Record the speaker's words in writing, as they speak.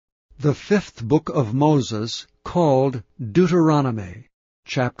The fifth book of Moses, called Deuteronomy,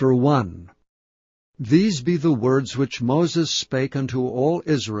 chapter 1. These be the words which Moses spake unto all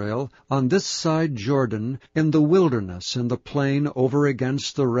Israel on this side Jordan, in the wilderness, in the plain over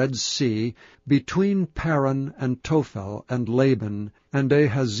against the Red Sea, between Paran and Tophel and Laban, and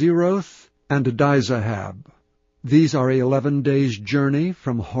Ahazeroth and Dizahab. These are 11 days' journey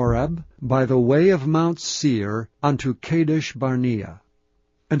from Horeb, by the way of Mount Seir, unto Kadesh Barnea.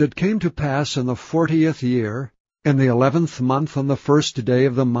 And it came to pass in the 40th year, in the 11th month, on the first day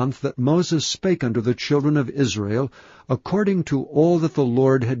of the month, that Moses spake unto the children of Israel, according to all that the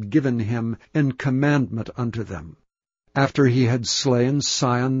Lord had given him in commandment unto them. After he had slain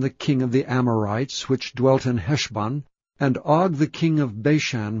Sihon the king of the Amorites, which dwelt in Heshbon, and Og the king of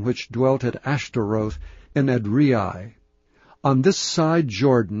Bashan, which dwelt at Ashtaroth in Edrei. On this side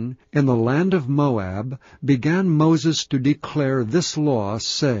Jordan, in the land of Moab, began Moses to declare this law,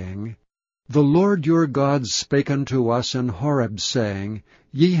 saying, The Lord your God spake unto us in Horeb, saying,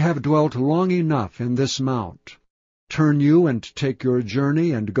 Ye have dwelt long enough in this mount. Turn you and take your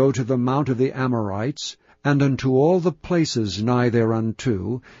journey, and go to the mount of the Amorites, and unto all the places nigh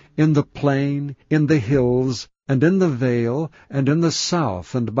thereunto, in the plain, in the hills, and in the vale, and in the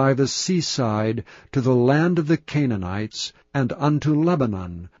south, and by the seaside, to the land of the Canaanites, and unto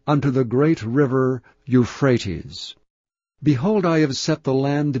Lebanon, unto the great river Euphrates. Behold, I have set the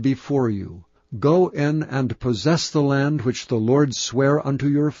land before you. Go in and possess the land which the Lord sware unto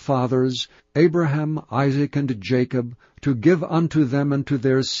your fathers, Abraham, Isaac, and Jacob, to give unto them and to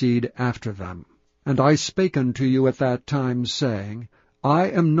their seed after them. And I spake unto you at that time, saying,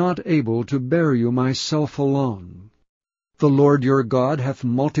 I am not able to bear you myself alone. The Lord your God hath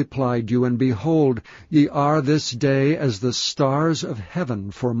multiplied you, and behold, ye are this day as the stars of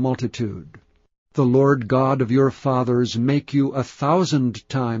heaven for multitude. The Lord God of your fathers make you 1,000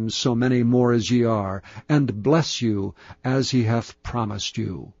 times so many more as ye are, and bless you as he hath promised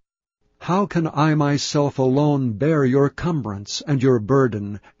you. How can I myself alone bear your cumbrance, and your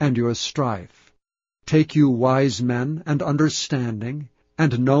burden, and your strife? Take you wise men and understanding,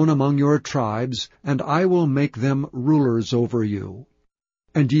 and known among your tribes, and I will make them rulers over you.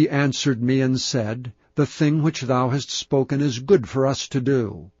 And ye answered me and said, The thing which thou hast spoken is good for us to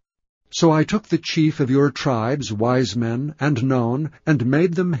do. So I took the chief of your tribes, wise men, and known, and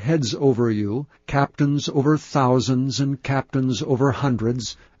made them heads over you, captains over thousands, and captains over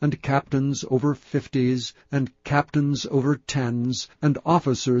hundreds, and captains over 50s, and captains over 10s, and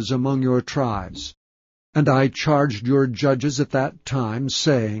officers among your tribes. And I charged your judges at that time,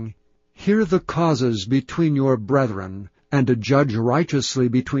 saying, Hear the causes between your brethren, and judge righteously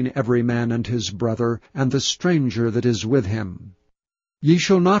between every man and his brother, and the stranger that is with him. Ye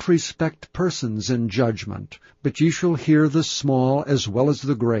shall not respect persons in judgment, but ye shall hear the small as well as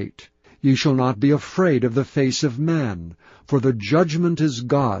the great. Ye shall not be afraid of the face of man, for the judgment is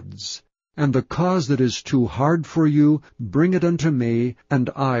God's. And the cause that is too hard for you, bring it unto me, and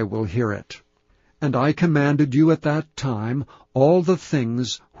I will hear it. And I commanded you at that time all the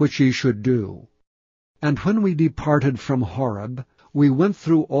things which ye should do. And when we departed from Horeb, we went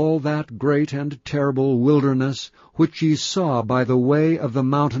through all that great and terrible wilderness which ye saw by the way of the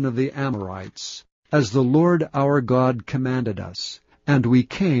mountain of the Amorites, as the Lord our God commanded us. And we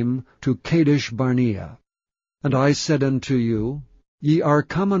came to Kadesh Barnea. And I said unto you, Ye are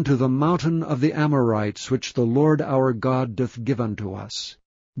come unto the mountain of the Amorites, which the Lord our God doth give unto us.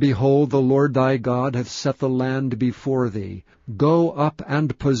 Behold, the Lord thy God hath set the land before thee. Go up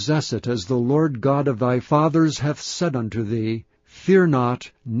and possess it, as the Lord God of thy fathers hath said unto thee. Fear not,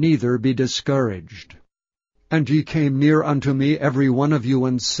 neither be discouraged. And ye came near unto me every one of you,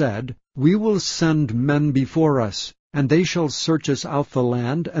 and said, We will send men before us, and they shall search us out the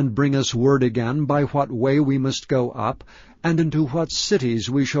land, and bring us word again by what way we must go up, and into what cities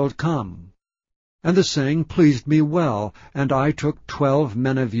we shall come. And the saying pleased me well, and I took 12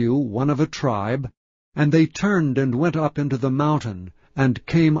 men of you, one of a tribe, and they turned and went up into the mountain, and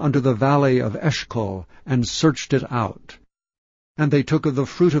came unto the valley of Eshcol, and searched it out. And they took of the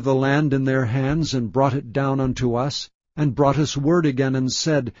fruit of the land in their hands, and brought it down unto us, and brought us word again, and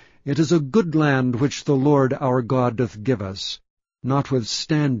said, It is a good land which the Lord our God doth give us.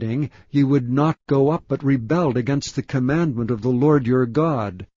 Notwithstanding, ye would not go up, but rebelled against the commandment of the Lord your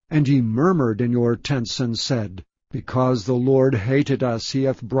God. And ye murmured in your tents, and said, Because the Lord hated us, he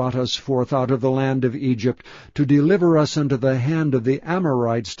hath brought us forth out of the land of Egypt, to deliver us unto the hand of the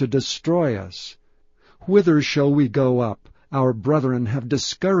Amorites, to destroy us. Whither shall we go up? Our brethren have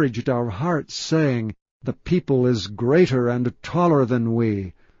discouraged our hearts, saying, The people is greater and taller than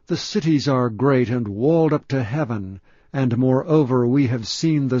we. The cities are great and walled up to heaven, and moreover we have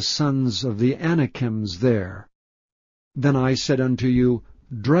seen the sons of the Anakims there. Then I said unto you,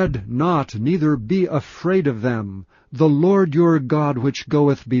 Dread not, neither be afraid of them. The Lord your God which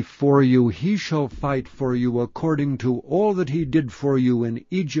goeth before you, he shall fight for you according to all that he did for you in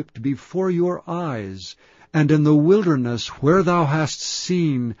Egypt before your eyes, and in the wilderness, where thou hast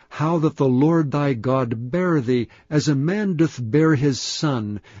seen how that the Lord thy God bare thee, as a man doth bear his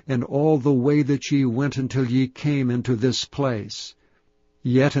son, in all the way that ye went until ye came into this place.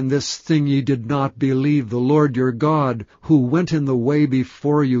 Yet in this thing ye did not believe the Lord your God, who went in the way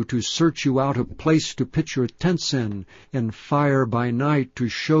before you to search you out a place to pitch your tents in fire by night to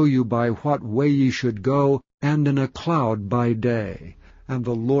show you by what way ye should go, and in a cloud by day. And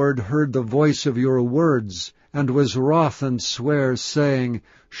the Lord heard the voice of your words, and was wroth and sware, saying,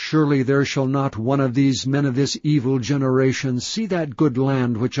 Surely there shall not one of these men of this evil generation see that good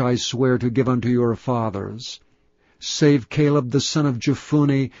land which I swear to give unto your fathers. Save Caleb the son of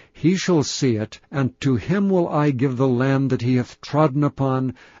Jephunneh, he shall see it, and to him will I give the land that he hath trodden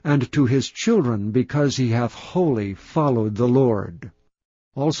upon, and to his children, because he hath wholly followed the Lord.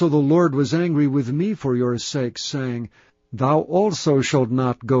 Also the Lord was angry with me for your sake, saying, Thou also shalt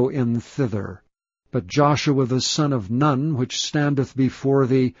not go in thither. But Joshua the son of Nun, which standeth before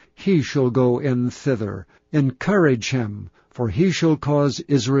thee, he shall go in thither. Encourage him, for he shall cause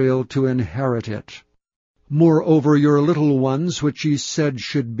Israel to inherit it. Moreover your little ones, which ye said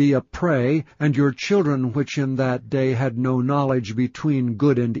should be a prey, and your children which in that day had no knowledge between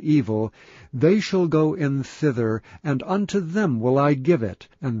good and evil, they shall go in thither, and unto them will I give it,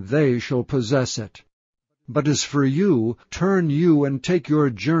 and they shall possess it. But as for you, turn you and take your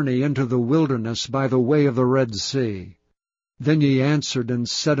journey into the wilderness by the way of the Red Sea. Then ye answered and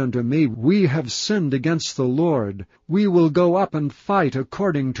said unto me, We have sinned against the Lord. We will go up and fight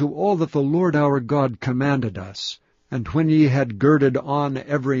according to all that the Lord our God commanded us. And when ye had girded on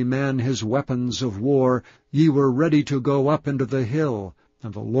every man his weapons of war, ye were ready to go up into the hill.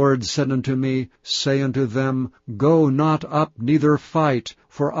 And the Lord said unto me, Say unto them, Go not up, neither fight,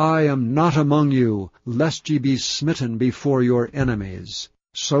 for I am not among you, lest ye be smitten before your enemies.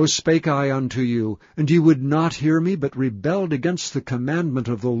 So spake I unto you, and ye would not hear me, but rebelled against the commandment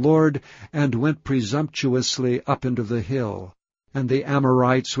of the Lord, and went presumptuously up into the hill. And the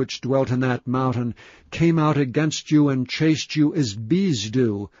Amorites which dwelt in that mountain came out against you, and chased you as bees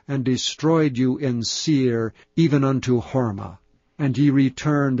do, and destroyed you in Seir, even unto Hormah. And ye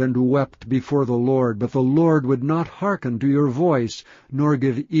returned and wept before the Lord, but the Lord would not hearken to your voice, nor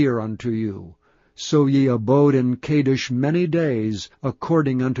give ear unto you. So ye abode in Kadesh many days,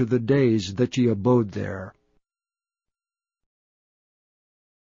 according unto the days that ye abode there.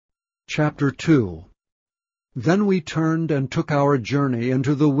 Chapter 2. Then we turned and took our journey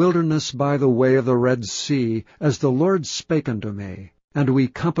into the wilderness by the way of the Red Sea, as the Lord spake unto me. And we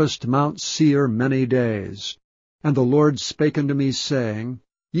compassed Mount Seir many days. And the Lord spake unto me, saying,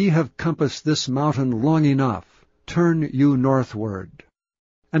 Ye have compassed this mountain long enough. Turn you northward.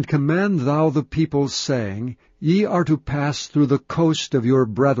 And command thou the people, saying, Ye are to pass through the coast of your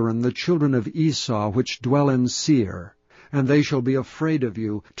brethren, the children of Esau, which dwell in Seir. And they shall be afraid of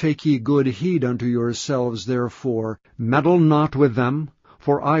you. Take ye good heed unto yourselves, therefore. Meddle not with them,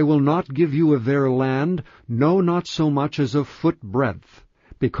 for I will not give you of their land, no, not so much as a foot breadth,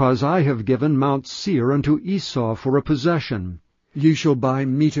 because I have given Mount Seir unto Esau for a possession. Ye shall buy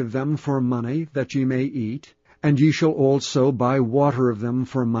meat of them for money, that ye may eat, and ye shall also buy water of them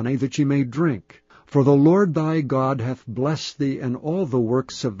for money, that ye may drink. For the Lord thy God hath blessed thee in all the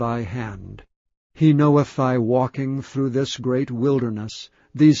works of thy hand. He knoweth thy walking through this great wilderness.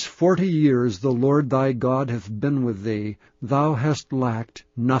 These 40 years the Lord thy God hath been with thee. Thou hast lacked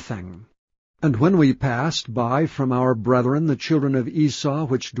nothing. And when we passed by from our brethren, the children of Esau,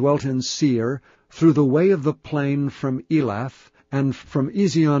 which dwelt in Seir, through the way of the plain from Elath, and from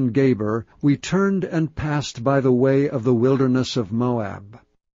Ezion-Geber, we turned and passed by the way of the wilderness of Moab.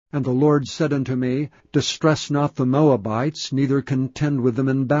 And the Lord said unto me, Distress not the Moabites, neither contend with them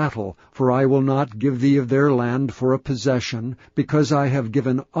in battle, for I will not give thee of their land for a possession, because I have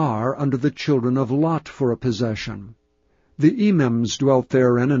given Ar unto the children of Lot for a possession. The Emims dwelt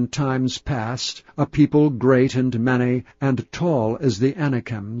therein in times past, a people great and many, and tall as the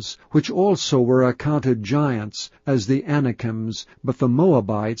Anakims, which also were accounted giants, as the Anakims, but the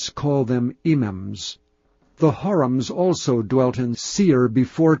Moabites call them Emims. The Horims also dwelt in Seir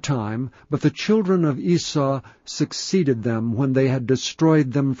before time, but the children of Esau succeeded them when they had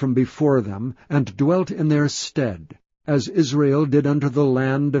destroyed them from before them, and dwelt in their stead, as Israel did unto the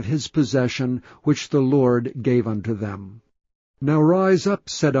land of his possession, which the Lord gave unto them. Now rise up,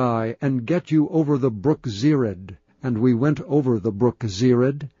 said I, and get you over the brook Zered, and we went over the brook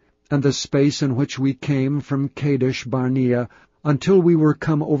Zered, and the space in which we came from Kadesh Barnea until we were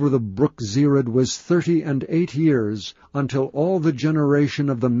come over the brook Zered was 38 years, until all the generation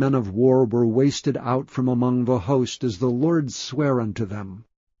of the men of war were wasted out from among the host, as the Lord sware unto them.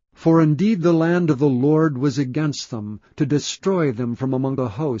 For indeed the land of the Lord was against them, to destroy them from among the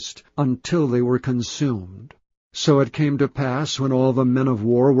host, until they were consumed. So it came to pass, when all the men of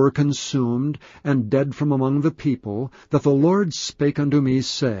war were consumed, and dead from among the people, that the Lord spake unto me,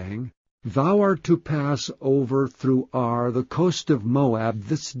 saying, Thou art to pass over through Ar, the coast of Moab,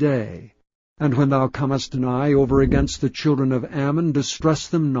 this day. And when thou comest nigh over against the children of Ammon, distress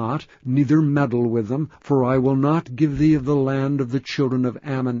them not, neither meddle with them, for I will not give thee of the land of the children of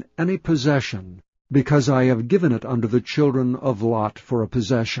Ammon any possession, because I have given it unto the children of Lot for a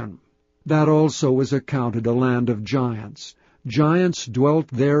possession. That also was accounted a land of giants. Giants dwelt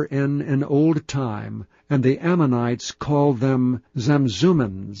therein in old time, and the Ammonites called them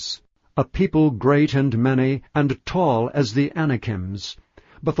Zamzummins, a people great and many, and tall as the Anakims.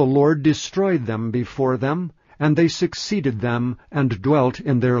 But the Lord destroyed them before them, and they succeeded them, and dwelt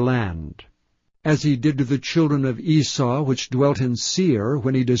in their land. As he did to the children of Esau, which dwelt in Seir,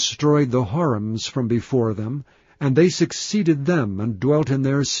 when he destroyed the Horims from before them, and they succeeded them, and dwelt in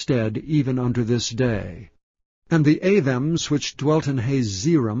their stead, even unto this day. And the Athims, which dwelt in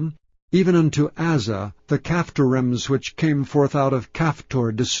Hazerim, even unto Azza, the Caphtorims, which came forth out of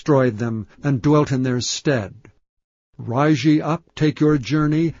Caphtor, destroyed them, and dwelt in their stead. Rise ye up, take your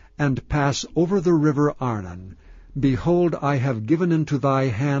journey, and pass over the river Arnon. Behold, I have given into thy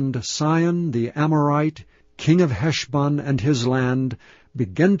hand Sihon the Amorite, king of Heshbon and his land.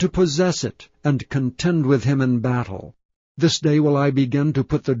 Begin to possess it, and contend with him in battle. This day will I begin to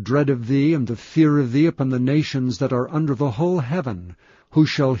put the dread of thee and the fear of thee upon the nations that are under the whole heaven, who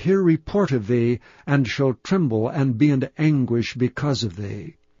shall hear report of thee, and shall tremble and be in anguish because of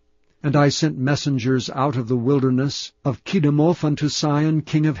thee. And I sent messengers out of the wilderness of Kedemoth unto Sihon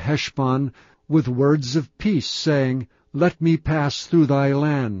king of Heshbon, with words of peace, saying, Let me pass through thy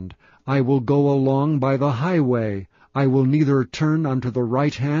land. I will go along by the highway. I will neither turn unto the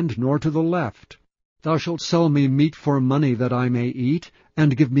right hand nor to the left. Thou shalt sell me meat for money that I may eat,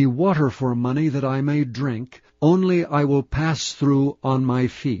 and give me water for money that I may drink, only I will pass through on my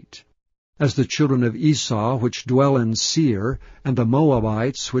feet. As the children of Esau, which dwell in Seir, and the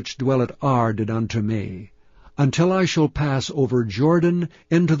Moabites, which dwell at Ar, did unto me, until I shall pass over Jordan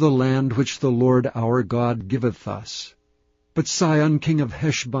into the land which the Lord our God giveth us. But Sihon king of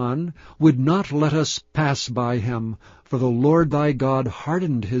Heshbon would not let us pass by him, for the Lord thy God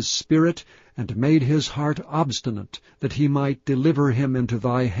hardened his spirit, and made his heart obstinate, that he might deliver him into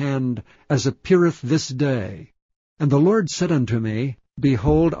thy hand, as appeareth this day. And the Lord said unto me,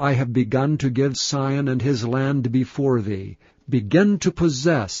 Behold, I have begun to give Sihon and his land before thee. Begin to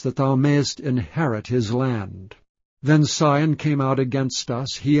possess, that thou mayest inherit his land. Then Sihon came out against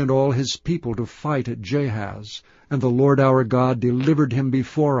us, he and all his people, to fight at Jahaz. And the Lord our God delivered him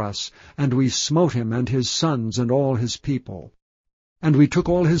before us, and we smote him and his sons and all his people. And we took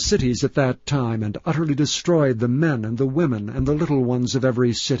all his cities at that time, and utterly destroyed the men and the women and the little ones of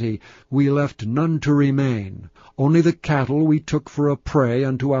every city. We left none to remain. Only the cattle we took for a prey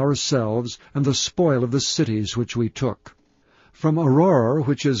unto ourselves, and the spoil of the cities which we took. From Auror,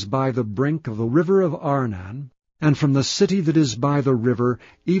 which is by the brink of the river of Arnon, and from the city that is by the river,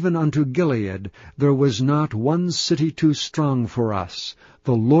 even unto Gilead, there was not one city too strong for us.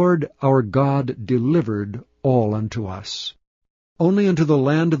 The Lord our God delivered all unto us. Only unto the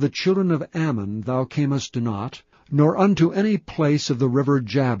land of the children of Ammon thou camest not, nor unto any place of the river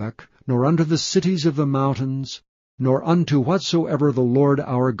Jabbok, nor unto the cities of the mountains, nor unto whatsoever the Lord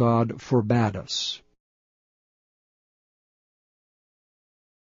our God forbade us.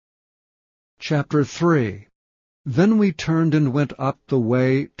 Chapter 3. Then we turned and went up the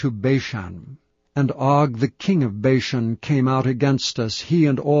way to Bashan. And Og the king of Bashan came out against us, he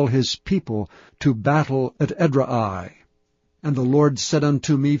and all his people, to battle at Edrei. And the Lord said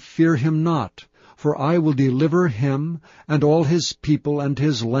unto me, Fear him not, for I will deliver him, and all his people and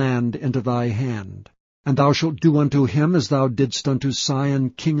his land into thy hand. And thou shalt do unto him as thou didst unto Sihon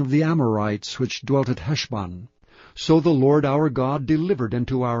king of the Amorites, which dwelt at Heshbon. So the Lord our God delivered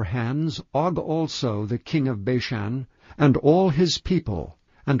into our hands Og also the king of Bashan, and all his people,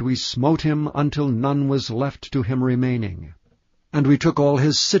 and we smote him until none was left to him remaining. And we took all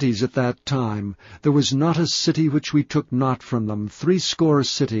his cities at that time. There was not a city which we took not from them, 80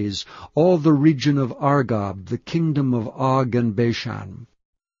 cities, all the region of Argob, the kingdom of Og and Bashan.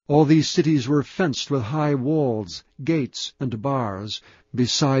 All these cities were fenced with high walls, gates, and bars,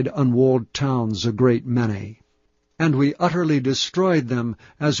 beside unwalled towns a great many. And we utterly destroyed them,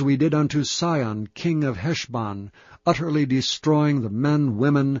 as we did unto Sihon king of Heshbon, utterly destroying the men,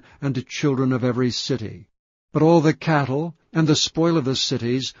 women, and children of every city. But all the cattle and the spoil of the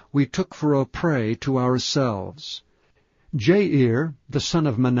cities we took for a prey to ourselves. Jair, the son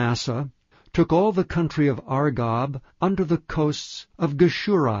of Manasseh, took all the country of Argob unto the coasts of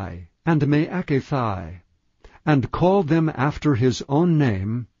Geshurai and Maacathai, and called them after his own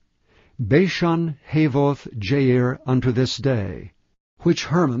name, Bashan Havoth Jair unto this day, which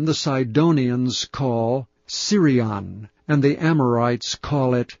Hermon the Sidonians call Sirion, and the Amorites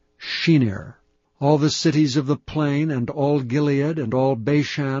call it Shinir. All the cities of the plain, and all Gilead, and all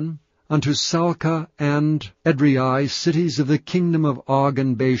Bashan, unto Salcah and Edrei, cities of the kingdom of Og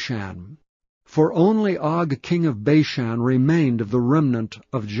and Bashan. For only Og king of Bashan remained of the remnant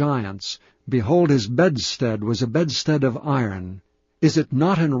of giants. Behold, his bedstead was a bedstead of iron. Is it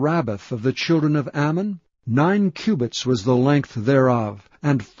not in Rabbath of the children of Ammon? 9 cubits was the length thereof,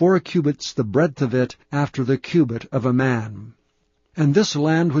 and 4 cubits the breadth of it, after the cubit of a man. And this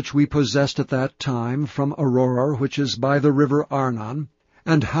land which we possessed at that time, from Aurora, which is by the river Arnon,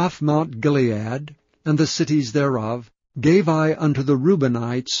 and half Mount Gilead, and the cities thereof, gave I unto the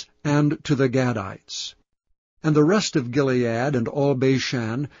Reubenites and to the Gadites. And the rest of Gilead and all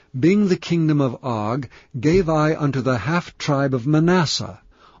Bashan, being the kingdom of Og, gave I unto the half-tribe of Manasseh,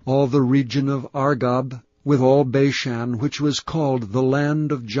 all the region of Argob, with all Bashan, which was called the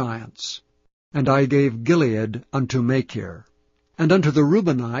land of giants. And I gave Gilead unto Machir. And unto the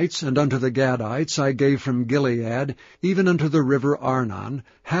Reubenites and unto the Gadites I gave from Gilead, even unto the river Arnon,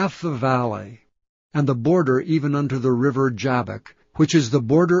 half the valley, and the border even unto the river Jabbok, which is the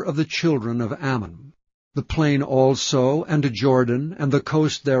border of the children of Ammon. The plain also, and Jordan, and the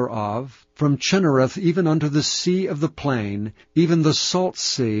coast thereof, from Chinnereth even unto the sea of the plain, even the salt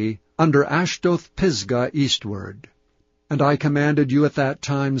sea, under Ashdoth Pisgah eastward. And I commanded you at that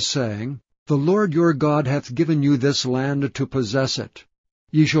time, saying, The Lord your God hath given you this land to possess it.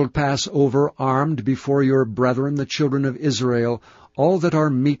 Ye shall pass over armed before your brethren the children of Israel, all that are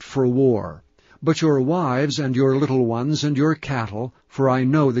meet for war. But your wives and your little ones and your cattle, for I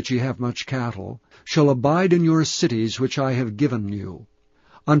know that ye have much cattle, shall abide in your cities which I have given you,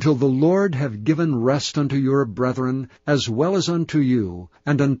 until the Lord have given rest unto your brethren as well as unto you,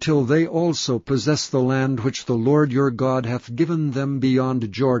 and until they also possess the land which the Lord your God hath given them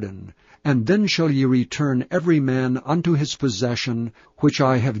beyond Jordan. And then shall ye return every man unto his possession which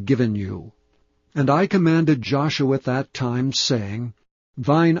I have given you. And I commanded Joshua at that time, saying,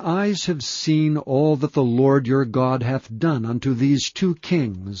 Thine eyes have seen all that the Lord your God hath done unto these 2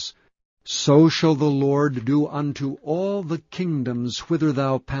 kings. So shall the Lord do unto all the kingdoms whither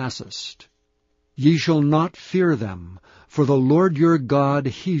thou passest. Ye shall not fear them, for the Lord your God,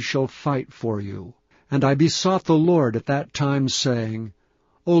 he shall fight for you. And I besought the Lord at that time, saying,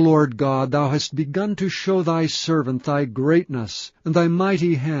 O Lord God, thou hast begun to show thy servant thy greatness and thy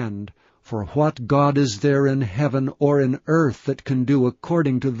mighty hand. For what God is there in heaven or in earth that can do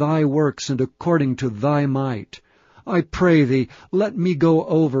according to thy works and according to thy might? I pray thee, let me go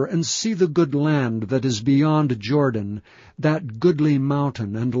over and see the good land that is beyond Jordan, that goodly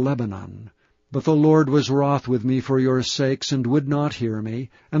mountain and Lebanon. But the Lord was wroth with me for your sakes, and would not hear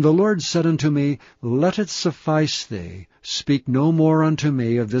me. And the Lord said unto me, Let it suffice thee, speak no more unto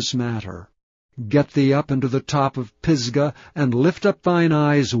me of this matter. Get thee up into the top of Pisgah, and lift up thine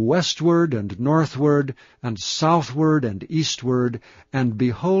eyes westward and northward, and southward and eastward, and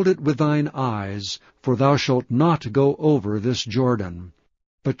behold it with thine eyes, for thou shalt not go over this Jordan.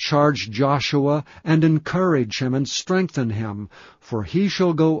 But charge Joshua, and encourage him, and strengthen him, for he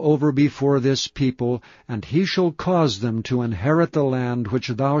shall go over before this people, and he shall cause them to inherit the land which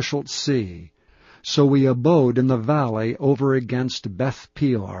thou shalt see. So we abode in the valley over against Beth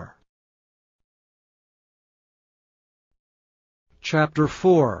Peor. Chapter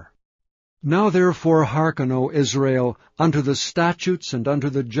 4. Now therefore hearken, O Israel, unto the statutes and unto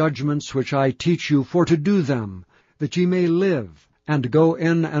the judgments which I teach you for to do them, that ye may live, and go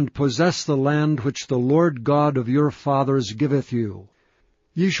in and possess the land which the Lord God of your fathers giveth you.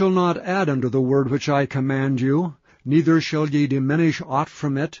 Ye shall not add unto the word which I command you, neither shall ye diminish aught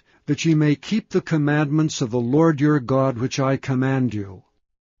from it, that ye may keep the commandments of the Lord your God which I command you.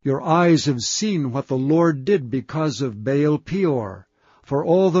 Your eyes have seen what the Lord did because of Baal Peor. For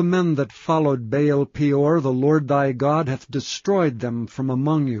all the men that followed Baal Peor, the Lord thy God hath destroyed them from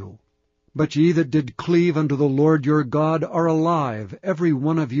among you. But ye that did cleave unto the Lord your God are alive, every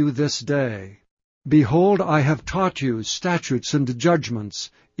one of you this day. Behold, I have taught you statutes and judgments,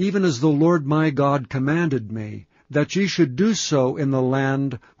 even as the Lord my God commanded me, that ye should do so in the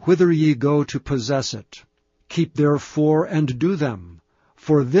land whither ye go to possess it. Keep therefore and do them.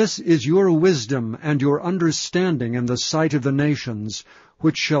 For this is your wisdom and your understanding in the sight of the nations,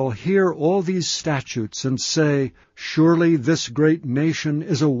 which shall hear all these statutes, and say, Surely this great nation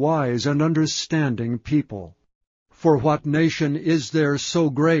is a wise and understanding people. For what nation is there so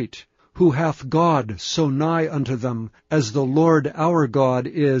great, who hath God so nigh unto them, as the Lord our God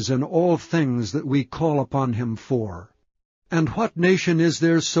is in all things that we call upon him for? And what nation is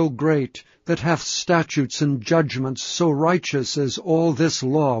there so great, that hath statutes and judgments so righteous as all this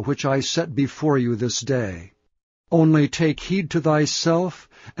law which I set before you this day? Only take heed to thyself,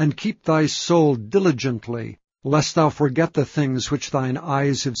 and keep thy soul diligently, lest thou forget the things which thine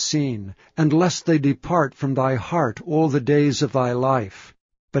eyes have seen, and lest they depart from thy heart all the days of thy life.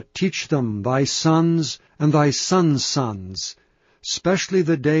 But teach them thy sons and thy sons' sons, specially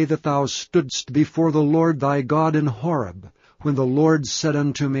the day that thou stoodst before the Lord thy God in Horeb, when the Lord said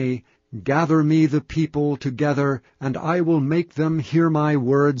unto me, Gather me the people together, and I will make them hear my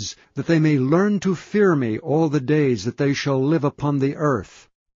words, that they may learn to fear me all the days that they shall live upon the earth,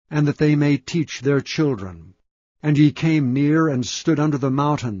 and that they may teach their children. And ye came near and stood under the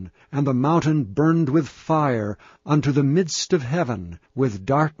mountain, and the mountain burned with fire unto the midst of heaven, with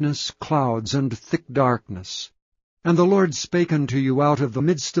darkness, clouds, and thick darkness. And the Lord spake unto you out of the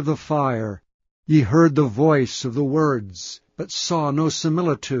midst of the fire. Ye heard the voice of the words, but saw no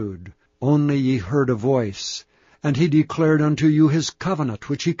similitude, only ye heard a voice. And he declared unto you his covenant,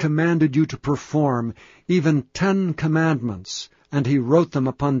 which he commanded you to perform, even 10 commandments, and he wrote them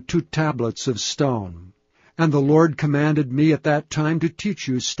upon 2 tablets of stone. And the Lord commanded me at that time to teach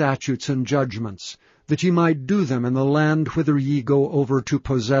you statutes and judgments, that ye might do them in the land whither ye go over to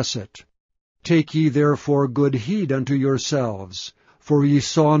possess it. Take ye therefore good heed unto yourselves, for ye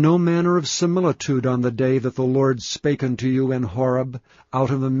saw no manner of similitude on the day that the Lord spake unto you in Horeb,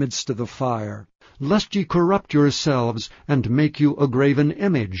 out of the midst of the fire, lest ye corrupt yourselves, and make you a graven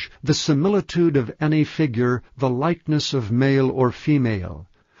image, the similitude of any figure, the likeness of male or female,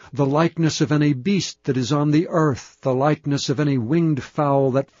 the likeness of any beast that is on the earth, the likeness of any winged fowl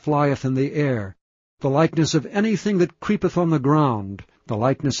that flieth in the air, the likeness of anything that creepeth on the ground, the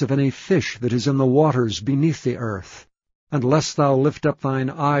likeness of any fish that is in the waters beneath the earth. And lest thou lift up thine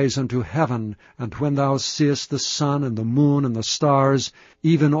eyes unto heaven, and when thou seest the sun and the moon and the stars,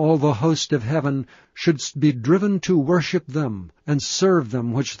 even all the host of heaven, shouldst be driven to worship them, and serve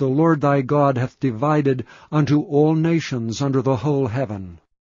them which the Lord thy God hath divided unto all nations under the whole heaven.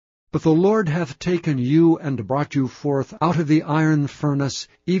 But the Lord hath taken you and brought you forth out of the iron furnace,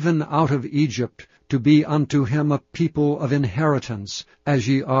 even out of Egypt, to be unto him a people of inheritance, as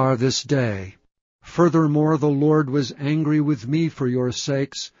ye are this day. Furthermore, the Lord was angry with me for your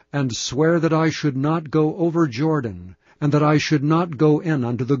sakes, and sware that I should not go over Jordan, and that I should not go in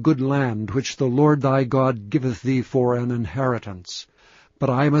unto the good land which the Lord thy God giveth thee for an inheritance. But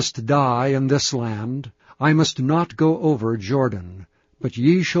I must die in this land, I must not go over Jordan, but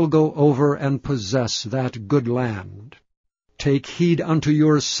ye shall go over and possess that good land. Take heed unto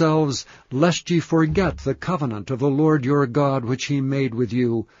yourselves, lest ye forget the covenant of the Lord your God which he made with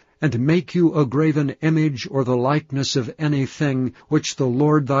you, and make you a graven image or the likeness of anything which the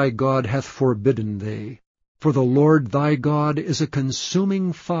Lord thy God hath forbidden thee. For the Lord thy God is a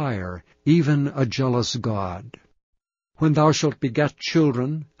consuming fire, even a jealous God. When thou shalt beget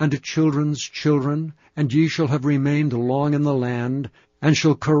children, and children's children, and ye shall have remained long in the land, and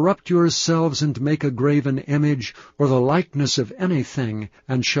shall corrupt yourselves and make a graven image, or the likeness of anything,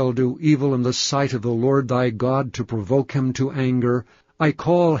 and shall do evil in the sight of the Lord thy God to provoke him to anger, I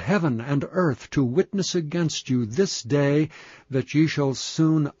call heaven and earth to witness against you this day, that ye shall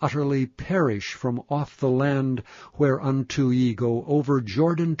soon utterly perish from off the land whereunto ye go over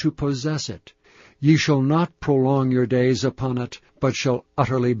Jordan to possess it. Ye shall not prolong your days upon it, but shall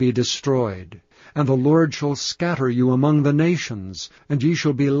utterly be destroyed. And the Lord shall scatter you among the nations, and ye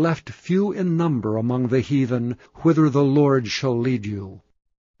shall be left few in number among the heathen, whither the Lord shall lead you.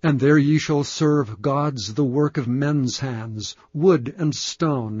 And there ye shall serve gods the work of men's hands, wood and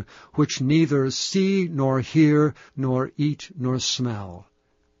stone, which neither see nor hear, nor eat nor smell.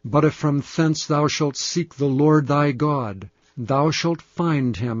 But if from thence thou shalt seek the Lord thy God, thou shalt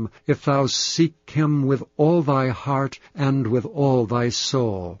find him, if thou seek him with all thy heart and with all thy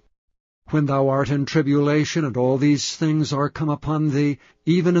soul. When thou art in tribulation, and all these things are come upon thee,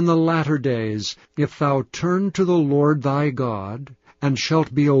 even in the latter days, if thou turn to the Lord thy God, and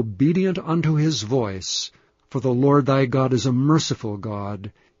shalt be obedient unto his voice, for the Lord thy God is a merciful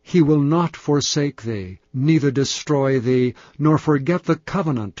God, he will not forsake thee, neither destroy thee, nor forget the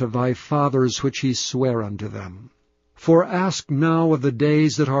covenant of thy fathers which he sware unto them. For ask now of the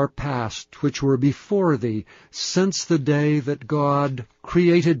days that are past, which were before thee, since the day that God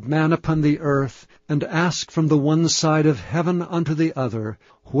created man upon the earth, and ask from the one side of heaven unto the other,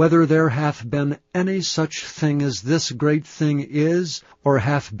 whether there hath been any such thing as this great thing is, or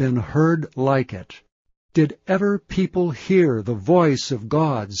hath been heard like it. Did ever people hear the voice of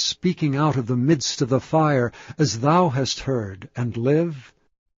God speaking out of the midst of the fire, as thou hast heard, and live?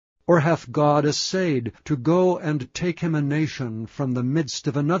 Or hath God essayed to go and take him a nation from the midst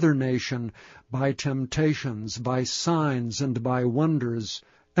of another nation, by temptations, by signs, and by wonders,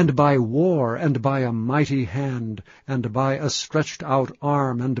 and by war, and by a mighty hand, and by a stretched out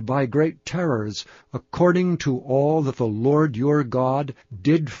arm, and by great terrors, according to all that the Lord your God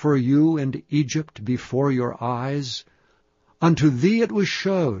did for you in Egypt before your eyes? Unto thee it was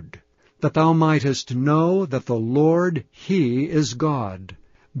showed, that thou mightest know that the Lord, He is God.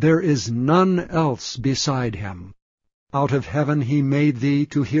 There is none else beside him. Out of heaven he made thee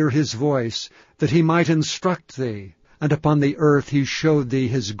to hear his voice, that he might instruct thee. And upon the earth he showed thee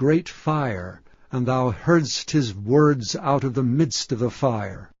his great fire, and thou heardst his words out of the midst of the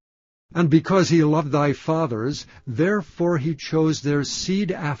fire. And because he loved thy fathers, therefore he chose their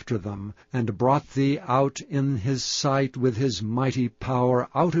seed after them, and brought thee out in his sight with his mighty power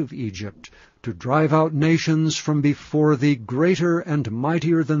out of Egypt, to drive out nations from before thee greater and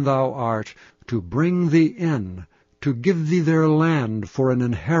mightier than thou art, to bring thee in, to give thee their land for an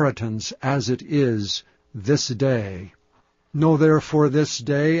inheritance as it is this day. Know therefore this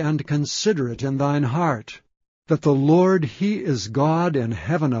day, and consider it in thine heart, that the Lord He is God in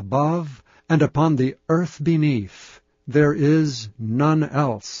heaven above, and upon the earth beneath. There is none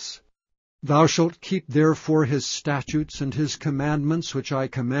else. Thou shalt keep therefore His statutes and His commandments, which I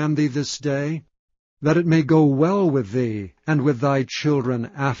command thee this day, that it may go well with thee, and with thy children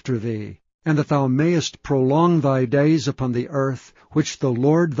after thee, and that thou mayest prolong thy days upon the earth, which the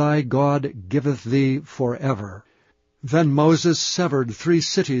Lord thy God giveth thee forever. Then Moses severed 3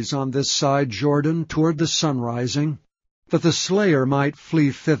 cities on this side Jordan toward the sunrising, that the slayer might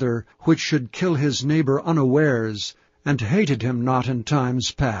flee thither, which should kill his neighbor unawares, and hated him not in times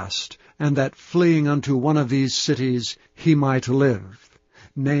past, and that fleeing unto one of these cities he might live,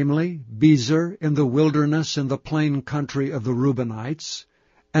 namely, Bezer in the wilderness in the plain country of the Reubenites,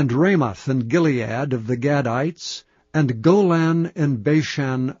 and Ramoth in Gilead of the Gadites, and Golan in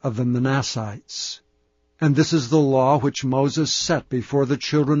Bashan of the Manassites. And this is the law which Moses set before the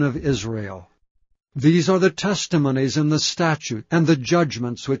children of Israel. These are the testimonies and the statutes and the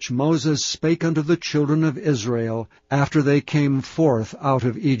judgments which Moses spake unto the children of Israel after they came forth out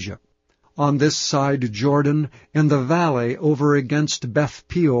of Egypt. On this side Jordan, in the valley over against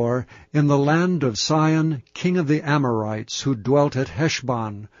Beth-peor, in the land of Sihon, king of the Amorites, who dwelt at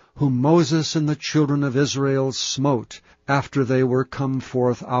Heshbon, whom Moses and the children of Israel smote after they were come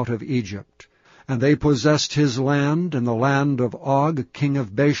forth out of Egypt. And they possessed his land, and the land of Og, king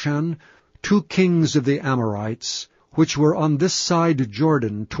of Bashan, 2 kings of the Amorites, which were on this side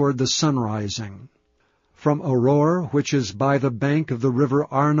Jordan toward the sunrising. From Aroer, which is by the bank of the river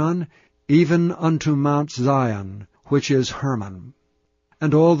Arnon, even unto Mount Zion, which is Hermon.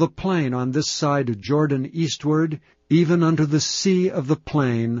 And all the plain on this side Jordan eastward, even unto the sea of the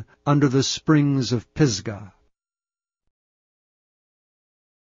plain, under the springs of Pisgah.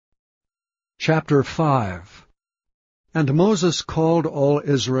 Chapter 5. And Moses called all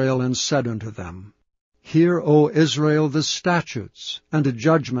Israel, and said unto them, Hear, O Israel, the statutes and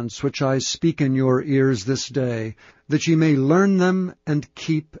judgments which I speak in your ears this day, that ye may learn them, and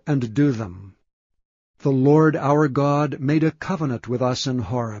keep and do them. The Lord our God made a covenant with us in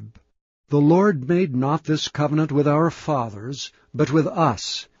Horeb. The Lord made not this covenant with our fathers, but with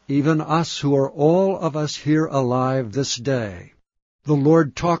us, even us who are all of us here alive this day. The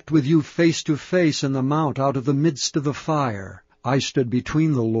Lord talked with you face to face in the mount out of the midst of the fire. I stood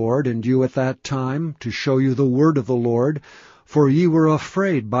between the Lord and you at that time, to show you the word of the Lord, for ye were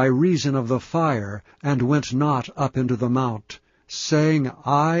afraid by reason of the fire, and went not up into the mount, saying,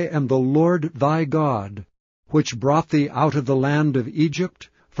 I am the Lord thy God, which brought thee out of the land of Egypt,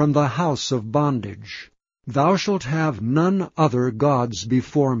 from the house of bondage. Thou shalt have none other gods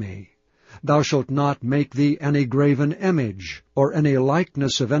before me. Thou shalt not make thee any graven image, or any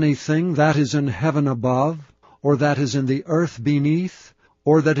likeness of anything that is in heaven above, or that is in the earth beneath,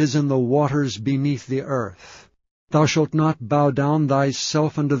 or that is in the waters beneath the earth. Thou shalt not bow down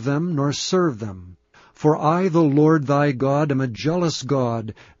thyself unto them, nor serve them. For I, the Lord thy God, am a jealous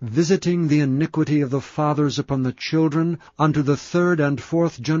God, visiting the iniquity of the fathers upon the children, unto the 3rd and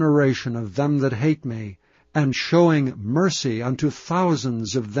 4th generation of them that hate me, and showing mercy unto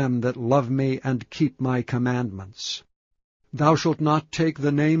thousands of them that love me and keep my commandments. Thou shalt not take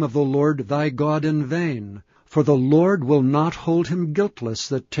the name of the Lord thy God in vain, for the Lord will not hold him guiltless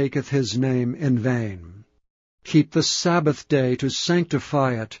that taketh his name in vain. Keep the Sabbath day to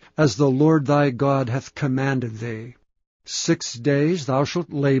sanctify it, as the Lord thy God hath commanded thee. 6 days thou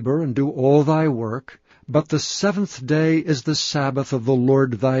shalt labor and do all thy work, but the 7th day is the Sabbath of the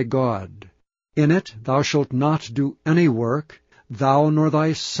Lord thy God. In it thou shalt not do any work, thou nor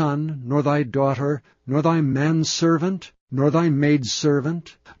thy son, nor thy daughter, nor thy manservant, nor thy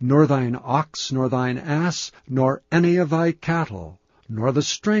maidservant, nor thine ox, nor thine ass, nor any of thy cattle, nor the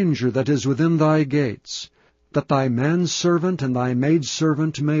stranger that is within thy gates, that thy manservant and thy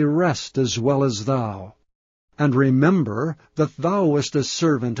maidservant may rest as well as thou. And remember that thou wast a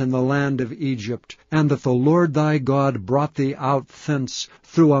servant in the land of Egypt, and that the Lord thy God brought thee out thence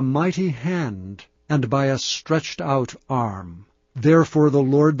through a mighty hand, and by a stretched out arm. Therefore the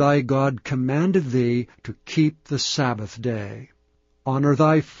Lord thy God commanded thee to keep the Sabbath day. Honor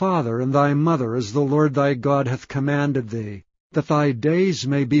thy father and thy mother, as the Lord thy God hath commanded thee, that thy days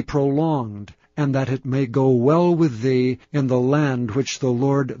may be prolonged, and that it may go well with thee in the land which the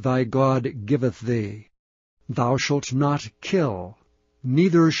Lord thy God giveth thee. Thou shalt not kill,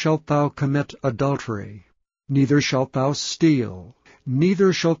 neither shalt thou commit adultery, neither shalt thou steal,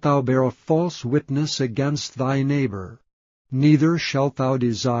 neither shalt thou bear a false witness against thy neighbor. Neither shalt thou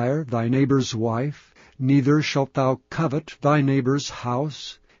desire thy neighbor's wife, neither shalt thou covet thy neighbor's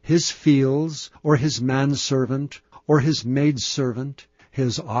house, his fields, or his manservant, or his maidservant,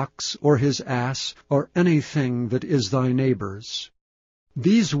 his ox, or his ass, or anything that is thy neighbor's.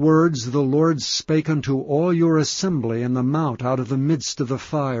 These words the Lord spake unto all your assembly in the mount out of the midst of the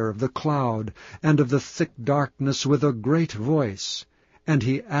fire, of the cloud, and of the thick darkness with a great voice. And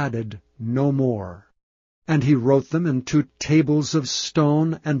he added no more. And he wrote them in 2 tables of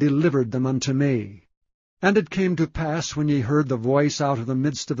stone, and delivered them unto me. And it came to pass, when ye heard the voice out of the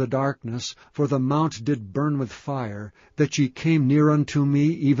midst of the darkness, for the mount did burn with fire, that ye came near unto me,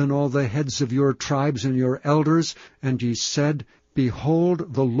 even all the heads of your tribes and your elders, and ye said,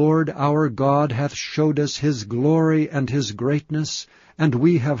 Behold, the Lord our God hath showed us his glory and his greatness, and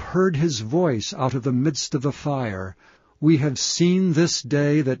we have heard his voice out of the midst of the fire. We have seen this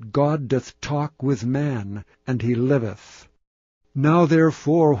day that God doth talk with man, and he liveth. Now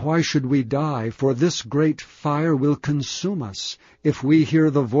therefore why should we die? For this great fire will consume us. If we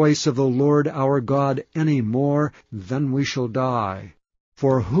hear the voice of the Lord our God any more, then we shall die.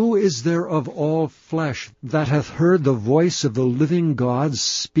 For who is there of all flesh that hath heard the voice of the living God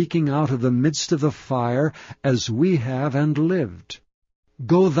speaking out of the midst of the fire, as we have, and lived?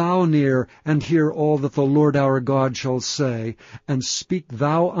 Go thou near, and hear all that the Lord our God shall say, and speak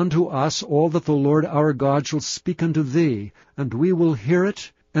thou unto us all that the Lord our God shall speak unto thee, and we will hear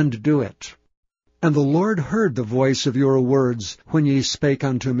it, and do it. And the Lord heard the voice of your words, when ye spake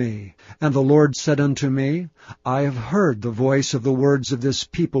unto me. And the Lord said unto me, I have heard the voice of the words of this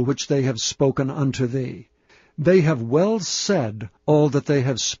people which they have spoken unto thee. They have well said all that they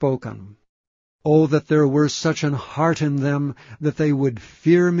have spoken. O that there were such an heart in them, that they would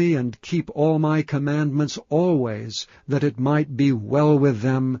fear me and keep all my commandments always, that it might be well with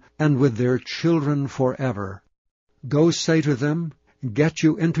them and with their children forever. Go say to them, Get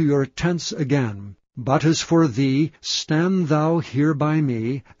you into your tents again. But as for thee, stand thou here by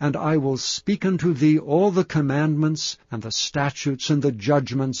me, and I will speak unto thee all the commandments, and the statutes, and the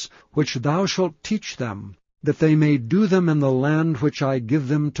judgments, which thou shalt teach them, that they may do them in the land which I give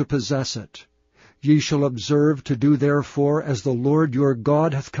them to possess it. Ye shall observe to do therefore as the Lord your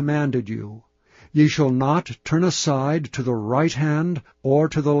God hath commanded you. Ye shall not turn aside to the right hand or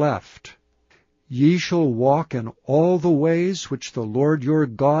to the left. Ye shall walk in all the ways which the Lord your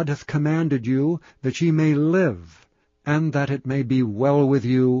God hath commanded you, that ye may live, and that it may be well with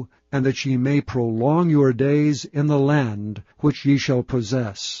you, and that ye may prolong your days in the land which ye shall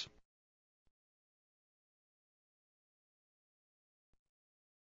possess.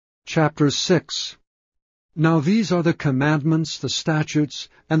 Chapter 6. Now these are the commandments, the statutes,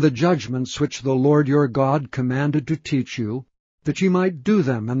 and the judgments which the Lord your God commanded to teach you, that ye might do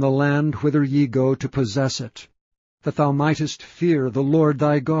them in the land whither ye go to possess it, that thou mightest fear the Lord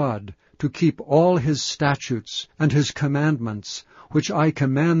thy God, to keep all his statutes and his commandments, which I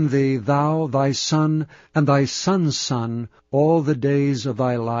command thee, thou, thy son, and thy son's son, all the days of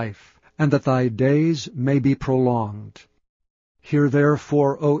thy life, and that thy days may be prolonged. Hear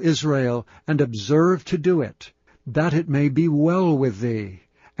therefore, O Israel, and observe to do it, that it may be well with thee,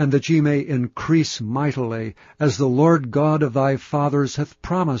 and that ye may increase mightily, as the Lord God of thy fathers hath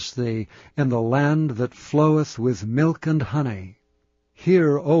promised thee, in the land that floweth with milk and honey.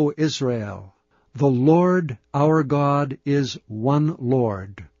 Hear, O Israel, The Lord our God is one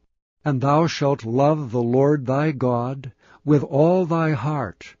Lord. And thou shalt love the Lord thy God with all thy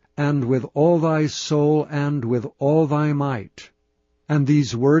heart, and with all thy soul, and with all thy might. And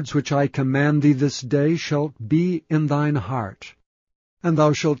these words which I command thee this day shall be in thine heart. And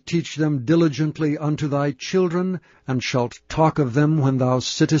thou shalt teach them diligently unto thy children, and shalt talk of them when thou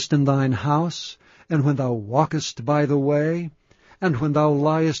sittest in thine house, and when thou walkest by the way, and when thou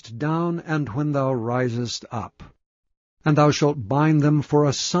liest down, and when thou risest up. And thou shalt bind them for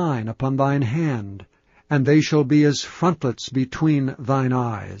a sign upon thine hand, and they shall be as frontlets between thine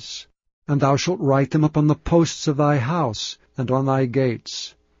eyes. And thou shalt write them upon the posts of thy house, and on thy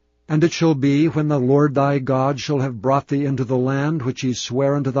gates. And it shall be, when the Lord thy God shall have brought thee into the land which he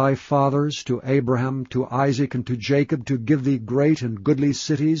sware unto thy fathers, to Abraham, to Isaac, and to Jacob, to give thee great and goodly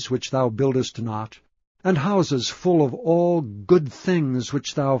cities which thou buildest not, and houses full of all good things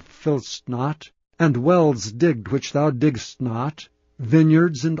which thou fillest not, and wells digged which thou diggest not,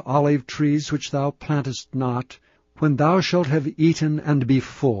 vineyards and olive trees which thou plantest not, when thou shalt have eaten and be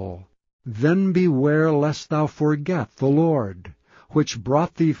full, then beware lest thou forget the Lord, which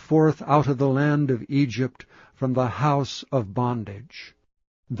brought thee forth out of the land of Egypt from the house of bondage.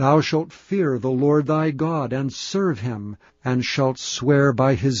 Thou shalt fear the Lord thy God, and serve him, and shalt swear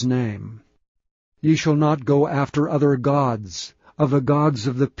by his name. Ye shall not go after other gods, of the gods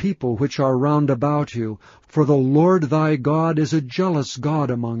of the people which are round about you, for the Lord thy God is a jealous God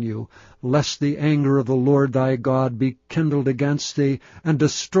among you, lest the anger of the Lord thy God be kindled against thee, and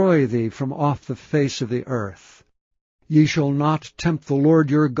destroy thee from off the face of the earth. Ye shall not tempt the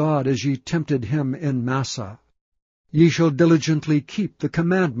Lord your God as ye tempted him in Massah. Ye shall diligently keep the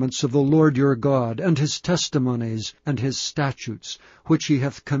commandments of the Lord your God, and his testimonies, and his statutes, which he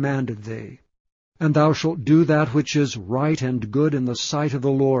hath commanded thee. And thou shalt do that which is right and good in the sight of the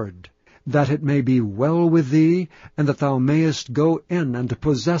Lord, that it may be well with thee, and that thou mayest go in and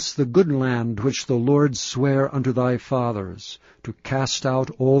possess the good land which the Lord sware unto thy fathers, to cast out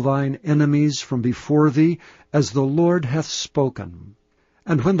all thine enemies from before thee, as the Lord hath spoken.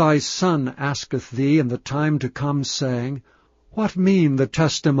 And when thy son asketh thee in the time to come, saying, What mean the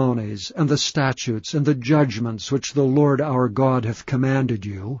testimonies, and the statutes, and the judgments which the Lord our God hath commanded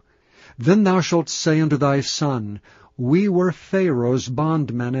you? Then thou shalt say unto thy son, We were Pharaoh's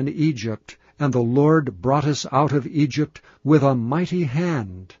bondmen in Egypt, and the Lord brought us out of Egypt with a mighty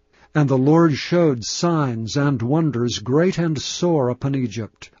hand. And the Lord showed signs and wonders great and sore upon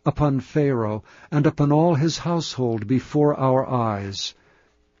Egypt, upon Pharaoh, and upon all his household before our eyes.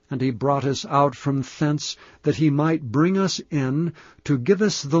 And he brought us out from thence, that he might bring us in, to give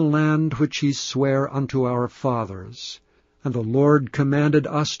us the land which he sware unto our fathers. And the Lord commanded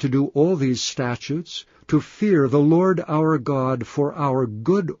us to do all these statutes, to fear the Lord our God for our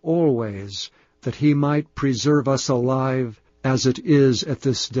good always, that he might preserve us alive, as it is at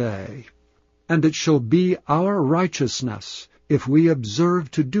this day. And it shall be our righteousness, if we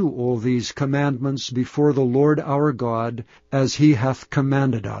observe to do all these commandments before the Lord our God, as he hath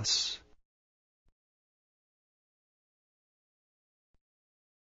commanded us.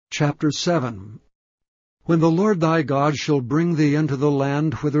 Chapter 7. When the Lord thy God shall bring thee into the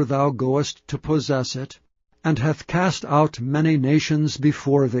land whither thou goest to possess it, and hath cast out many nations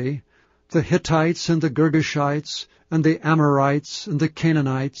before thee, the Hittites and the Girgashites, and the Amorites, and the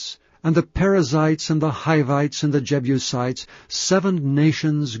Canaanites, and the Perizzites, and the Hivites, and the Jebusites, 7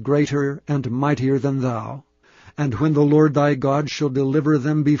 nations greater and mightier than thou. And when the Lord thy God shall deliver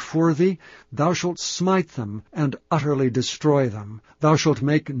them before thee, thou shalt smite them, and utterly destroy them. Thou shalt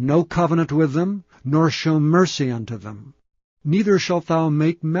make no covenant with them, nor show mercy unto them. Neither shalt thou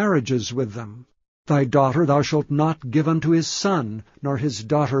make marriages with them. Thy daughter thou shalt not give unto his son, nor his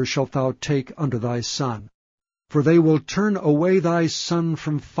daughter shalt thou take unto thy son. For they will turn away thy son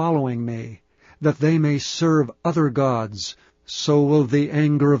from following me, that they may serve other gods. So will the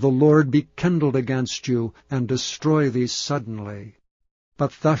anger of the Lord be kindled against you, and destroy thee suddenly.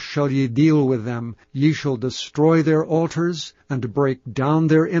 But thus shall ye deal with them. Ye shall destroy their altars, and break down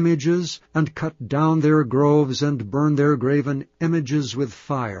their images, and cut down their groves, and burn their graven images with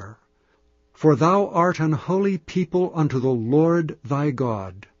fire. For thou art an holy people unto the Lord thy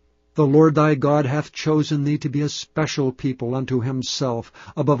God. The Lord thy God hath chosen thee to be a special people unto himself,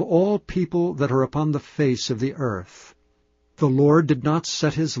 above all people that are upon the face of the earth. The Lord did not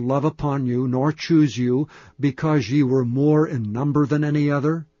set his love upon you, nor choose you, because ye were more in number than any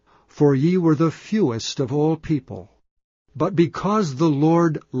other, for ye were the fewest of all people. But because the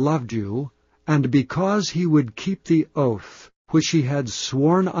Lord loved you, and because he would keep the oath which he had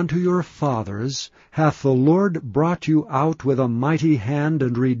sworn unto your fathers, hath the Lord brought you out with a mighty hand,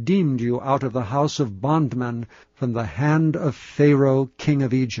 and redeemed you out of the house of bondmen, from the hand of Pharaoh king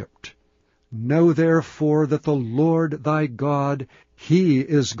of Egypt. Know therefore that the Lord thy God, he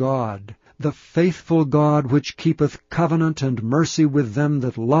is God, the faithful God, which keepeth covenant and mercy with them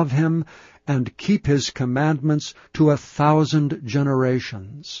that love him, and keep his commandments to 1,000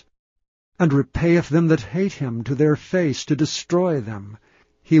 generations, and repayeth them that hate him to their face, to destroy them.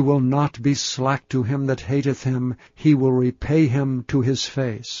 He will not be slack to him that hateth him, he will repay him to his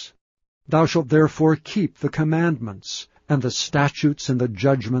face. Thou shalt therefore keep the commandments, and the statutes and the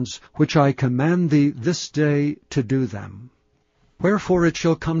judgments, which I command thee this day to do them. Wherefore it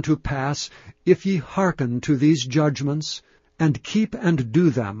shall come to pass, if ye hearken to these judgments, and keep and do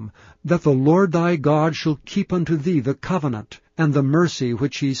them, that the Lord thy God shall keep unto thee the covenant and the mercy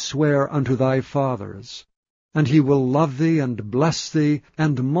which he sware unto thy fathers. And he will love thee, and bless thee,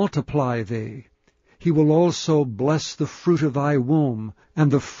 and multiply thee. He will also bless the fruit of thy womb, and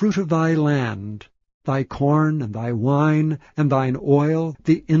the fruit of thy land, thy corn, and thy wine, and thine oil,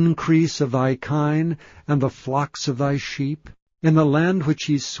 the increase of thy kine, and the flocks of thy sheep, in the land which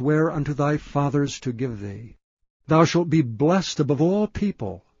he sware unto thy fathers to give thee. Thou shalt be blessed above all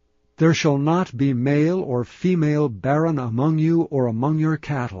people. There shall not be male or female barren among you or among your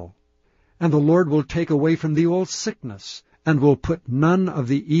cattle. And the Lord will take away from thee all sickness, and will put none of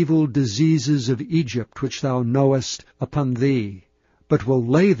the evil diseases of Egypt which thou knowest upon thee, but will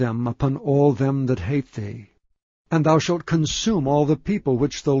lay them upon all them that hate thee. And thou shalt consume all the people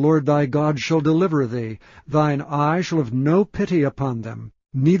which the Lord thy God shall deliver thee. Thine eye shall have no pity upon them,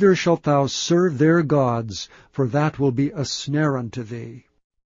 neither shalt thou serve their gods, for that will be a snare unto thee.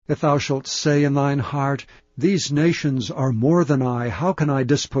 If thou shalt say in thine heart, These nations are more than I, how can I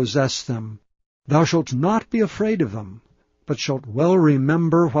dispossess them? Thou shalt not be afraid of them, but shalt well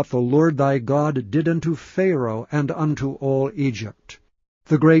remember what the Lord thy God did unto Pharaoh and unto all Egypt,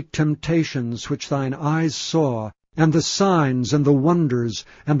 the great temptations which thine eyes saw, and the signs and the wonders,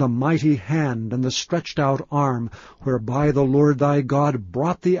 and the mighty hand and the stretched out arm, whereby the Lord thy God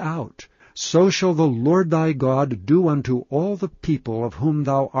brought thee out. So shall the Lord thy God do unto all the people of whom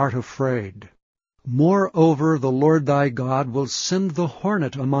thou art afraid. Moreover, the Lord thy God will send the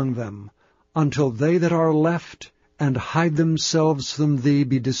hornet among them, until they that are left, and hide themselves from thee,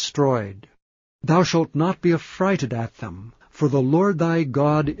 be destroyed. Thou shalt not be affrighted at them, for the Lord thy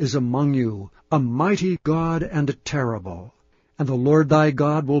God is among you, a mighty God and terrible. And the Lord thy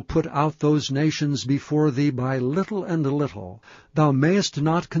God will put out those nations before thee by little and little. Thou mayest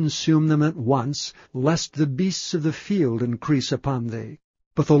not consume them at once, lest the beasts of the field increase upon thee.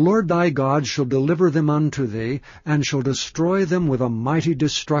 But the Lord thy God shall deliver them unto thee, and shall destroy them with a mighty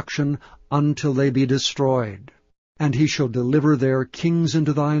destruction until they be destroyed. And he shall deliver their kings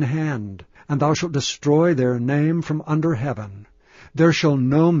into thine hand, and thou shalt destroy their name from under heaven. There shall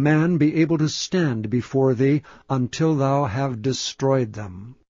no man be able to stand before thee until thou have destroyed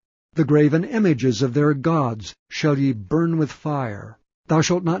them. The graven images of their gods shall ye burn with fire. Thou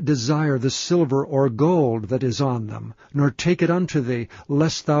shalt not desire the silver or gold that is on them, nor take it unto thee,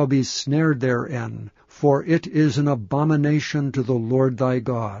 lest thou be snared therein, for it is an abomination to the Lord thy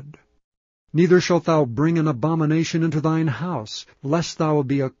God. Neither shalt thou bring an abomination into thine house, lest thou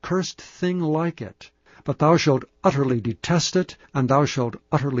be a cursed thing like it. But thou shalt utterly detest it, and thou shalt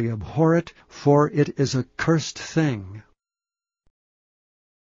utterly abhor it, for it is a cursed thing.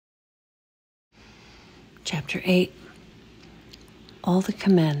 Chapter 8. All the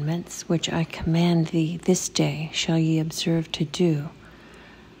commandments which I command thee this day shall ye observe to do,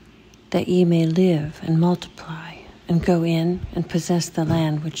 that ye may live and multiply, and go in and possess the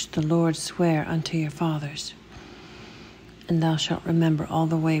land which the Lord sware unto your fathers. And thou shalt remember all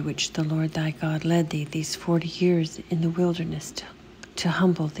the way which the Lord thy God led thee these 40 years in the wilderness, to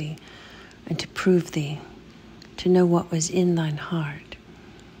humble thee, and to prove thee, to know what was in thine heart,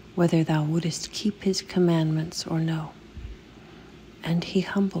 whether thou wouldest keep his commandments or no. And he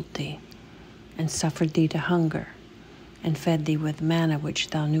humbled thee, and suffered thee to hunger, and fed thee with manna which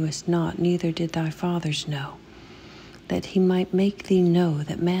thou knewest not, neither did thy fathers know, that he might make thee know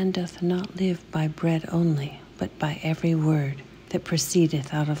that man doth not live by bread only, but by every word that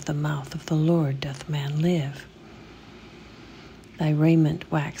proceedeth out of the mouth of the Lord doth man live. Thy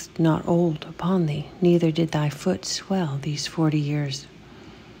raiment waxed not old upon thee, neither did thy foot swell these 40 years.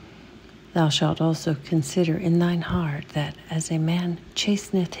 Thou shalt also consider in thine heart that as a man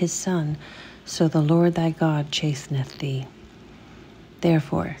chasteneth his son, so the Lord thy God chasteneth thee.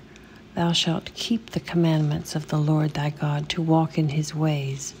 Therefore thou shalt keep the commandments of the Lord thy God, to walk in his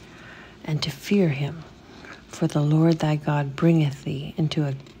ways, and to fear him, For the Lord thy God bringeth thee into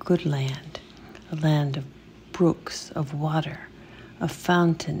a good land, a land of brooks of water, of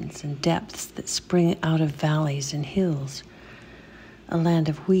fountains and depths that spring out of valleys and hills, a land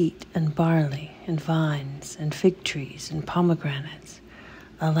of wheat and barley and vines and fig trees and pomegranates,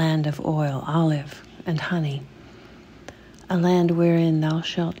 a land of oil, olive, and honey, a land wherein thou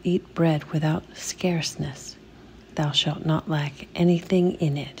shalt eat bread without scarceness. Thou shalt not lack anything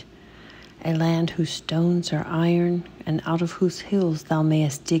in it, a land whose stones are iron, and out of whose hills thou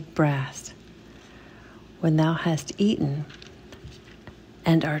mayest dig brass. When thou hast eaten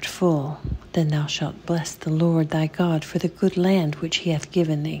and art full, then thou shalt bless the Lord thy God for the good land which he hath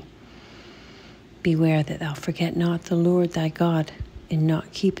given thee. Beware that thou forget not the Lord thy God in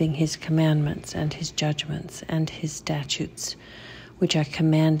not keeping his commandments and his judgments and his statutes, which I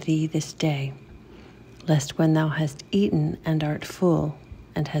command thee this day, lest when thou hast eaten and art full,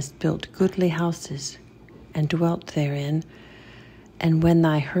 and hast built goodly houses, and dwelt therein, and when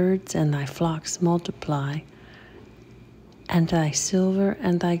thy herds and thy flocks multiply, and thy silver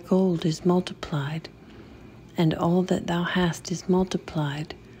and thy gold is multiplied, and all that thou hast is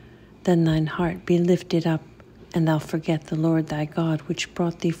multiplied, then thine heart be lifted up, and thou forget the Lord thy God, which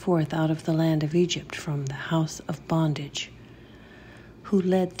brought thee forth out of the land of Egypt from the house of bondage, who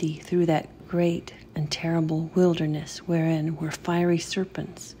led thee through that great and terrible wilderness, wherein were fiery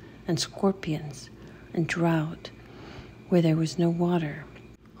serpents and scorpions and drought, where there was no water,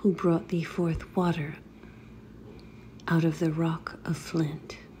 who brought thee forth water out of the rock of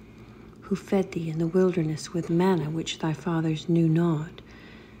flint, who fed thee in the wilderness with manna which thy fathers knew not,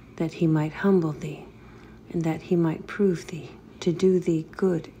 that he might humble thee, and that he might prove thee, to do thee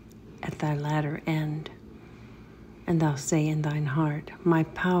good at thy latter end. And thou say in thine heart, My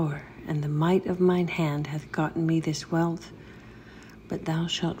power and the might of mine hand hath gotten me this wealth. But thou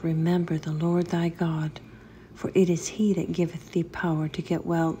shalt remember the Lord thy God, for it is he that giveth thee power to get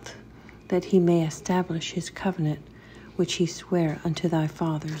wealth, that he may establish his covenant, which he sware unto thy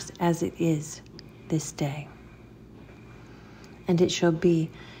fathers, as it is this day. And it shall be,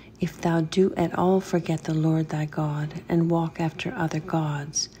 if thou do at all forget the Lord thy God, and walk after other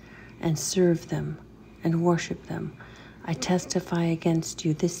gods, and serve them, and worship them, I testify against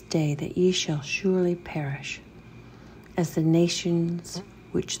you this day that ye shall surely perish. As the nations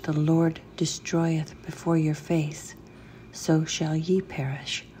which the Lord destroyeth before your face, so shall ye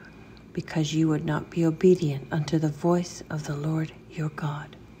perish, because ye would not be obedient unto the voice of the Lord your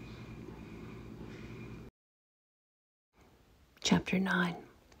God. Chapter 9.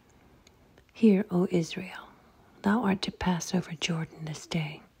 Hear, O Israel, thou art to pass over Jordan this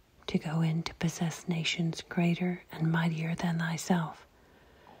day, to go in to possess nations greater and mightier than thyself,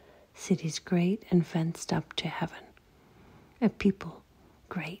 cities great and fenced up to heaven, a people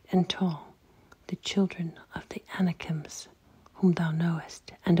great and tall, the children of the Anakims, whom thou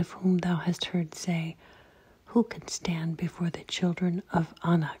knowest, and of whom thou hast heard say, Who can stand before the children of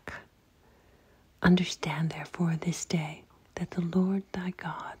Anak? Understand therefore this day that the Lord thy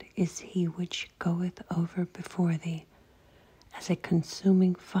God is he which goeth over before thee. As a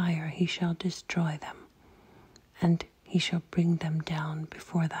consuming fire he shall destroy them, and he shall bring them down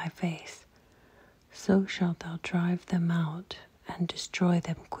before thy face. So shalt thou drive them out, and destroy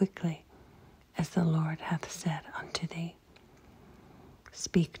them quickly, as the Lord hath said unto thee.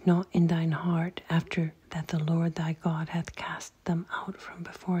 Speak not in thine heart after that the Lord thy God hath cast them out from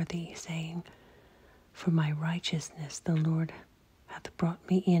before thee, saying, For my righteousness the Lord hath brought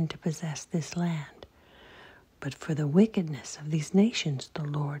me in to possess this land. But for the wickedness of these nations the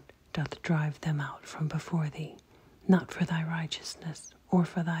Lord doth drive them out from before thee. Not for thy righteousness, or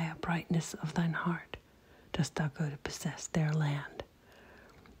for thy uprightness of thine heart, dost thou go to possess their land.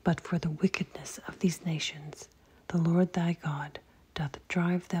 But for the wickedness of these nations the Lord thy God doth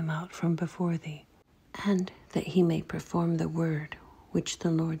drive them out from before thee, and that he may perform the word which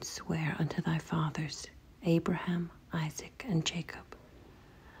the Lord sware unto thy fathers, Abraham, Isaac, and Jacob.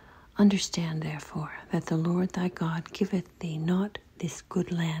 Understand therefore that the Lord thy God giveth thee not this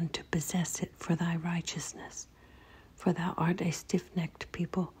good land to possess it for thy righteousness, for thou art a stiff-necked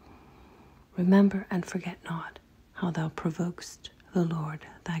people. Remember and forget not how thou provokest the Lord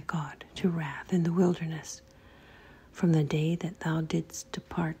thy God to wrath in the wilderness, from the day that thou didst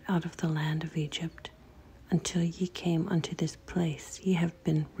depart out of the land of Egypt, until ye came unto this place. Ye have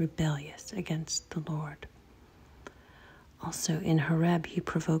been rebellious against the Lord. Also in Horeb ye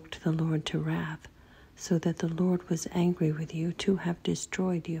provoked the Lord to wrath, so that the Lord was angry with you to have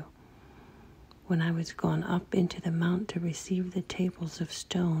destroyed you. When I was gone up into the mount to receive the tables of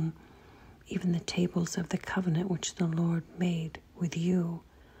stone, even the tables of the covenant which the Lord made with you,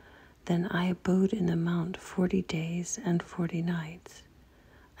 Then I abode in the mount 40 days and 40 nights.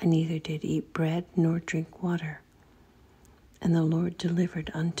 I neither did eat bread nor drink water. And the Lord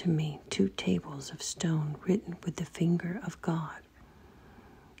delivered unto me 2 tables of stone written with the finger of God.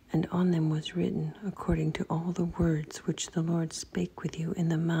 And on them was written, according to all the words which the Lord spake with you in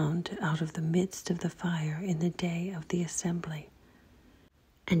the mount out of the midst of the fire in the day of the assembly.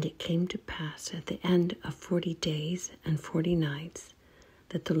 And it came to pass at the end of 40 days and 40 nights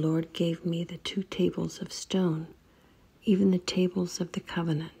that the Lord gave me the 2 tables of stone, even the tables of the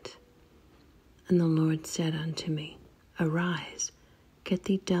covenant. And the Lord said unto me, Arise, get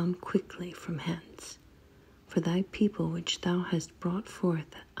thee down quickly from hence, for thy people which thou hast brought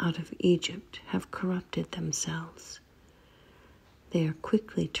forth out of Egypt have corrupted themselves. They are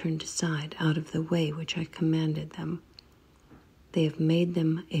quickly turned aside out of the way which I commanded them. They have made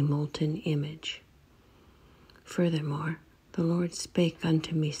them a molten image. Furthermore, the Lord spake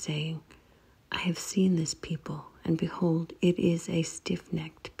unto me, saying, I have seen this people, and behold, it is a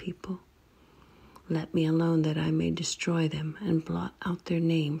stiff-necked people. Let me alone that I may destroy them and blot out their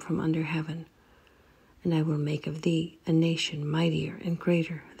name from under heaven. And I will make of thee a nation mightier and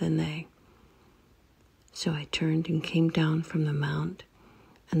greater than they. So I turned and came down from the mount,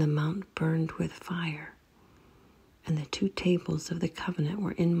 and the mount burned with fire. And the 2 tables of the covenant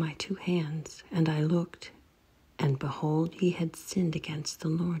were in my 2 hands, and I looked, and behold, ye had sinned against the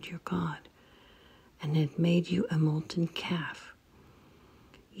Lord your God, and had made you a molten calf.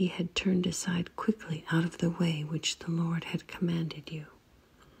 Ye had turned aside quickly out of the way which the Lord had commanded you.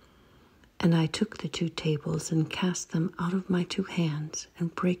 And I took the 2 tables and cast them out of my 2 hands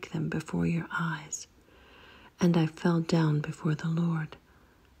and brake them before your eyes. And I fell down before the Lord,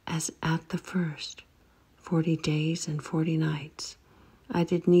 as at the first, 40 days and 40 nights. I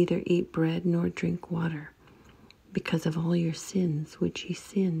did neither eat bread nor drink water, because of all your sins which ye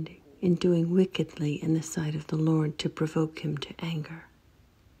sinned in doing wickedly in the sight of the Lord to provoke him to anger.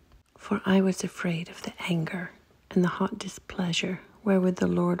 For I was afraid of the anger and the hot displeasure wherewith the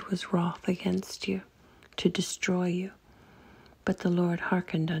Lord was wroth against you, to destroy you. But the Lord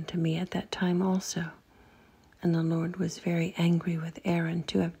hearkened unto me at that time also, and the Lord was very angry with Aaron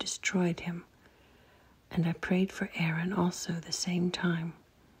to have destroyed him. And I prayed for Aaron also the same time.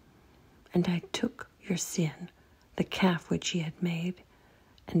 And I took your sin, the calf which ye had made,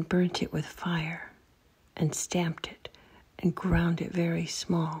 and burnt it with fire, and stamped it, and ground it very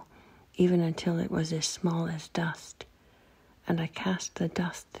small, even until it was as small as dust. And I cast the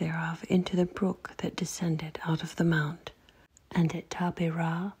dust thereof into the brook that descended out of the mount. And at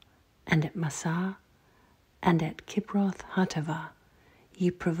Taberah, and at Massah, and at Kibroth Hattaavah,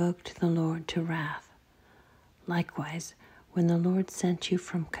 ye provoked the Lord to wrath. Likewise, when the Lord sent you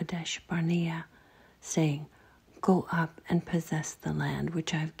from Kadesh Barnea, saying, Go up and possess the land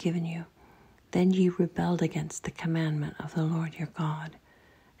which I have given you, then ye rebelled against the commandment of the Lord your God,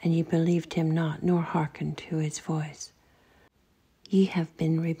 and ye believed him not, nor hearkened to his voice. Ye have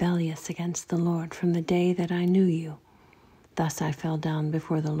been rebellious against the Lord from the day that I knew you. Thus I fell down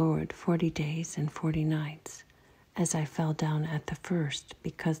before the Lord 40 days and 40 nights, as I fell down at the first,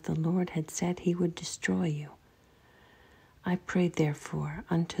 because the Lord had said he would destroy you. I prayed therefore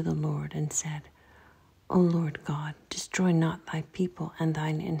unto the Lord, and said, O Lord God, destroy not thy people and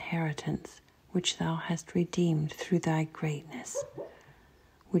thine inheritance, which thou hast redeemed through thy greatness,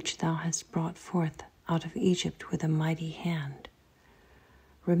 which thou hast brought forth out of Egypt with a mighty hand.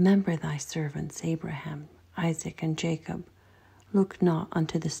 Remember thy servants Abraham, Isaac, and Jacob. Look not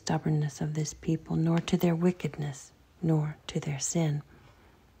unto the stubbornness of this people, nor to their wickedness, nor to their sin.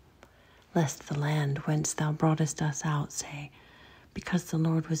 Lest the land whence thou broughtest us out say, Because the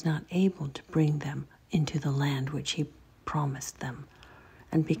Lord was not able to bring them into the land which he promised them,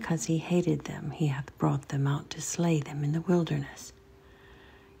 and because he hated them, he hath brought them out to slay them in the wilderness.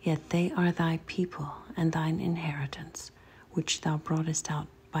 Yet they are thy people and thine inheritance, which thou broughtest out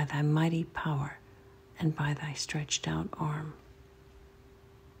by thy mighty power and by thy stretched out arm.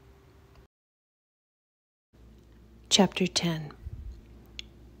 Chapter 10.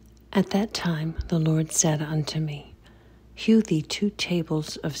 At that time the Lord said unto me, Hew thee 2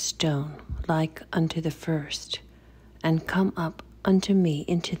 tables of stone, like unto the first, and come up unto me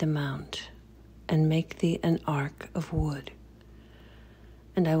into the mount, and make thee an ark of wood.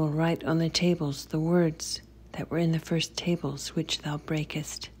 And I will write on the tables the words that were in the first tables which thou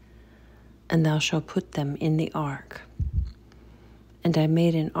breakest, and thou shalt put them in the ark. And I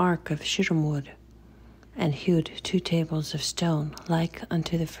made an ark of shittim wood, and hewed 2 tables of stone like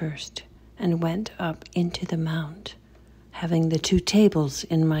unto the first, and went up into the mount, having the 2 tables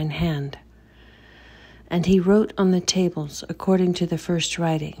in mine hand. And he wrote on the tables, according to the first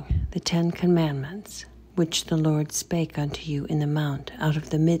writing, the 10 commandments, which the Lord spake unto you in the mount out of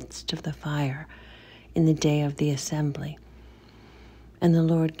the midst of the fire in the day of the assembly. And the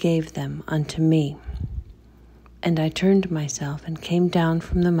Lord gave them unto me. And I turned myself and came down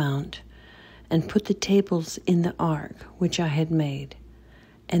from the mount, and put the tables in the ark which I had made,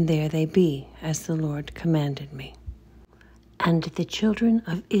 and there they be, as the Lord commanded me. And the children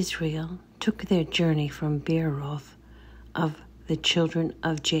of Israel took their journey from Beeroth of the children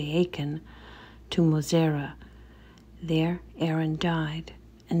of Jaachan to Mosera. There Aaron died,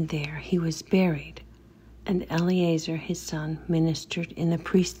 and there he was buried, and Eleazar his son ministered in the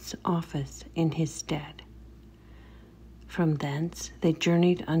priest's office in his stead. From thence they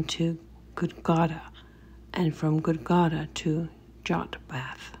journeyed unto Gudgodah, and from Gudgodah to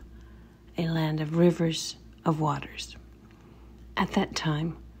Jotbath, a land of rivers of waters. At that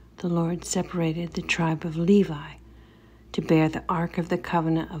time the Lord separated the tribe of Levi to bear the ark of the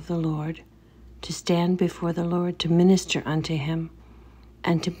covenant of the Lord, to stand before the Lord to minister unto him,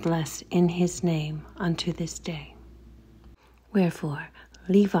 and to bless in his name unto this day. Wherefore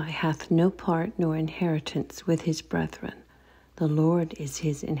Levi hath no part nor inheritance with his brethren. The Lord is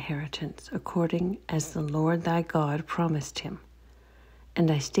his inheritance, according as the Lord thy God promised him.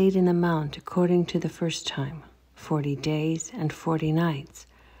 And I stayed in the mount according to the first time, 40 days and 40 nights.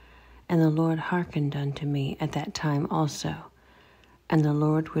 And the Lord hearkened unto me at that time also, and the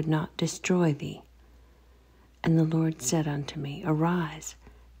Lord would not destroy thee. And the Lord said unto me, Arise,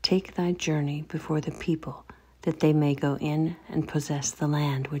 take thy journey before the people, that they may go in and possess the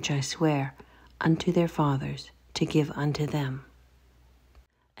land which I swear unto their fathers to give unto them.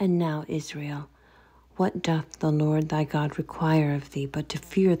 And now, Israel, what doth the Lord thy God require of thee but to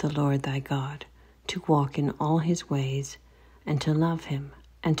fear the Lord thy God, to walk in all his ways, and to love him,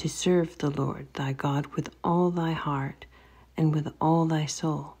 and to serve the Lord thy God with all thy heart and with all thy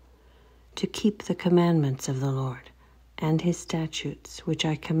soul, to keep the commandments of the Lord and his statutes, which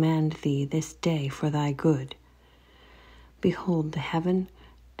I command thee this day for thy good. Behold, the heaven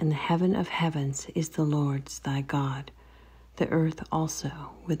and the heaven of heavens is the Lord's thy God, the earth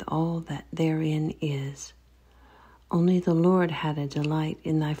also with all that therein is. Only the Lord had a delight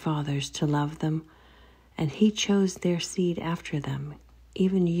in thy fathers to love them, and he chose their seed after them,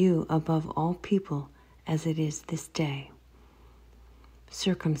 even you above all people, as it is this day.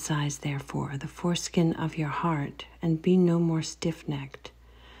 Circumcise therefore the foreskin of your heart, and be no more stiff-necked.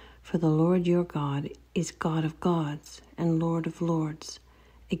 For the Lord your God is God of gods, and Lord of lords,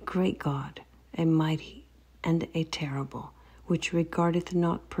 a great God, a mighty, and a terrible, which regardeth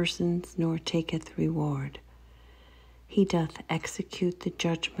not persons, nor taketh reward. He doth execute the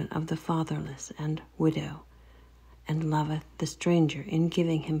judgment of the fatherless and widow, and loveth the stranger in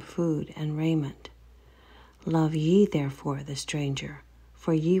giving him food and raiment. Love ye therefore the stranger,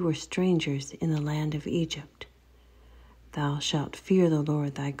 for ye were strangers in the land of Egypt. Thou shalt fear the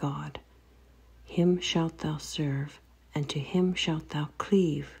Lord thy God. Him shalt thou serve, and to him shalt thou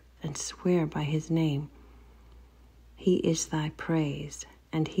cleave, and swear by his name. He is thy praise,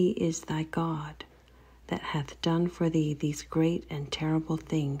 and he is thy God, that hath done for thee these great and terrible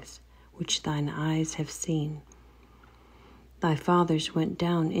things, which thine eyes have seen. Thy fathers went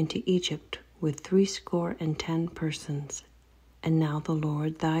down into Egypt with 70 persons, and now the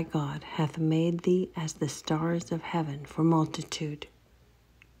Lord thy God hath made thee as the stars of heaven for multitude.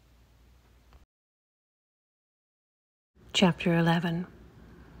 Chapter 11.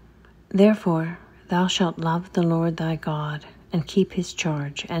 Therefore thou shalt love the Lord thy God, and keep his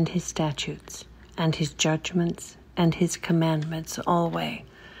charge and his statutes, and his judgments and his commandments alway.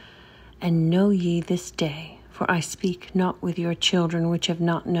 And know ye this day, for I speak not with your children which have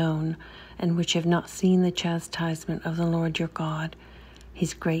not known, and which have not seen the chastisement of the Lord your God,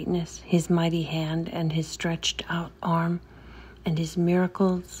 his greatness, his mighty hand, and his stretched out arm, and his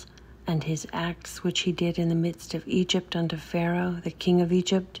miracles, and his acts which he did in the midst of Egypt unto Pharaoh the king of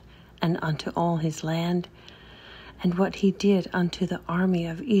Egypt, and unto all his land, and what he did unto the army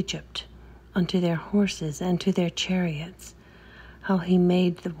of Egypt, unto their horses and to their chariots, how he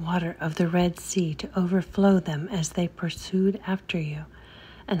made the water of the Red Sea to overflow them as they pursued after you,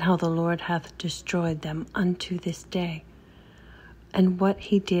 and how the Lord hath destroyed them unto this day, and what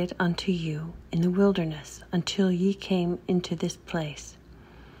he did unto you in the wilderness until ye came into this place,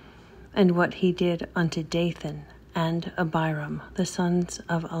 and what he did unto Dathan and Abiram, the sons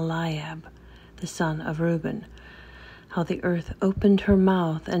of Eliab, the son of Reuben, how the earth opened her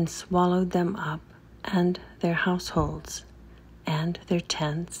mouth and swallowed them up, and their households, and their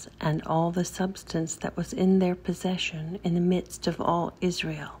tents, and all the substance that was in their possession in the midst of all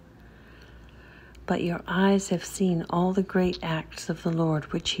Israel. But your eyes have seen all the great acts of the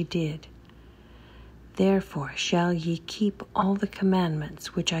Lord which he did. Therefore shall ye keep all the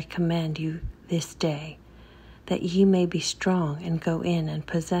commandments which I command you this day, that ye may be strong and go in and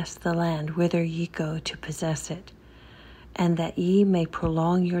possess the land whither ye go to possess it, and that ye may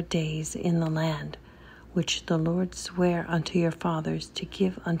prolong your days in the land which the Lord sware unto your fathers to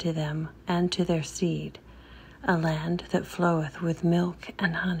give unto them and to their seed, a land that floweth with milk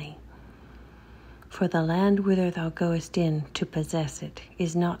and honey. For the land whither thou goest in to possess it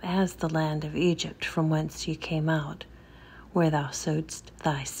is not as the land of Egypt from whence ye came out, where thou sowedst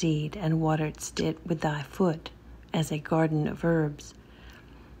thy seed and wateredst it with thy foot, as a garden of herbs.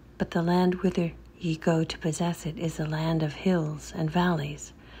 But the land whither ye go to possess it is a land of hills and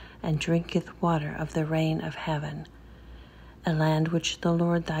valleys, and drinketh water of the rain of heaven, a land which the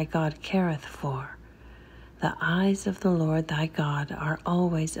Lord thy God careth for. The eyes of the Lord thy God are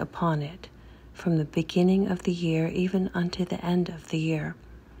always upon it, from the beginning of the year even unto the end of the year.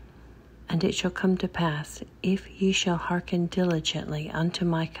 And it shall come to pass, if ye shall hearken diligently unto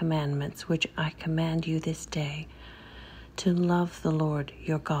my commandments which I command you this day, to love the Lord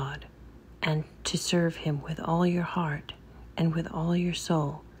your God, and to serve him with all your heart and with all your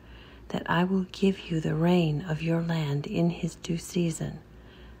soul, that I will give you the rain of your land in his due season,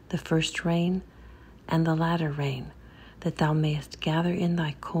 the first rain and the latter rain, that thou mayest gather in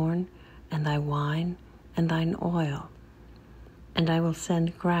thy corn and thy wine and thine oil. And I will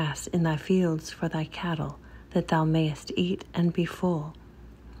send grass in thy fields for thy cattle, that thou mayest eat and be full.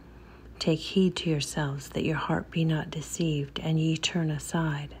 Take heed to yourselves that your heart be not deceived, and ye turn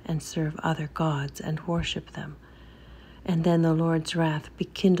aside and serve other gods and worship them. And then the Lord's wrath be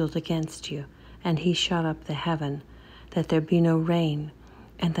kindled against you, and he shut up the heaven, that there be no rain,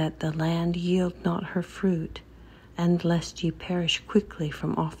 and that the land yield not her fruit, and lest ye perish quickly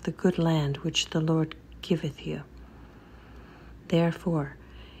from off the good land which the Lord giveth you. Therefore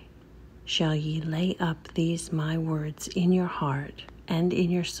shall ye lay up these my words in your heart and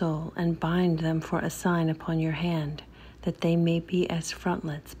in your soul, and bind them for a sign upon your hand, that they may be as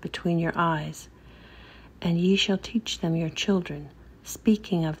frontlets between your eyes. And ye shall teach them your children,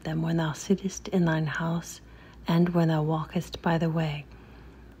 speaking of them when thou sittest in thine house, and when thou walkest by the way,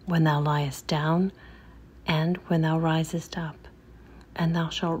 when thou liest down, and when thou risest up. And thou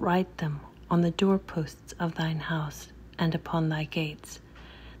shalt write them on the doorposts of thine house and upon thy gates,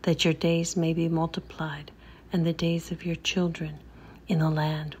 that your days may be multiplied, and the days of your children, in the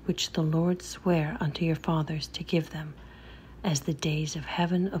land which the Lord sware unto your fathers to give them, as the days of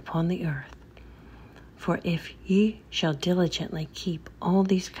heaven upon the earth. For if ye shall diligently keep all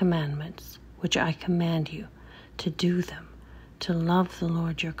these commandments which I command you, to do them, to love the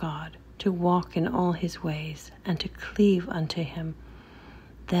Lord your God, to walk in all his ways, and to cleave unto him,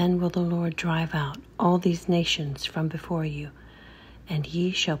 then will the Lord drive out all these nations from before you, and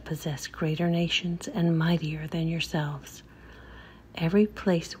ye shall possess greater nations and mightier than yourselves. Every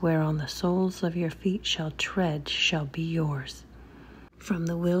place whereon the soles of your feet shall tread shall be yours. From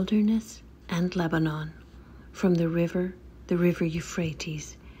the wilderness and Lebanon, from the river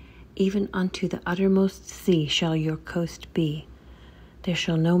Euphrates, even unto the uttermost sea shall your coast be. There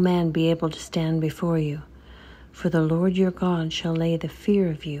shall no man be able to stand before you. For the Lord your God shall lay the fear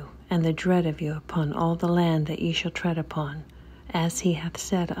of you and the dread of you upon all the land that ye shall tread upon, as he hath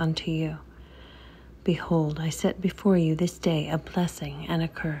said unto you. Behold, I set before you this day a blessing and a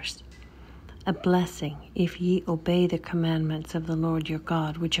curse. A blessing, if ye obey the commandments of the Lord your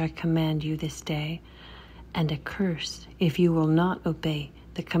God, which I command you this day, and a curse, if you will not obey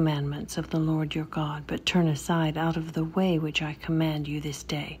the commandments of the Lord your God, but turn aside out of the way which I command you this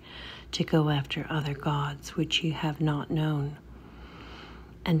day, to go after other gods which ye have not known.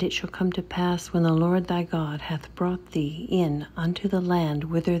 And it shall come to pass, when the Lord thy God hath brought thee in unto the land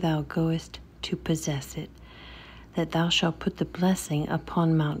whither thou goest to possess it, that thou shalt put the blessing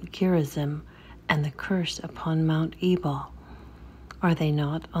upon Mount Gerizim, and the curse upon Mount Ebal. Are they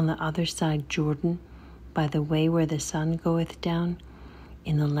not on the other side Jordan, by the way where the sun goeth down,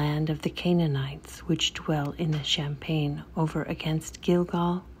 in the land of the Canaanites, which dwell in the champaign over against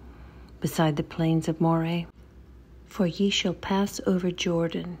Gilgal, beside the plains of Moreh? For ye shall pass over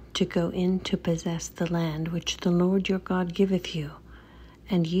Jordan to go in to possess the land which the Lord your God giveth you,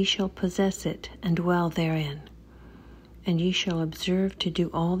 and ye shall possess it and dwell therein. And ye shall observe to do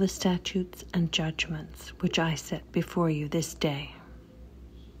all the statutes and judgments which I set before you this day.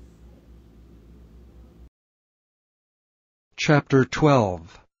 Chapter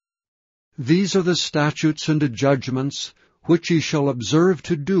 12. These are the statutes and the judgments which ye shall observe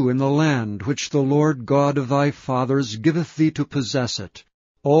to do in the land which the Lord God of thy fathers giveth thee to possess it,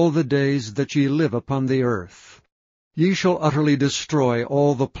 all the days that ye live upon the earth. Ye shall utterly destroy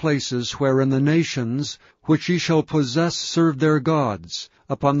all the places wherein the nations which ye shall possess serve their gods,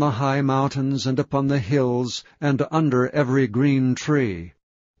 upon the high mountains, and upon the hills, and under every green tree.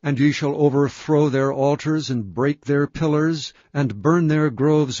 And ye shall overthrow their altars, and break their pillars, and burn their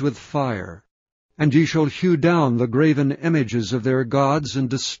groves with fire. And ye shall hew down the graven images of their gods, and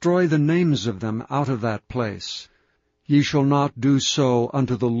destroy the names of them out of that place. Ye shall not do so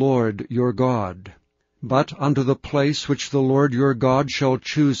unto the Lord your God. But unto the place which the Lord your God shall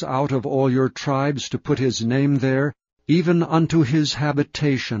choose out of all your tribes to put his name there, even unto his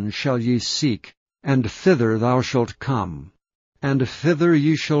habitation shall ye seek, and thither thou shalt come. And thither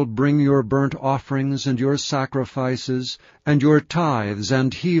ye shall bring your burnt offerings and your sacrifices, and your tithes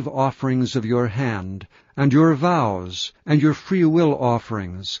and heave offerings of your hand, and your vows, and your freewill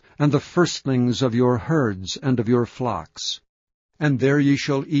offerings, and the firstlings of your herds and of your flocks. And there ye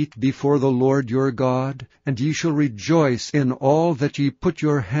shall eat before the Lord your God, and ye shall rejoice in all that ye put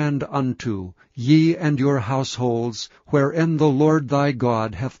your hand unto, ye and your households, wherein the Lord thy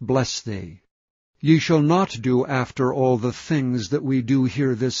God hath blessed thee. Ye shall not do after all the things that we do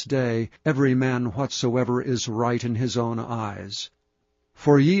here this day, every man whatsoever is right in his own eyes.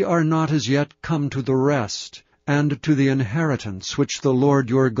 For ye are not as yet come to the rest, and to the inheritance which the Lord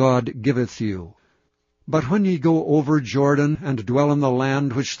your God giveth you. But when ye go over Jordan, and dwell in the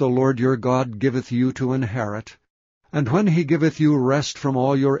land which the Lord your God giveth you to inherit, and when he giveth you rest from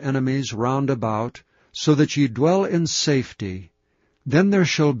all your enemies round about, so that ye dwell in safety, then there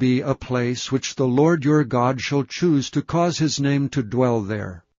shall be a place which the Lord your God shall choose to cause his name to dwell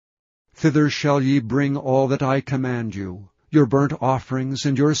there. Thither shall ye bring all that I command you, your burnt offerings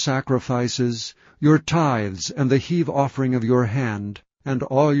and your sacrifices, your tithes and the heave offering of your hand, and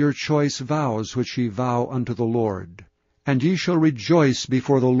all your choice vows which ye vow unto the Lord. And ye shall rejoice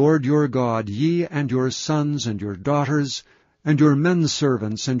before the Lord your God, ye and your sons and your daughters, and your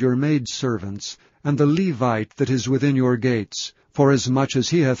menservants and your maidservants, and the Levite that is within your gates, forasmuch as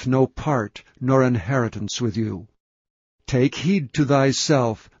he hath no part nor inheritance with you. Take heed to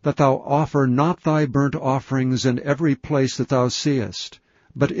thyself, that thou offer not thy burnt offerings in every place that thou seest,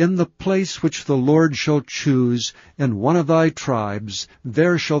 but in the place which the Lord shall choose, in one of thy tribes,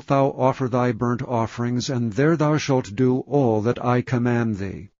 there shalt thou offer thy burnt offerings, and there thou shalt do all that I command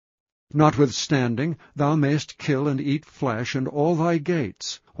thee. Notwithstanding, thou mayest kill and eat flesh in all thy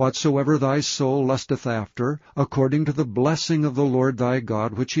gates, whatsoever thy soul lusteth after, according to the blessing of the Lord thy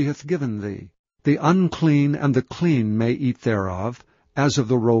God which he hath given thee. The unclean and the clean may eat thereof, as of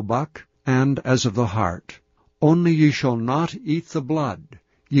the roebuck, and as of the hart. Only ye shall not eat the blood,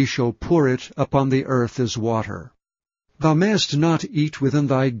 ye shall pour it upon the earth as water. Thou mayest not eat within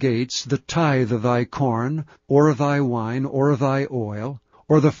thy gates the tithe of thy corn, or of thy wine, or of thy oil,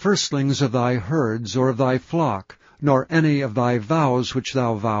 or the firstlings of thy herds, or of thy flock, nor any of thy vows which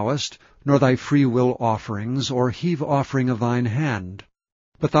thou vowest, nor thy freewill offerings, or heave offering of thine hand.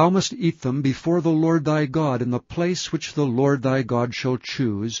 But thou must eat them before the Lord thy God in the place which the Lord thy God shall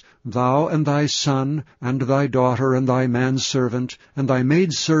choose, thou and thy son, and thy daughter, and thy manservant, and thy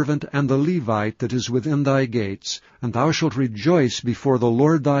maidservant, and the Levite that is within thy gates, and thou shalt rejoice before the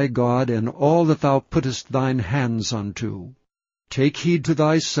Lord thy God in all that thou puttest thine hands unto. Take heed to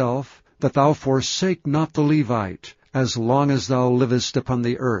thyself, that thou forsake not the Levite, as long as thou livest upon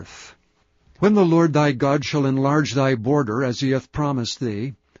the earth. When the Lord thy God shall enlarge thy border, as he hath promised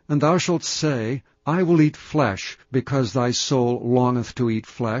thee, and thou shalt say, I will eat flesh, because thy soul longeth to eat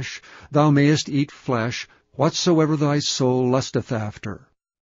flesh, thou mayest eat flesh, whatsoever thy soul lusteth after.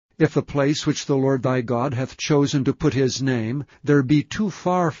 If the place which the Lord thy God hath chosen to put his name, there be too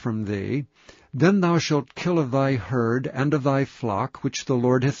far from thee, then thou shalt kill of thy herd and of thy flock which the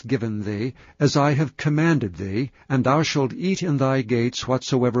Lord hath given thee, as I have commanded thee, and thou shalt eat in thy gates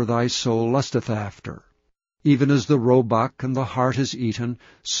whatsoever thy soul lusteth after. Even as the roebuck and the hart is eaten,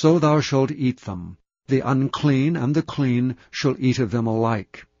 so thou shalt eat them. The unclean and the clean shall eat of them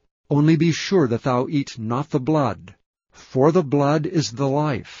alike. Only be sure that thou eat not the blood, for the blood is the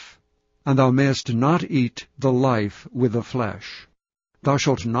life, and thou mayest not eat the life with the flesh. Thou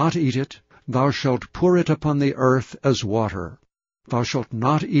shalt not eat it, thou shalt pour it upon the earth as water. Thou shalt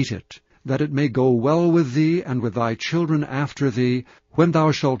not eat it, that it may go well with thee and with thy children after thee, when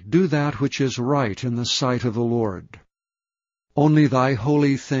thou shalt do that which is right in the sight of the Lord. Only thy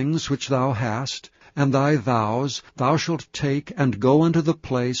holy things which thou hast, and thy vows, thou shalt take and go unto the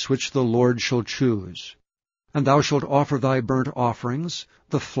place which the Lord shall choose. And thou shalt offer thy burnt offerings,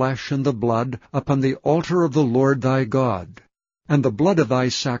 the flesh and the blood, upon the altar of the Lord thy God. And the blood of thy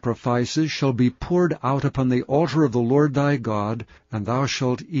sacrifices shall be poured out upon the altar of the Lord thy God, and thou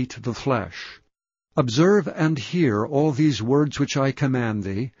shalt eat the flesh. Observe and hear all these words which I command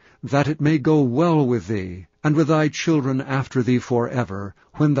thee, that it may go well with thee, and with thy children after thee forever,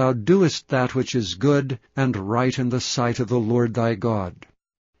 when thou doest that which is good and right in the sight of the Lord thy God.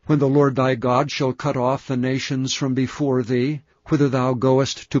 When the Lord thy God shall cut off the nations from before thee, whither thou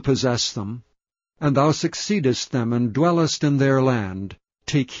goest to possess them, and thou succeedest them and dwellest in their land,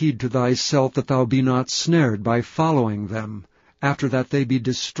 take heed to thyself that thou be not snared by following them, after that they be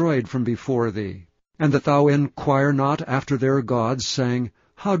destroyed from before thee, and that thou inquire not after their gods, saying,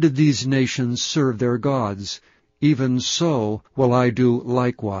 How did these nations serve their gods? Even so will I do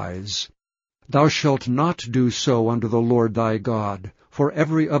likewise. Thou shalt not do so unto the Lord thy God, for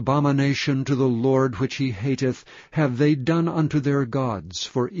every abomination to the Lord which he hateth have they done unto their gods,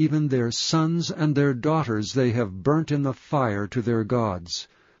 for even their sons and their daughters they have burnt in the fire to their gods.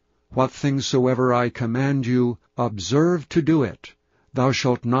 What things soever I command you, observe to do it. Thou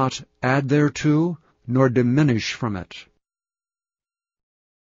shalt not add thereto, nor diminish from it.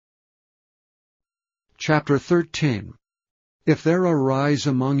 Chapter 13. If there arise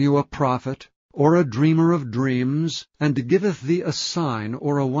among you a prophet, or a dreamer of dreams, and giveth thee a sign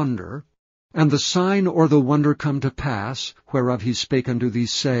or a wonder, and the sign or the wonder come to pass, whereof he spake unto thee,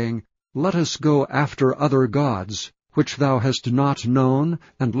 saying, Let us go after other gods, which thou hast not known,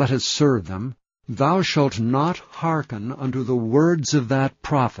 and let us serve them, thou shalt not hearken unto the words of that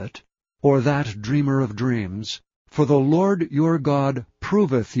prophet, or that dreamer of dreams, for the Lord your God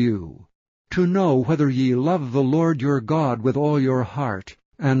proveth you, to know whether ye love the Lord your God with all your heart,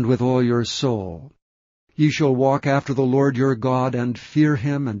 and with all your soul. Ye shall walk after the Lord your God, and fear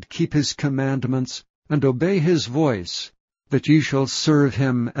him, and keep his commandments, and obey his voice, that ye shall serve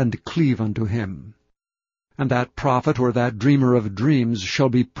him, and cleave unto him. And that prophet or that dreamer of dreams shall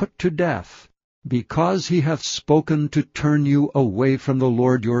be put to death, because he hath spoken to turn you away from the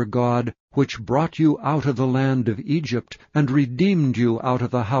Lord your God, which brought you out of the land of Egypt, and redeemed you out of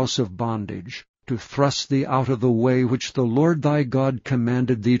the house of bondage, to thrust thee out of the way which the Lord thy God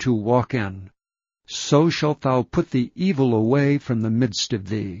commanded thee to walk in. So shalt thou put the evil away from the midst of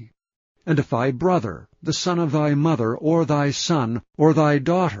thee. And if thy brother, the son of thy mother, or thy son, or thy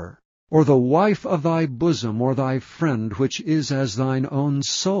daughter, or the wife of thy bosom, or thy friend, which is as thine own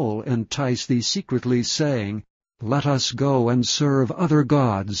soul, entice thee secretly, saying, Let us go and serve other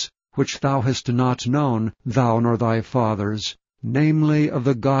gods, which thou hast not known, thou nor thy fathers, namely of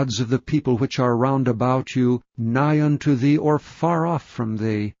the gods of the people which are round about you, nigh unto thee or far off from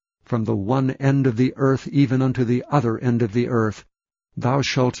thee, from the one end of the earth even unto the other end of the earth, thou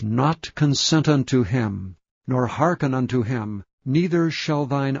shalt not consent unto him, nor hearken unto him, neither shall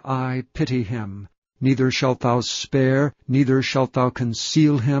thine eye pity him, neither shalt thou spare, neither shalt thou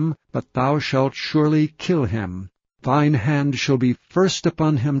conceal him, but thou shalt surely kill him. Thine hand shall be first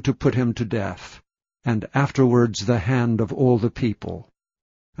upon him to put him to death, and afterwards the hand of all the people.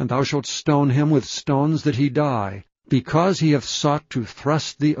 And thou shalt stone him with stones that he die, because he hath sought to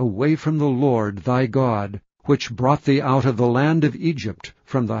thrust thee away from the Lord thy God, which brought thee out of the land of Egypt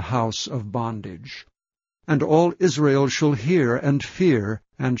from the house of bondage. And all Israel shall hear and fear,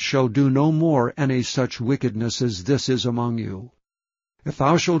 and shall do no more any such wickedness as this is among you. If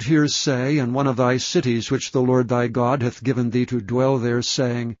thou shalt hear say in one of thy cities which the Lord thy God hath given thee to dwell there,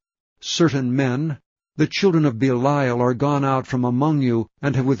 saying, Certain men, the children of Belial, are gone out from among you,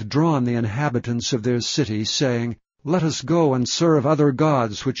 and have withdrawn the inhabitants of their city, saying, Let us go and serve other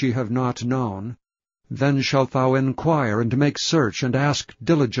gods which ye have not known, then shalt thou inquire, and make search, and ask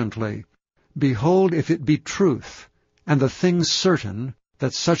diligently. Behold, if it be truth, and the thing certain,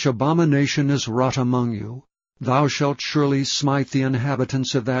 that such abomination is wrought among you, thou shalt surely smite the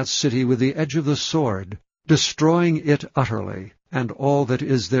inhabitants of that city with the edge of the sword, destroying it utterly, and all that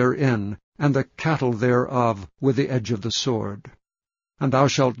is therein, and the cattle thereof with the edge of the sword. And thou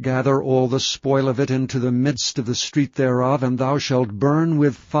shalt gather all the spoil of it into the midst of the street thereof, and thou shalt burn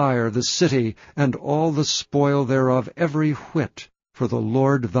with fire the city, and all the spoil thereof every whit, for the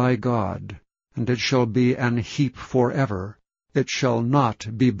Lord thy God. And it shall be an heap forever, it shall not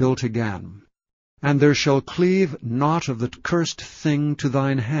be built again. And there shall cleave naught of the cursed thing to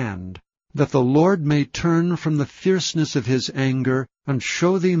thine hand, that the Lord may turn from the fierceness of his anger, and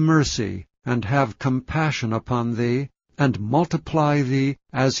show thee mercy, and have compassion upon thee, and multiply thee,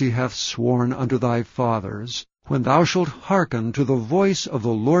 as he hath sworn unto thy fathers, when thou shalt hearken to the voice of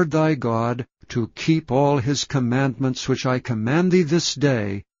the Lord thy God, to keep all his commandments which I command thee this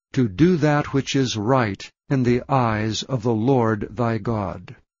day, to do that which is right in the eyes of the Lord thy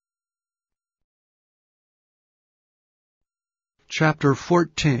God. Chapter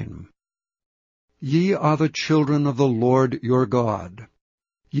 14. Ye are the children of the Lord your God.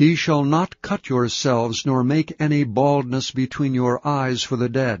 Ye shall not cut yourselves, nor make any baldness between your eyes for the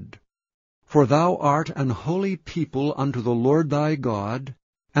dead. For thou art an holy people unto the Lord thy God,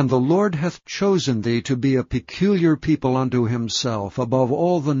 and the Lord hath chosen thee to be a peculiar people unto himself above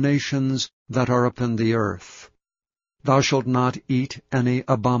all the nations that are upon the earth. Thou shalt not eat any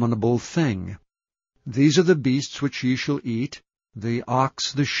abominable thing. These are the beasts which ye shall eat, the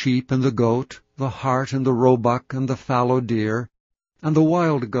ox, the sheep, and the goat, the hart, and the roebuck, and the fallow deer, and the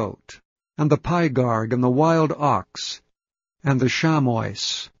wild goat, and the pygarg, and the wild ox, and the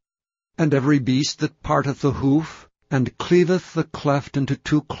chamois, and every beast that parteth the hoof, and cleaveth the cleft into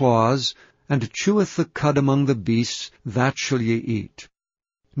two claws, and cheweth the cud among the beasts, that shall ye eat.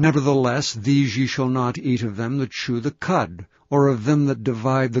 Nevertheless these ye shall not eat of them that chew the cud, or of them that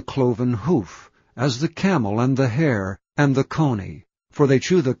divide the cloven hoof, as the camel, and the hare, and the coney. For they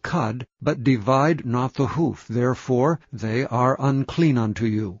chew the cud, but divide not the hoof, therefore they are unclean unto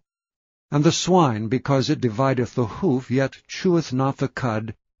you. And the swine, because it divideth the hoof, yet cheweth not the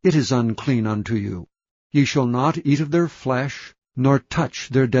cud, it is unclean unto you. Ye shall not eat of their flesh, nor touch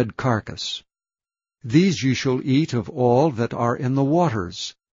their dead carcass. These ye shall eat of all that are in the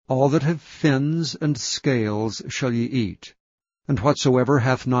waters. All that have fins and scales shall ye eat. And whatsoever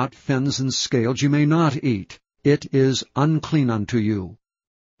hath not fins and scales ye may not eat. It is unclean unto you.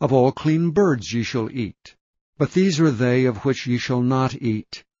 Of all clean birds ye shall eat. But these are they of which ye shall not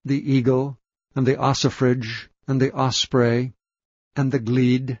eat, the eagle, and the ossifrage, and the osprey, and the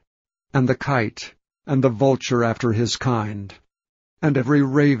glede, and the kite, and the vulture after his kind, and every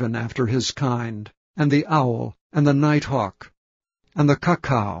raven after his kind, and the owl, and the nighthawk, and the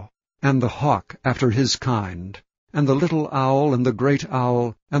cuckoo, and the hawk after his kind, and the little owl, and the great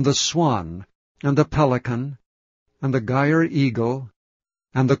owl, and the swan, and the pelican, and the gyre eagle,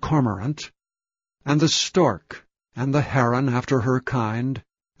 and the cormorant, and the stork, and the heron after her kind,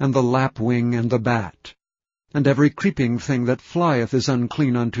 and the lapwing, and the bat. And every creeping thing that flieth is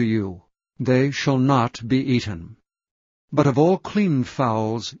unclean unto you. They shall not be eaten. But of all clean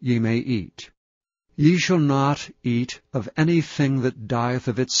fowls ye may eat. Ye shall not eat of anything that dieth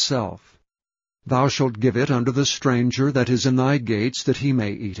of itself. Thou shalt give it unto the stranger that is in thy gates, that he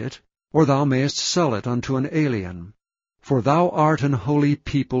may eat it, or thou mayest sell it unto an alien. For thou art an holy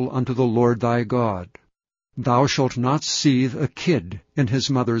people unto the Lord thy God. Thou shalt not seethe a kid in his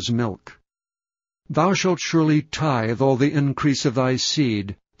mother's milk. Thou shalt surely tithe all the increase of thy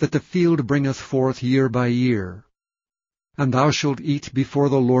seed, that the field bringeth forth year by year. And thou shalt eat before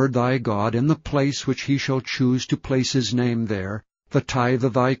the Lord thy God in the place which he shall choose to place his name there, the tithe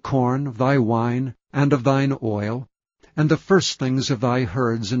of thy corn, of thy wine, and of thine oil, and the firstlings of thy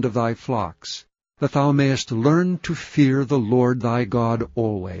herds and of thy flocks, that thou mayest learn to fear the Lord thy God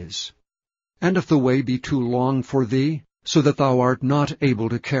always. And if the way be too long for thee, so that thou art not able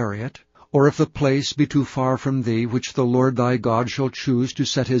to carry it, or if the place be too far from thee, which the Lord thy God shall choose to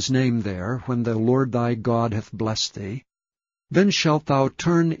set his name there, when the Lord thy God hath blessed thee, then shalt thou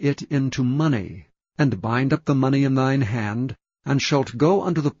turn it into money, and bind up the money in thine hand, and shalt go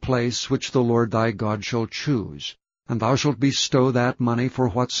unto the place which the Lord thy God shall choose. And thou shalt bestow that money for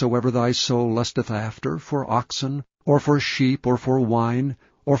whatsoever thy soul lusteth after, for oxen, or for sheep, or for wine,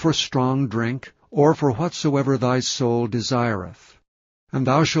 or for strong drink, or for whatsoever thy soul desireth. And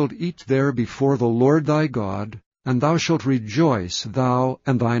thou shalt eat there before the Lord thy God, and thou shalt rejoice, thou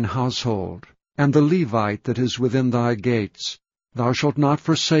and thine household, and the Levite that is within thy gates. Thou shalt not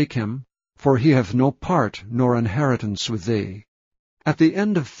forsake him, for he hath no part nor inheritance with thee. At the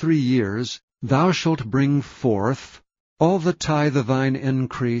end of 3 years thou shalt bring forth all the tithe of thine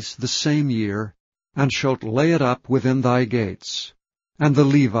increase the same year, and shalt lay it up within thy gates. And the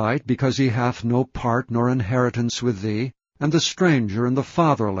Levite, because he hath no part nor inheritance with thee, and the stranger, and the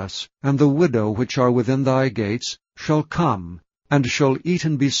fatherless, and the widow which are within thy gates, shall come, and shall eat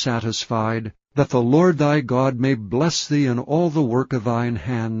and be satisfied, that the Lord thy God may bless thee in all the work of thine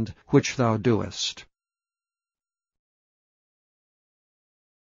hand which thou doest.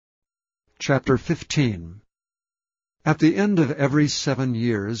 Chapter 15. At the end of every 7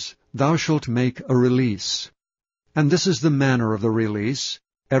 years thou shalt make a release. And this is the manner of the release.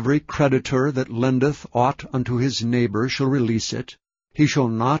 Every creditor that lendeth aught unto his neighbor shall release it. He shall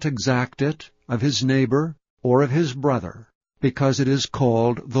not exact it of his neighbor or of his brother, because it is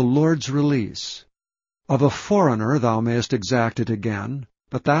called the Lord's release. Of a foreigner thou mayest exact it again,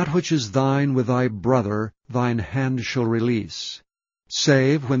 but that which is thine with thy brother thine hand shall release,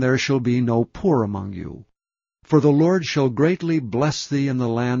 save when there shall be no poor among you. For the Lord shall greatly bless thee in the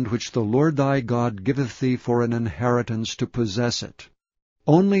land which the Lord thy God giveth thee for an inheritance to possess it.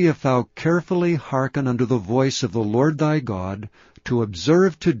 Only if thou carefully hearken unto the voice of the Lord thy God, to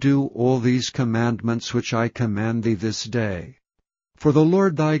observe to do all these commandments which I command thee this day. For the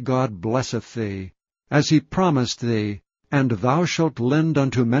Lord thy God blesseth thee, as he promised thee, and thou shalt lend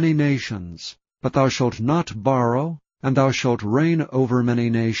unto many nations, but thou shalt not borrow, and thou shalt reign over many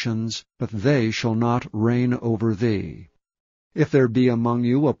nations, but they shall not reign over thee. If there be among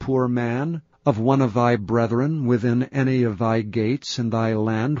you a poor man, of one of thy brethren, within any of thy gates in thy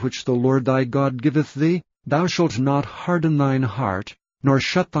land which the Lord thy God giveth thee, thou shalt not harden thine heart, nor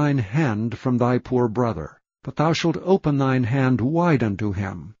shut thine hand from thy poor brother, but thou shalt open thine hand wide unto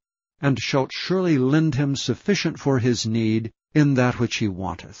him, and shalt surely lend him sufficient for his need in that which he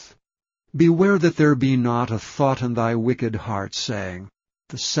wanteth. Beware that there be not a thought in thy wicked heart, saying,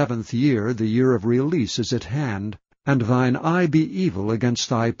 The 7th year, the year of release, is at hand, and thine eye be evil against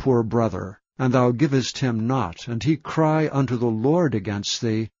thy poor brother, and thou givest him not, and he cry unto the Lord against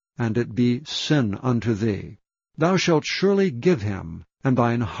thee, and it be sin unto thee. Thou shalt surely give him, and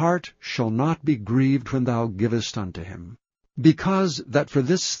thine heart shall not be grieved when thou givest unto him. Because that for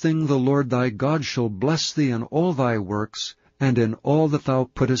this thing the Lord thy God shall bless thee in all thy works, and in all that thou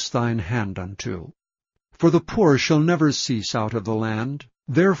puttest thine hand unto. For the poor shall never cease out of the land.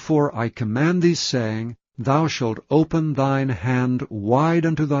 Therefore I command thee, saying, Thou shalt open thine hand wide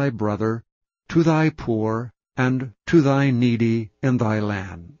unto thy brother, to thy poor, and to thy needy in thy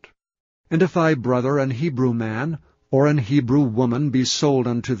land. And if thy brother, an Hebrew man, or an Hebrew woman, be sold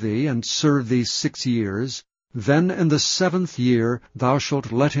unto thee, and serve thee 6 years, then in the 7th year thou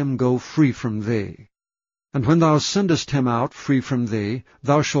shalt let him go free from thee. And when thou sendest him out free from thee,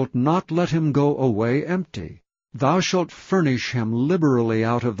 thou shalt not let him go away empty. Thou shalt furnish him liberally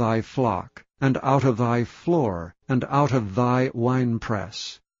out of thy flock, and out of thy floor, and out of thy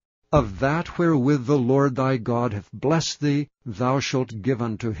winepress. Of that wherewith the Lord thy God hath blessed thee, thou shalt give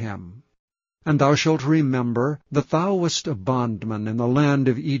unto him. And thou shalt remember that thou wast a bondman in the land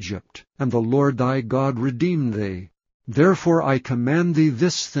of Egypt, and the Lord thy God redeemed thee. Therefore I command thee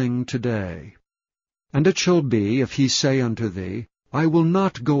this thing today. And it shall be, if he say unto thee, I will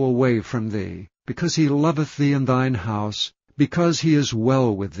not go away from thee, because he loveth thee in thine house, because he is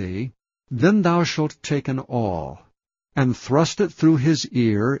well with thee, then thou shalt take an awl, and thrust it through his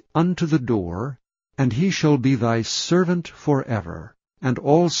ear unto the door, and he shall be thy servant for ever. And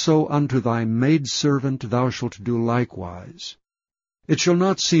also unto thy maidservant thou shalt do likewise. It shall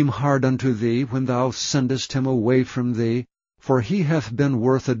not seem hard unto thee when thou sendest him away from thee, for he hath been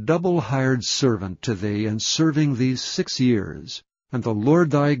worth a double hired servant to thee in serving thee 6 years, and the Lord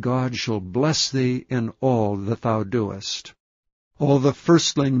thy God shall bless thee in all that thou doest. All the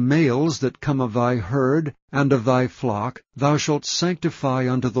firstling males that come of thy herd and of thy flock thou shalt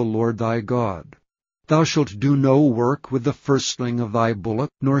sanctify unto the Lord thy God. Thou shalt do no work with the firstling of thy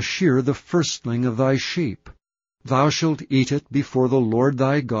bullock, nor shear the firstling of thy sheep. Thou shalt eat it before the Lord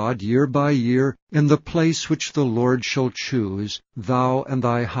thy God year by year in the place which the Lord shall choose, thou and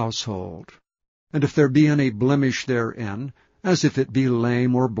thy household. And if there be any blemish therein, as if it be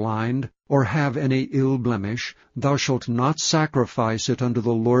lame or blind, or have any ill blemish, thou shalt not sacrifice it unto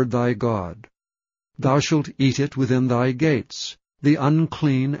the Lord thy God. Thou shalt eat it within thy gates. The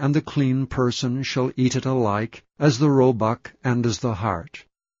unclean and the clean person shall eat it alike, as the roebuck and as the hart.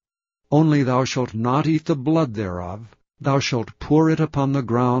 Only thou shalt not eat the blood thereof, thou shalt pour it upon the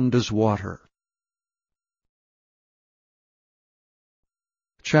ground as water.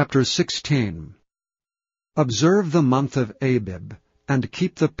 Chapter 16. Observe the month of Abib, and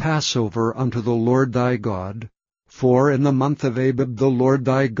keep the Passover unto the Lord thy God. For in the month of Abib the Lord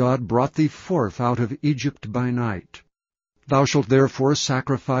thy God brought thee forth out of Egypt by night. Thou shalt therefore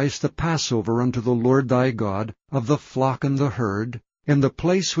sacrifice the Passover unto the Lord thy God of the flock and the herd, in the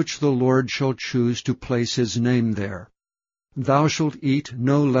place which the Lord shall choose to place his name there. Thou shalt eat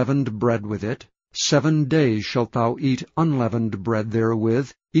no leavened bread with it. 7 days shalt thou eat unleavened bread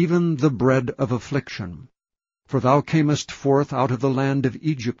therewith, even the bread of affliction. For thou camest forth out of the land of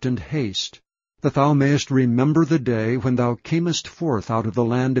Egypt in haste, that thou mayest remember the day when thou camest forth out of the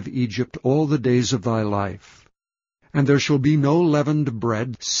land of Egypt all the days of thy life. And there shall be no leavened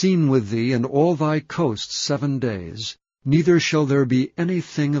bread seen with thee in all thy coasts 7 days, neither shall there be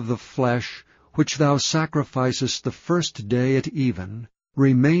anything of the flesh which thou sacrificest the first day at even,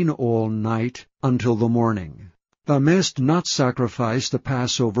 remain all night until the morning. Thou mayest not sacrifice the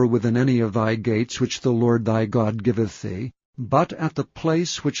Passover within any of thy gates which the Lord thy God giveth thee, But at the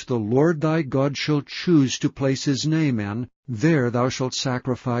place which the Lord thy God shall choose to place his name in, there thou shalt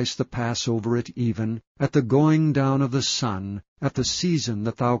sacrifice the Passover at even, at the going down of the sun, at the season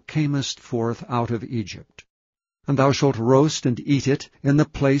that thou camest forth out of Egypt. And thou shalt roast and eat it in the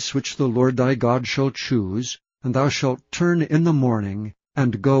place which the Lord thy God shall choose, and thou shalt turn in the morning,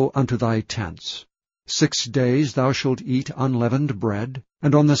 and go unto thy tents. 6 days thou shalt eat unleavened bread,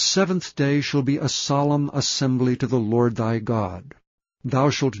 and on the 7th day shall be a solemn assembly to the Lord thy God. Thou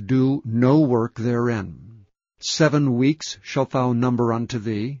shalt do no work therein. 7 weeks shalt thou number unto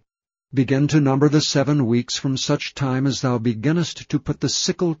thee. Begin to number the 7 weeks from such time as thou beginnest to put the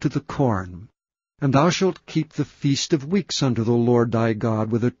sickle to the corn. And thou shalt keep the feast of weeks unto the Lord thy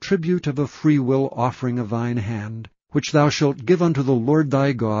God with a tribute of a freewill offering of thine hand, which thou shalt give unto the Lord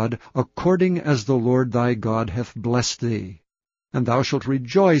thy God, according as the Lord thy God hath blessed thee. And thou shalt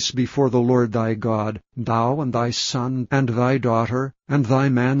rejoice before the Lord thy God, thou and thy son, and thy daughter, and thy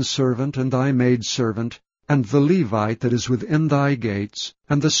manservant, and thy maidservant, and the Levite that is within thy gates,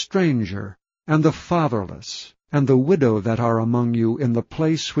 and the stranger, and the fatherless, and the widow that are among you in the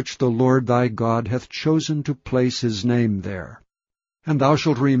place which the Lord thy God hath chosen to place his name there. And thou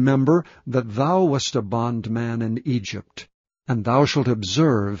shalt remember that thou wast a bondman in Egypt, and thou shalt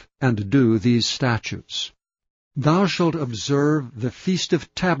observe and do these statutes. Thou shalt observe the Feast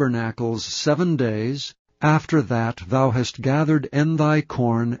of Tabernacles 7 days. After that thou hast gathered in thy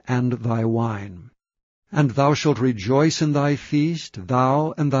corn and thy wine. And thou shalt rejoice in thy feast,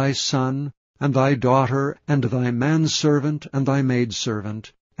 thou and thy son, and thy daughter, and thy manservant, and thy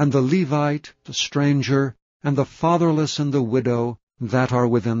maidservant, and the Levite, the stranger, and the fatherless and the widow, that are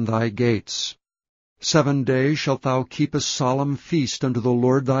within thy gates. 7 days shalt thou keep a solemn feast unto the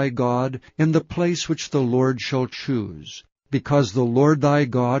Lord thy God, in the place which the Lord shall choose, because the Lord thy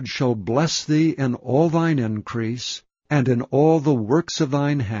God shall bless thee in all thine increase, and in all the works of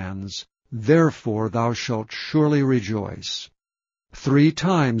thine hands, therefore thou shalt surely rejoice. 3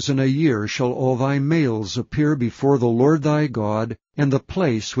 times in a year shall all thy males appear before the Lord thy God in the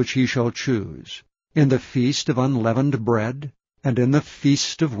place which he shall choose, in the feast of unleavened bread, and in the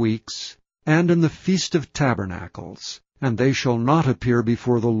feast of weeks, and in the feast of tabernacles, and they shall not appear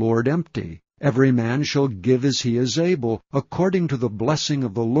before the Lord empty. Every man shall give as he is able, according to the blessing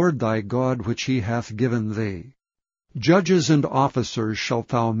of the Lord thy God which he hath given thee. Judges and officers shalt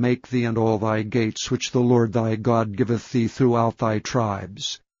thou make thee in all thy gates, which the Lord thy God giveth thee throughout thy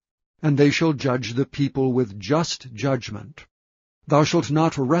tribes. And they shall judge the people with just judgment. Thou shalt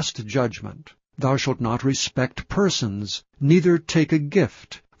not wrest judgment. Thou shalt not respect persons, neither take a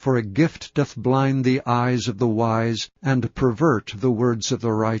gift, for a gift doth blind the eyes of the wise, and pervert the words of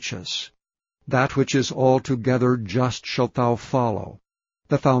the righteous. That which is altogether just shalt thou follow,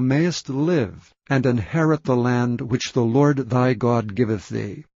 that thou mayest live, and inherit the land which the Lord thy God giveth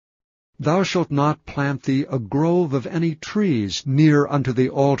thee. Thou shalt not plant thee a grove of any trees near unto the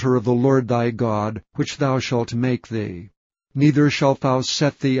altar of the Lord thy God, which thou shalt make thee. Neither shalt thou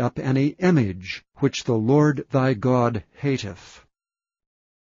set thee up any image, which the Lord thy God hateth.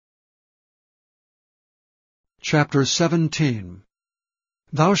 Chapter 17.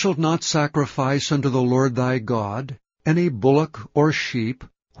 Thou shalt not sacrifice unto the Lord thy God any bullock or sheep,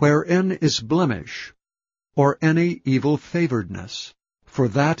 wherein is blemish, or any evil-favoredness, for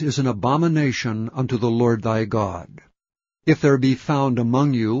that is an abomination unto the Lord thy God. If there be found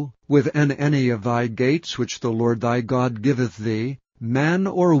among you, within any of thy gates which the Lord thy God giveth thee, man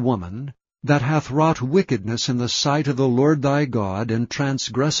or woman, that hath wrought wickedness in the sight of the Lord thy God in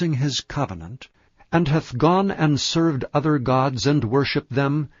transgressing his covenant, and hath gone and served other gods and worshipped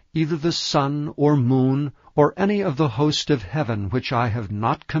them, either the sun or moon, or any of the host of heaven which I have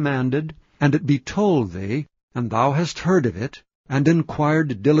not commanded, and it be told thee, and thou hast heard of it, and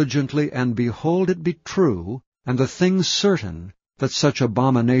inquired diligently, and behold it be true, and the thing certain, that such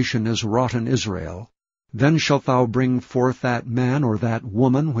abomination is wrought in Israel, then shalt thou bring forth that man or that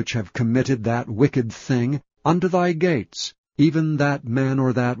woman which have committed that wicked thing unto thy gates, even that man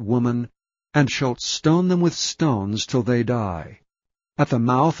or that woman, and shalt stone them with stones till they die. At the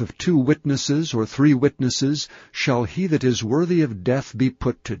mouth of 2 witnesses or 3 witnesses shall he that is worthy of death be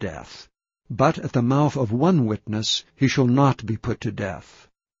put to death. But at the mouth of 1 witness he shall not be put to death.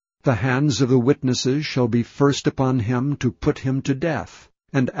 The hands of the witnesses shall be first upon him to put him to death,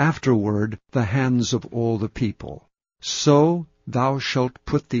 and afterward the hands of all the people. So thou shalt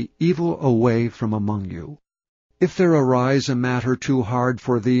put the evil away from among you. If there arise a matter too hard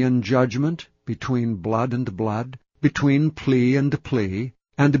for thee in judgment, between blood and blood, between plea and plea,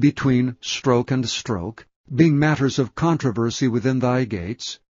 and between stroke and stroke, being matters of controversy within thy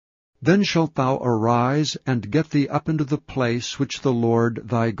gates, Then shalt thou arise, and get thee up into the place which the Lord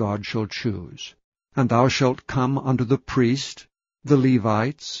thy God shall choose. And thou shalt come unto the priest, the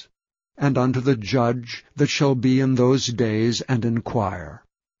Levites, and unto the judge that shall be in those days, and inquire.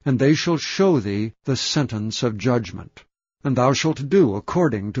 And they shall show thee the sentence of judgment. And thou shalt do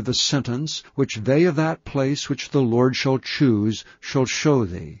according to the sentence which they of that place which the Lord shall choose shall show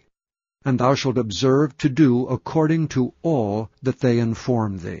thee. And thou shalt observe to do according to all that they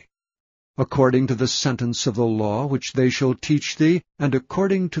inform thee. According to the sentence of the law which they shall teach thee, and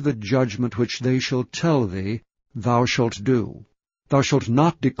according to the judgment which they shall tell thee, thou shalt do. Thou shalt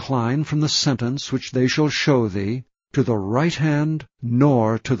not decline from the sentence which they shall show thee, to the right hand,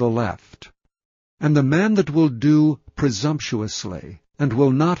 nor to the left. And the man that will do presumptuously, and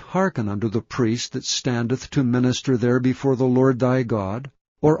will not hearken unto the priest that standeth to minister there before the Lord thy God,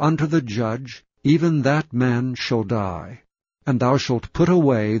 or unto the judge, even that man shall die. And thou shalt put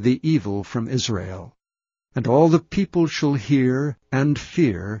away the evil from Israel. And all the people shall hear, and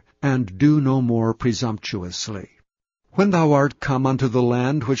fear, and do no more presumptuously. When thou art come unto the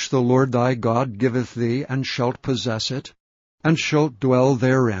land which the Lord thy God giveth thee, and shalt possess it, and shalt dwell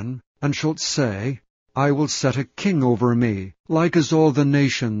therein, and shalt say, I will set a king over me, like as all the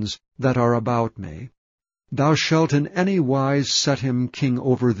nations that are about me. Thou shalt in any wise set him king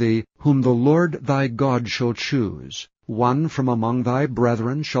over thee, whom the Lord thy God shall choose. One from among thy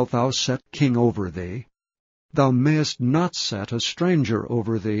brethren shalt thou set king over thee. Thou mayest not set a stranger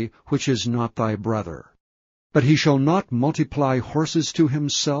over thee, which is not thy brother. But he shall not multiply horses to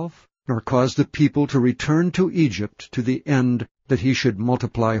himself, nor cause the people to return to Egypt to the end that he should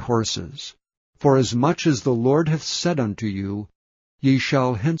multiply horses. Forasmuch as the Lord hath said unto you, Ye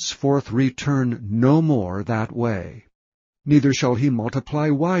shall henceforth return no more that way. Neither shall he multiply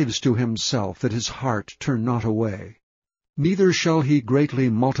wives to himself, that his heart turn not away. Neither shall he greatly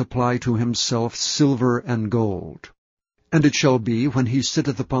multiply to himself silver and gold. And it shall be, when he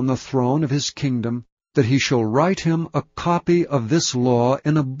sitteth upon the throne of his kingdom, that he shall write him a copy of this law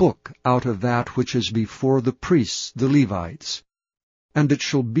in a book out of that which is before the priests, the Levites. And it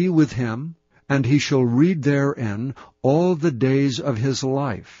shall be with him, and he shall read therein all the days of his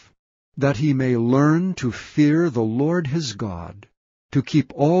life, that he may learn to fear the Lord his God, to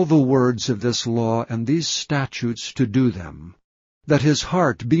keep all the words of this law and these statutes to do them, that his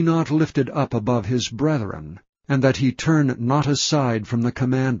heart be not lifted up above his brethren, and that he turn not aside from the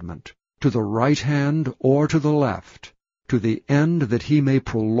commandment, to the right hand or to the left, to the end that he may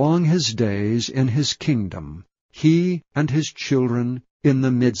prolong his days in his kingdom, he and his children in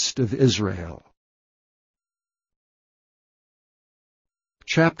the midst of Israel.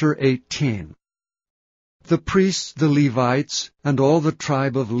 Chapter 18. The priests, the Levites, and all the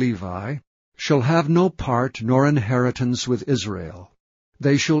tribe of Levi, shall have no part nor inheritance with Israel.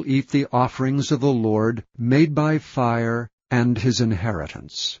 They shall eat the offerings of the Lord made by fire, and his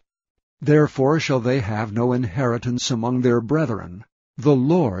inheritance. Therefore shall they have no inheritance among their brethren. The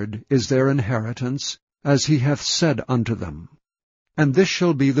Lord is their inheritance, as he hath said unto them. And this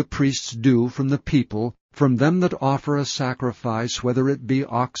shall be the priest's due from the people, from them that offer a sacrifice, whether it be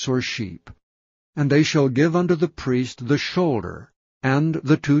ox or sheep. And they shall give unto the priest the shoulder, and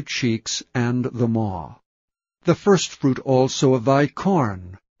the 2 cheeks, and the maw. The firstfruit also of thy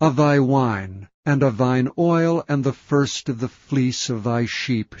corn, of thy wine, and of thine oil, and the first of the fleece of thy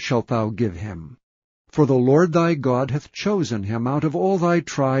sheep shalt thou give him. For the Lord thy God hath chosen him out of all thy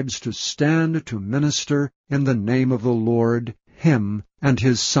tribes to stand to minister in the name of the Lord, him and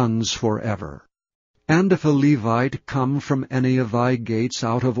his sons forever. And if a Levite come from any of thy gates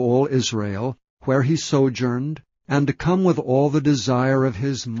out of all Israel, where he sojourned, and come with all the desire of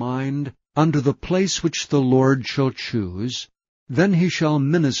his mind unto the place which the Lord shall choose, then he shall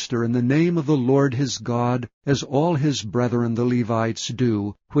minister in the name of the Lord his God, as all his brethren the Levites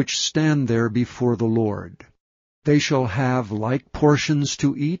do, which stand there before the Lord. They shall have like portions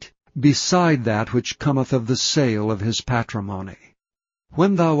to eat, beside that which cometh of the sale of his patrimony.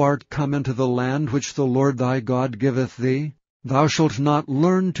 When thou art come into the land which the Lord thy God giveth thee, thou shalt not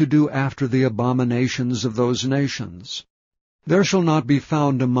learn to do after the abominations of those nations. There shall not be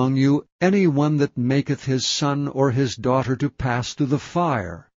found among you any one that maketh his son or his daughter to pass through the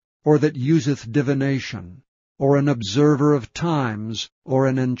fire, or that useth divination, or an observer of times, or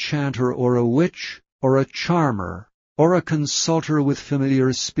an enchanter, or a witch, or a charmer, or a consulter with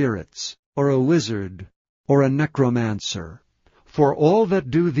familiar spirits, or a wizard, or a necromancer. For all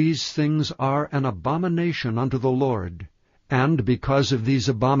that do these things are an abomination unto the Lord. And because of these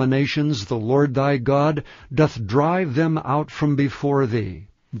abominations the Lord thy God doth drive them out from before thee.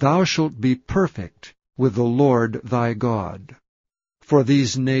 Thou shalt be perfect with the Lord thy God. For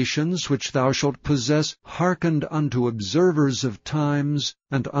these nations which thou shalt possess hearkened unto observers of times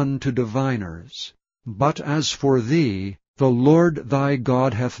and unto diviners. But as for thee, the Lord thy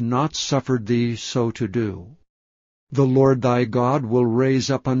God hath not suffered thee so to do. The Lord thy God will raise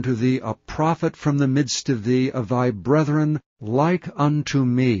up unto thee a prophet from the midst of thee of thy brethren like unto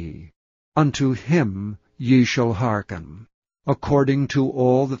me. Unto him ye shall hearken, according to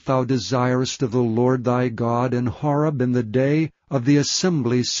all that thou desirest of the Lord thy God in Horeb in the day of the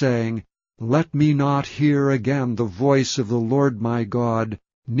assembly, saying, Let me not hear again the voice of the Lord my God,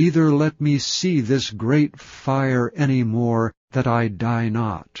 neither let me see this great fire any more, that I die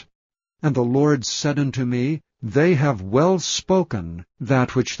not. And the Lord said unto me, They have well spoken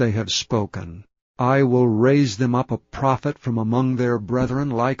that which they have spoken. I will raise them up a prophet from among their brethren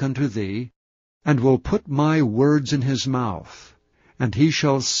like unto thee, and will put my words in his mouth, and he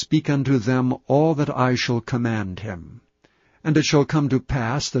shall speak unto them all that I shall command him. And it shall come to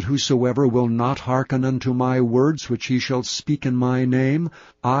pass that whosoever will not hearken unto my words which he shall speak in my name,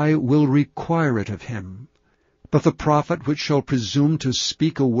 I will require it of him. But the prophet which shall presume to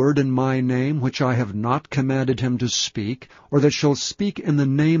speak a word in my name which I have not commanded him to speak, or that shall speak in the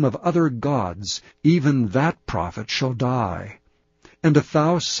name of other gods, even that prophet shall die. And if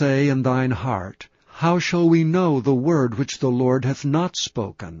thou say in thine heart, How shall we know the word which the Lord hath not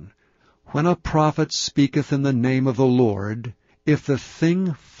spoken? When a prophet speaketh in the name of the Lord, if the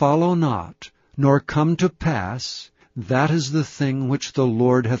thing follow not, nor come to pass, that is the thing which the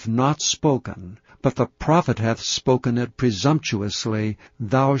Lord hath not spoken, but the prophet hath spoken it presumptuously,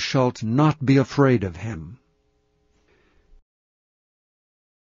 thou shalt not be afraid of him.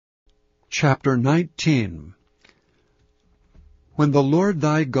 Chapter 19. When the Lord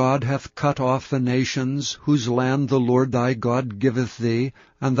thy God hath cut off the nations, whose land the Lord thy God giveth thee,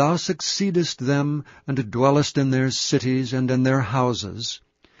 and thou succeedest them, and dwellest in their cities and in their houses,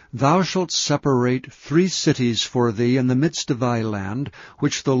 thou shalt separate 3 cities for thee in the midst of thy land,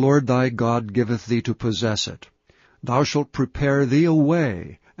 which the Lord thy God giveth thee to possess it. Thou shalt prepare thee a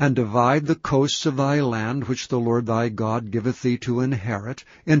way, and divide the coasts of thy land, which the Lord thy God giveth thee to inherit,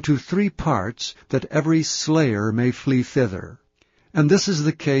 into 3 parts, that every slayer may flee thither. And this is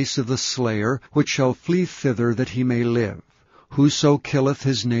the case of the slayer, which shall flee thither that he may live. Whoso killeth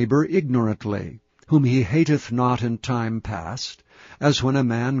his neighbor ignorantly, whom he hateth not in time past, as when a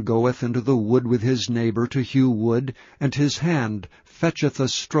man goeth into the wood with his neighbor to hew wood, and his hand fetcheth a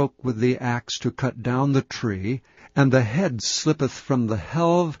stroke with the axe to cut down the tree, and the head slippeth from the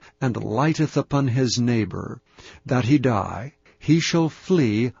helve, and lighteth upon his neighbor, that he die, he shall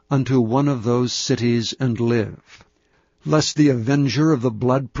flee unto one of those cities and live. Lest the avenger of the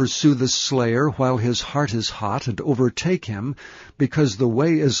blood pursue the slayer while his heart is hot, and overtake him, because the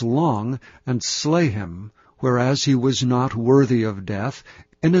way is long, and slay him, whereas he was not worthy of death,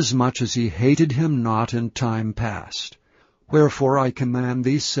 inasmuch as he hated him not in time past. Wherefore I command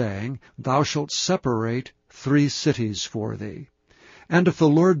thee, saying, Thou shalt separate 3 cities for thee. And if the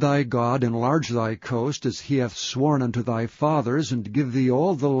Lord thy God enlarge thy coast, as he hath sworn unto thy fathers, and give thee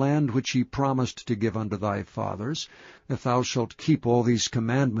all the land which he promised to give unto thy fathers, if thou shalt keep all these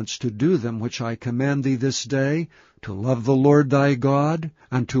commandments to do them which I command thee this day, to love the Lord thy God,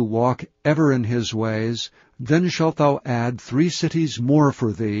 and to walk ever in his ways, then shalt thou add 3 cities more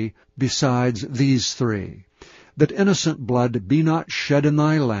for thee, besides these 3, that innocent blood be not shed in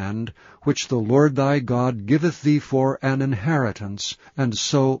thy land, which the Lord thy God giveth thee for an inheritance, and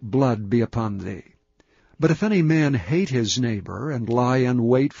so blood be upon thee. But if any man hate his neighbor, and lie in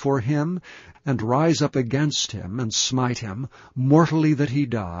wait for him, and rise up against him, and smite him, mortally that he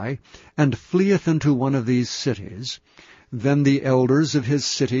die, and fleeth into one of these cities, then the elders of his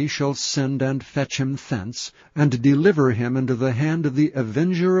city shall send and fetch him thence, and deliver him into the hand of the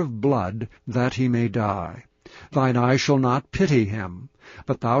avenger of blood, that he may die. Thine eye shall not pity him,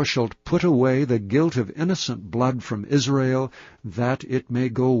 but thou shalt put away the guilt of innocent blood from Israel, that it may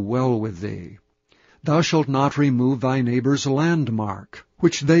go well with thee. Thou shalt not remove thy neighbor's landmark,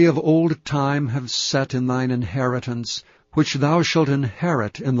 which they of old time have set in thine inheritance, which thou shalt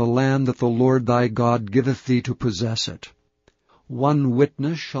inherit in the land that the Lord thy God giveth thee to possess it. 1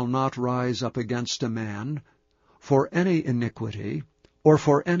 witness shall not rise up against a man for any iniquity, or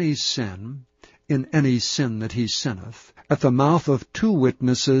for any sin, in any sin that he sinneth. At the mouth of 2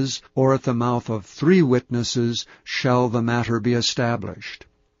 witnesses, or at the mouth of 3 witnesses, shall the matter be established.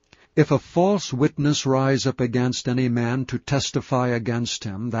 If a false witness rise up against any man to testify against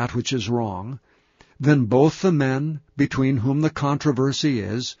him that which is wrong, then both the men, between whom the controversy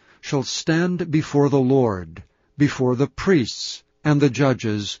is, shall stand before the Lord, before the priests and the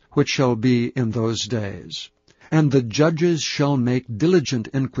judges which shall be in those days. And the judges shall make diligent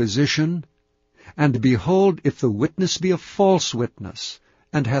inquisition, and behold, if the witness be a false witness,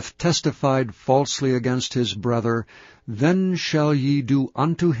 and hath testified falsely against his brother, then shall ye do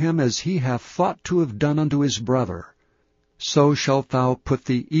unto him as he hath thought to have done unto his brother. So shalt thou put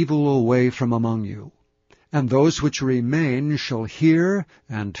the evil away from among you. And those which remain shall hear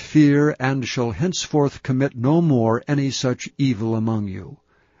and fear, and shall henceforth commit no more any such evil among you.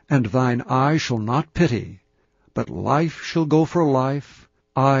 And thine eye shall not pity, but life shall go for life,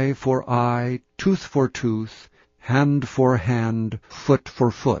 eye for eye, tooth for tooth, hand for hand, foot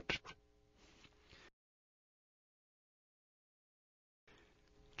for foot.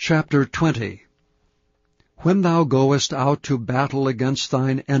 Chapter 20. When thou goest out to battle against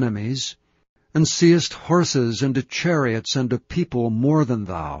thine enemies, and seest horses and chariots and a people more than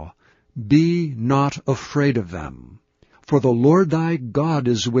thou, be not afraid of them. For the Lord thy God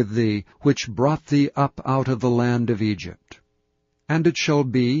is with thee, which brought thee up out of the land of Egypt. And it shall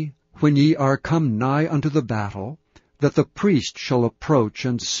be, when ye are come nigh unto the battle, that the priest shall approach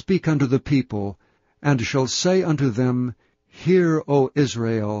and speak unto the people, and shall say unto them, Hear, O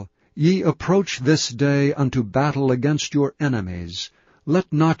Israel, ye approach this day unto battle against your enemies.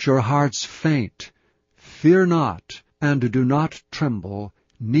 Let not your hearts faint. Fear not, and do not tremble,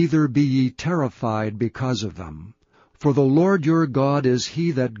 neither be ye terrified because of them. For the Lord your God is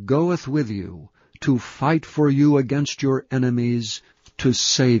he that goeth with you, to fight for you against your enemies, to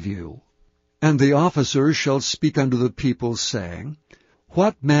save you. And the officers shall speak unto the people, saying,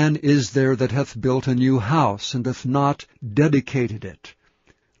 What man is there that hath built a new house, and hath not dedicated it?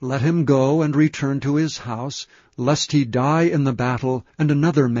 Let him go and return to his house, lest he die in the battle, and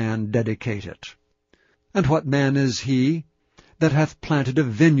another man dedicate it. And what man is he that hath planted a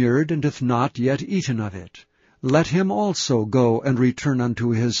vineyard, and hath not yet eaten of it? Let him also go and return unto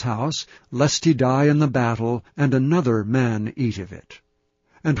his house, lest he die in the battle, and another man eat of it.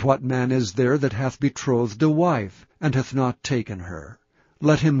 And what man is there that hath betrothed a wife, and hath not taken her?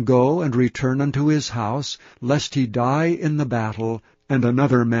 Let him go and return unto his house, lest he die in the battle, and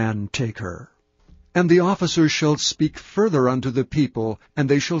another man take her. And the officers shall speak further unto the people, and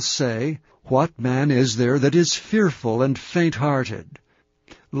they shall say, What man is there that is fearful and faint-hearted?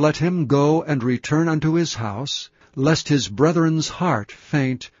 Let him go and return unto his house, lest his brethren's heart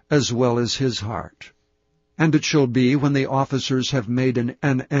faint as well as his heart. And it shall be, when the officers have made an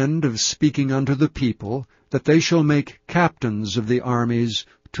end of speaking unto the people, that they shall make captains of the armies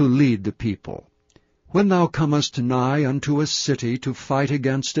to lead the people. When thou comest nigh unto a city to fight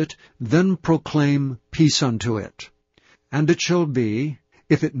against it, then proclaim peace unto it. And it shall be,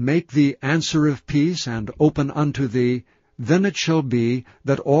 if it make thee answer of peace, and open unto thee, then it shall be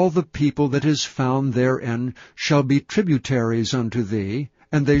that all the people that is found therein shall be tributaries unto thee,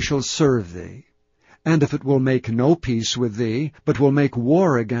 and they shall serve thee. And if it will make no peace with thee, but will make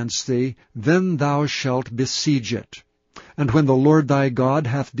war against thee, then thou shalt besiege it. And when the Lord thy God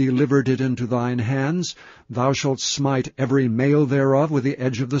hath delivered it into thine hands, thou shalt smite every male thereof with the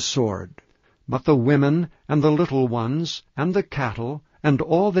edge of the sword. But the women, and the little ones, and the cattle, and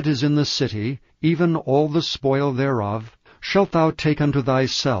all that is in the city, even all the spoil thereof, shalt thou take unto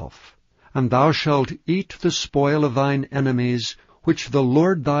thyself. And thou shalt eat the spoil of thine enemies, which the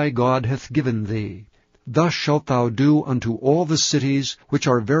Lord thy God hath given thee. Thus shalt thou do unto all the cities which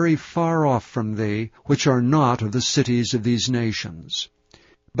are very far off from thee, which are not of the cities of these nations.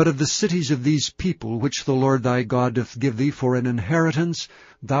 But of the cities of these people which the Lord thy God doth give thee for an inheritance,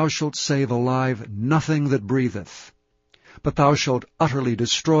 thou shalt save alive nothing that breatheth. But thou shalt utterly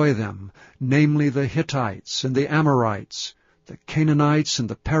destroy them, namely the Hittites, and the Amorites, the Canaanites, and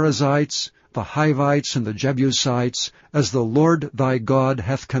the Perizzites, the Hivites, and the Jebusites, as the Lord thy God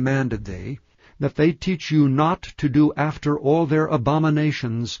hath commanded thee, that they teach you not to do after all their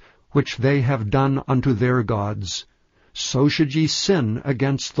abominations which they have done unto their gods. So should ye sin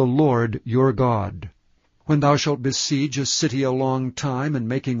against the Lord your God. When thou shalt besiege a city a long time, and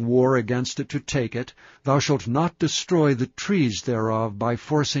making war against it to take it, thou shalt not destroy the trees thereof by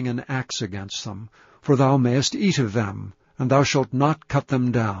forcing an axe against them, for thou mayest eat of them, and thou shalt not cut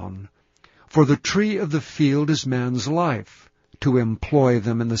them down. For the tree of the field is man's life, to employ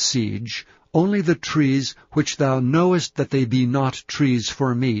them in the siege. Only the trees which thou knowest that they be not trees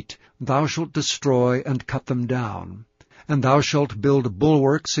for meat, thou shalt destroy and cut them down. And thou shalt build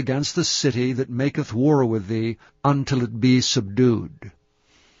bulwarks against the city that maketh war with thee, until it be subdued.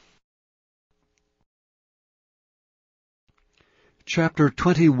 Chapter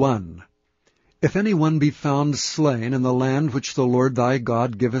 21. If any one be found slain in the land which the Lord thy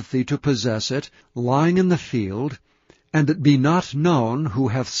God giveth thee to possess it, lying in the field, and it be not known who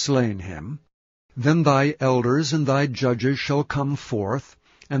hath slain him, Then thy elders and thy judges shall come forth,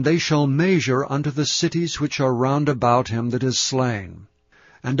 and they shall measure unto the cities which are round about him that is slain.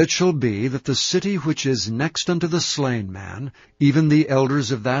 And it shall be that the city which is next unto the slain man, even the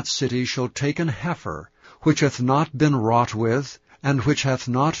elders of that city shall take an heifer, which hath not been wrought with, and which hath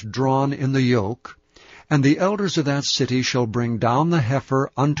not drawn in the yoke, and the elders of that city shall bring down the heifer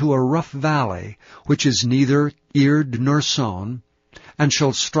unto a rough valley, which is neither eared nor sown, and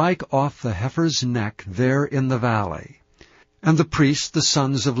shall strike off the heifer's neck there in the valley. And the priests, the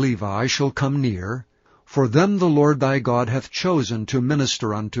sons of Levi, shall come near, for them the Lord thy God hath chosen to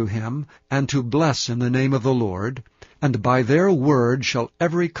minister unto him, and to bless in the name of the Lord, and by their word shall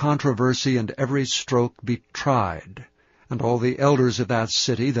every controversy and every stroke be tried. And all the elders of that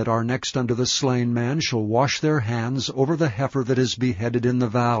city that are next unto the slain man shall wash their hands over the heifer that is beheaded in the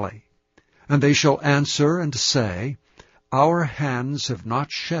valley. And they shall answer and say, Our hands have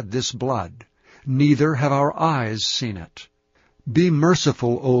not shed this blood, neither have our eyes seen it. Be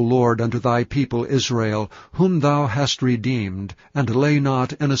merciful, O Lord, unto thy people Israel, whom thou hast redeemed, and lay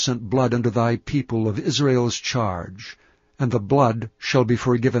not innocent blood unto thy people of Israel's charge, and the blood shall be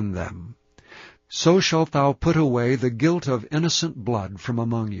forgiven them. So shalt thou put away the guilt of innocent blood from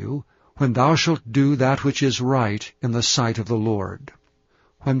among you, when thou shalt do that which is right in the sight of the Lord.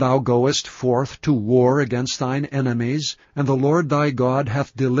 When thou goest forth to war against thine enemies, and the Lord thy God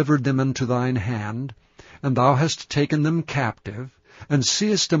hath delivered them into thine hand, and thou hast taken them captive, and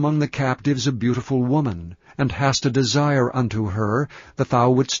seest among the captives a beautiful woman, and hast a desire unto her, that thou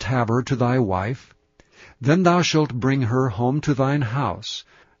wouldst have her to thy wife, then thou shalt bring her home to thine house,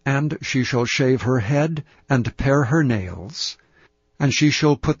 and she shall shave her head, and pare her nails, and she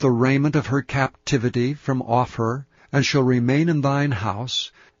shall put the raiment of her captivity from off her, and shall remain in thine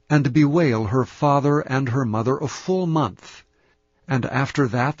house, and bewail her father and her mother a full month. And after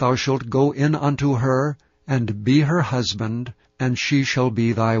that thou shalt go in unto her, and be her husband, and she shall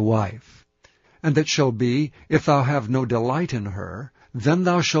be thy wife. And it shall be, if thou have no delight in her, then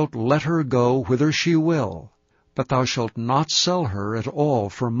thou shalt let her go whither she will. But thou shalt not sell her at all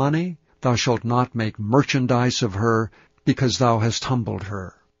for money, thou shalt not make merchandise of her, because thou hast humbled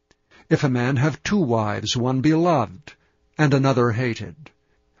her. If a man have 2 wives, one beloved, and another hated,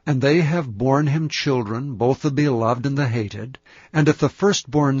 and they have borne him children, both the beloved and the hated, and if the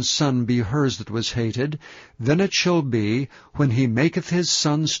firstborn son be hers that was hated, then it shall be, when he maketh his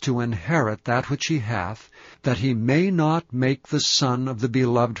sons to inherit that which he hath, that he may not make the son of the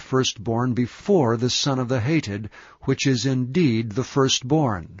beloved firstborn before the son of the hated, which is indeed the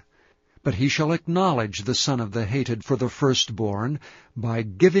firstborn. But he shall acknowledge the son of the hated for the firstborn, by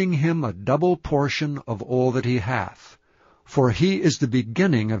giving him a double portion of all that he hath. For he is the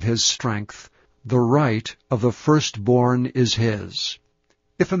beginning of his strength, the right of the firstborn is his.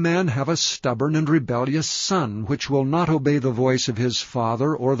 If a man have a stubborn and rebellious son, which will not obey the voice of his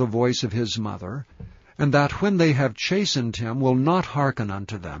father or the voice of his mother, and that when they have chastened him will not hearken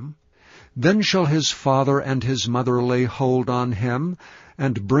unto them, then shall his father and his mother lay hold on him,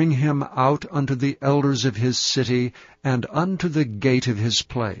 and bring him out unto the elders of his city, and unto the gate of his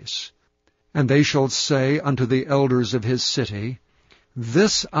place. And they shall say unto the elders of his city,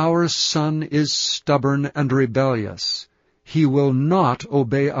 This our son is stubborn and rebellious. He will not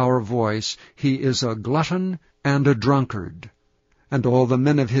obey our voice. He is a glutton and a drunkard. And all the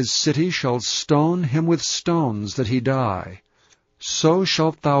men of his city shall stone him with stones, that he die. So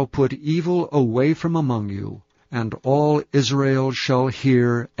shalt thou put evil away from among you, and all Israel shall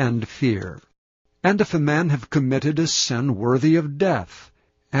hear and fear. And if a man have committed a sin worthy of death,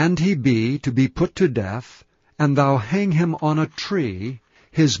 and he be to be put to death, and thou hang him on a tree,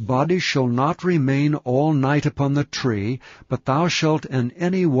 his body shall not remain all night upon the tree, but thou shalt in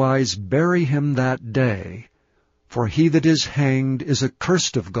any wise bury him that day. For he that is hanged is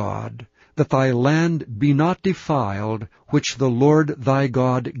accursed of God, that thy land be not defiled, which the Lord thy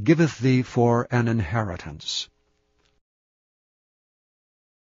God giveth thee for an inheritance.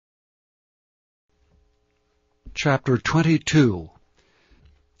 Chapter 22.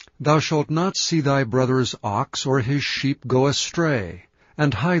 Thou shalt not see thy brother's ox or his sheep go astray,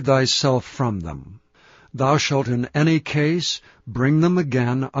 and hide thyself from them. Thou shalt in any case bring them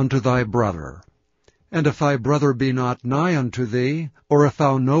again unto thy brother. And if thy brother be not nigh unto thee, or if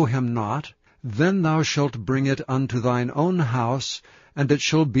thou know him not, then thou shalt bring it unto thine own house, and it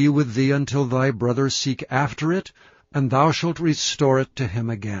shall be with thee until thy brother seek after it, and thou shalt restore it to him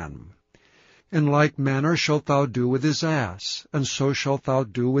again. In like manner shalt thou do with his ass, and so shalt thou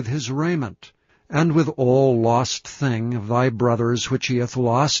do with his raiment, and with all lost thing of thy brother's which he hath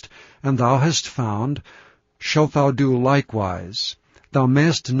lost, and thou hast found, shalt thou do likewise. thou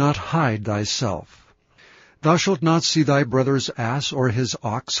mayest not hide thyself. Thou shalt not see thy brother's ass or his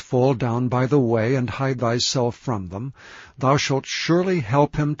ox fall down by the way, and hide thyself from them. Thou shalt surely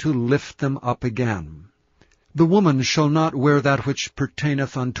help him to lift them up again. The woman shall not wear that which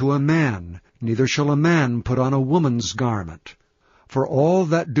pertaineth unto a man, neither shall a man put on a woman's garment. For all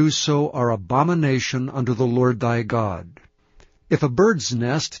that do so are abomination unto the Lord thy God. If a bird's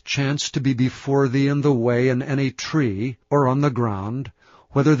nest chance to be before thee in the way in any tree, or on the ground,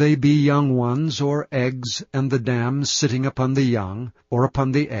 whether they be young ones, or eggs, and the dam sitting upon the young, or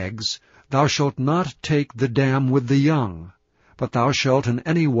upon the eggs, thou shalt not take the dam with the young, but thou shalt in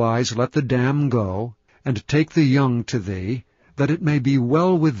any wise let the dam go, and take the young to thee, that it may be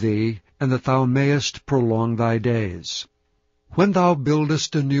well with thee, and that thou mayest prolong thy days. When thou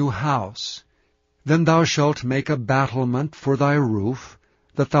buildest a new house, then thou shalt make a battlement for thy roof,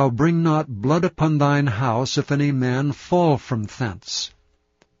 that thou bring not blood upon thine house if any man fall from thence.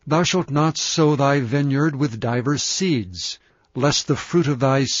 Thou shalt not sow thy vineyard with divers seeds, lest the fruit of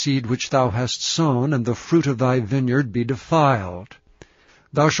thy seed which thou hast sown and the fruit of thy vineyard be defiled.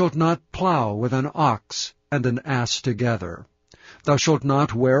 Thou shalt not plow with an ox and an ass together. Thou shalt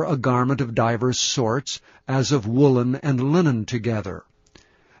not wear a garment of divers sorts, as of woolen and linen together.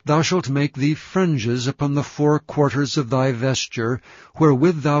 Thou shalt make thee fringes upon the 4 quarters of thy vesture,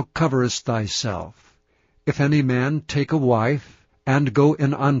 wherewith thou coverest thyself. If any man take a wife, and go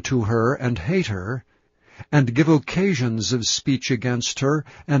in unto her, and hate her, and give occasions of speech against her,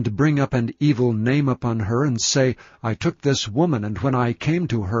 and bring up an evil name upon her, and say, I took this woman, and when I came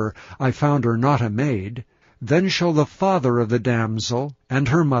to her, I found her not a maid, then shall the father of the damsel and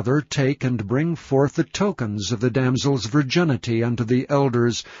her mother take and bring forth the tokens of the damsel's virginity unto the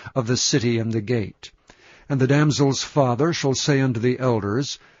elders of the city and the gate. And the damsel's father shall say unto the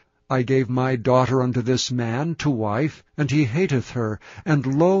elders, I gave my daughter unto this man to wife, and he hateth her,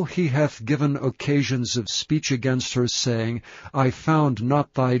 and lo, he hath given occasions of speech against her, saying, I found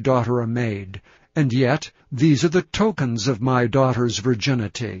not thy daughter a maid, and yet these are the tokens of my daughter's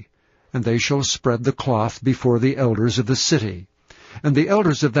virginity. And they shall spread the cloth before the elders of the city. And the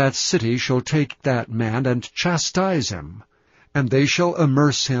elders of that city shall take that man, and chastise him. And they shall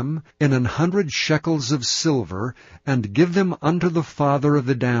immerse him in 100 shekels of silver, and give them unto the father of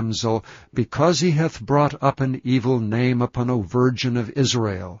the damsel, because he hath brought up an evil name upon a virgin of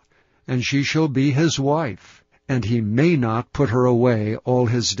Israel. And she shall be his wife, and he may not put her away all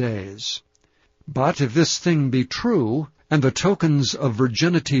his days. But if this thing be true, and the tokens of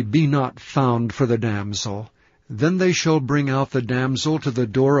virginity be not found for the damsel, then they shall bring out the damsel to the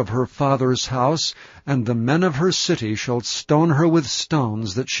door of her father's house, and the men of her city shall stone her with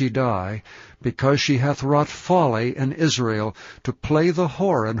stones that she die, because she hath wrought folly in Israel, to play the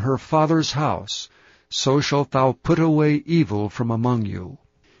whore in her father's house. So shalt thou put away evil from among you.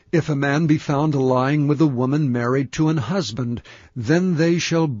 If a man be found lying with a woman married to an husband, then they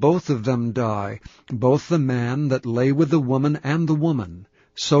shall both of them die, both the man that lay with the woman and the woman.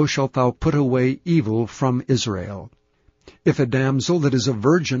 So shalt thou put away evil from Israel. If a damsel that is a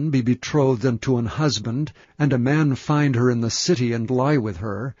virgin be betrothed unto an husband, and a man find her in the city and lie with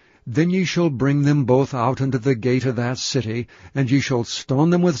her, then ye shall bring them both out into the gate of that city, and ye shall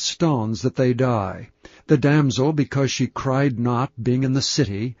stone them with stones that they die. The damsel because she cried not, being in the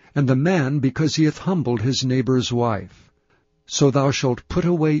city, and the man because he hath humbled his neighbour's wife. So thou shalt put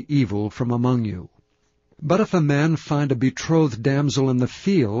away evil from among you. But if a man find a betrothed damsel in the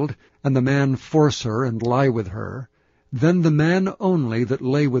field, and the man force her and lie with her, then the man only that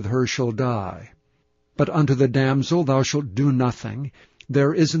lay with her shall die. But unto the damsel thou shalt do nothing.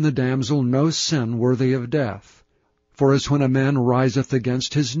 There is in the damsel no sin worthy of death. For as when a man riseth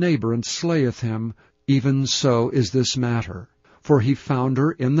against his neighbour and slayeth him, even so is this matter. For he found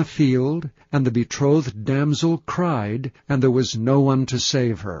her in the field, and the betrothed damsel cried, and there was no one to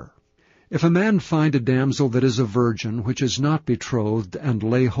save her. If a man find a damsel that is a virgin, which is not betrothed, and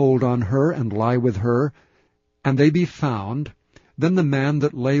lay hold on her, and lie with her, and they be found, then the man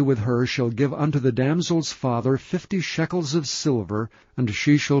that lay with her shall give unto the damsel's father 50 shekels of silver, and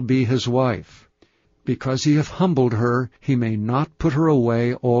she shall be his wife. Because he hath humbled her, he may not put her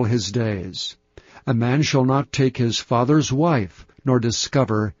away all his days. A man shall not take his father's wife, nor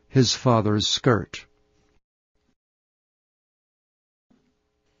discover his father's skirt.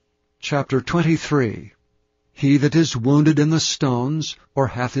 Chapter 23. He that is wounded in the stones, or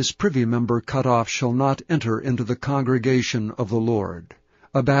hath his privy member cut off, shall not enter into the congregation of the Lord.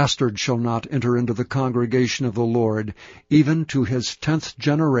 A bastard shall not enter into the congregation of the Lord, even to his 10th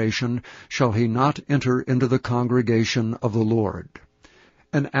generation shall he not enter into the congregation of the Lord.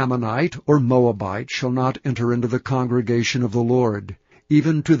 An Ammonite or Moabite shall not enter into the congregation of the Lord.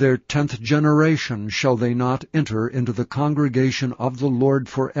 Even to their 10th generation shall they not enter into the congregation of the Lord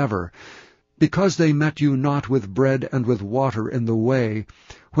forever, because they met you not with bread and with water in the way,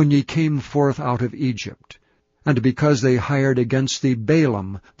 when ye came forth out of Egypt, and because they hired against thee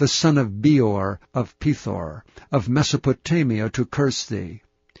Balaam, the son of Beor, of Pethor, of Mesopotamia, to curse thee.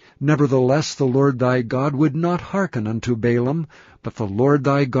 Nevertheless the Lord thy God would not hearken unto Balaam, but the Lord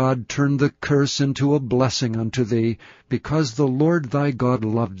thy God turned the curse into a blessing unto thee, because the Lord thy God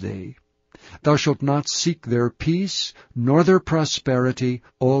loved thee. Thou shalt not seek their peace, nor their prosperity,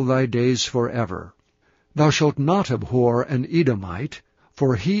 all thy days forever. Thou shalt not abhor an Edomite,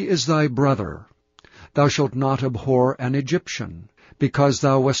 for he is thy brother. Thou shalt not abhor an Egyptian, because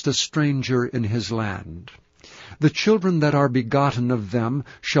thou wast a stranger in his land. The children that are begotten of them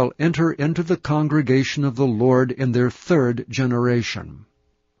shall enter into the congregation of the Lord in their 3rd generation.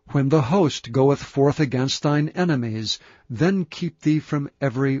 When the host goeth forth against thine enemies, then keep thee from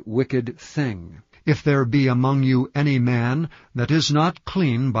every wicked thing. If there be among you any man that is not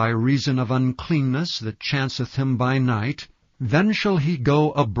clean by reason of uncleanness that chanceth him by night, then shall he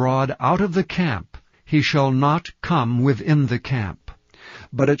go abroad out of the camp. He shall not come within the camp.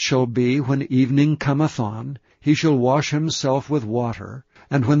 But it shall be, when evening cometh on, he shall wash himself with water,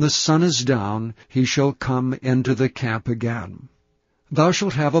 and when the sun is down, he shall come into the camp again. Thou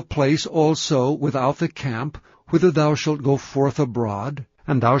shalt have a place also without the camp, whither thou shalt go forth abroad,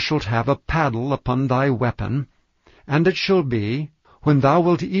 and thou shalt have a paddle upon thy weapon. And it shall be, when thou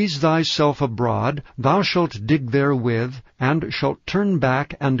wilt ease thyself abroad, thou shalt dig therewith, and shalt turn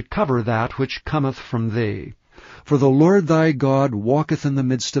back and cover that which cometh from thee. For the Lord thy God walketh in the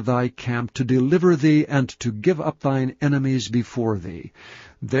midst of thy camp, to deliver thee, and to give up thine enemies before thee.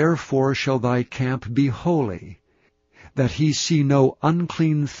 Therefore shall thy camp be holy, that he see no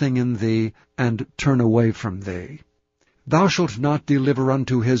unclean thing in thee, and turn away from thee. Thou shalt not deliver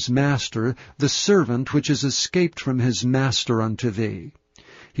unto his master the servant which is escaped from his master unto thee.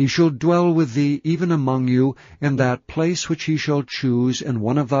 He shall dwell with thee even among you in that place which he shall choose in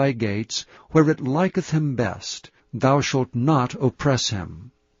one of thy gates, where it liketh him best. Thou shalt not oppress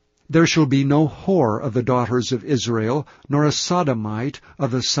him. There shall be no whore of the daughters of Israel, nor a sodomite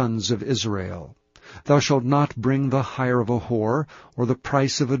of the sons of Israel. Thou shalt not bring the hire of a whore, or the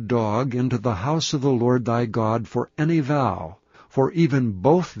price of a dog, into the house of the Lord thy God for any vow, for even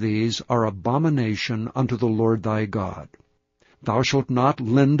both these are abomination unto the Lord thy God. Thou shalt not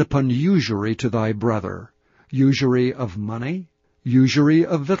lend upon usury to thy brother, usury of money, usury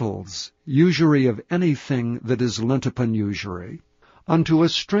of victuals, usury of anything that is lent upon usury. Unto a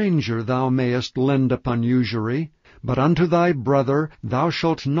stranger thou mayest lend upon usury, but unto thy brother thou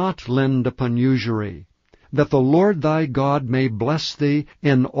shalt not lend upon usury, that the Lord thy God may bless thee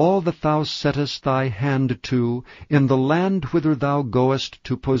in all that thou settest thy hand to, in the land whither thou goest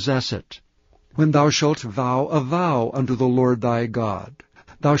to possess it. When thou shalt vow a vow unto the Lord thy God,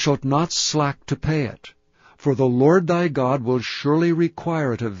 thou shalt not slack to pay it, for the Lord thy God will surely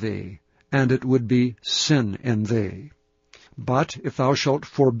require it of thee, and it would be sin in thee. But if thou shalt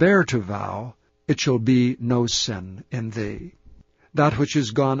forbear to vow, it shall be no sin in thee. That which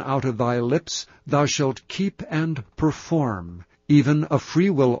is gone out of thy lips thou shalt keep and perform, even a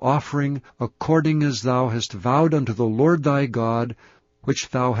freewill offering, according as thou hast vowed unto the Lord thy God, which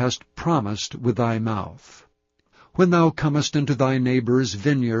thou hast promised with thy mouth. When thou comest into thy neighbour's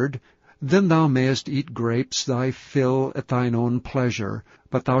vineyard, then thou mayest eat grapes thy fill at thine own pleasure,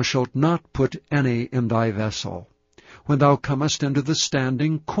 but thou shalt not put any in thy vessel. When thou comest into the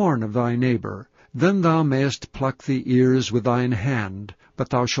standing corn of thy neighbour, then thou mayest pluck the ears with thine hand, but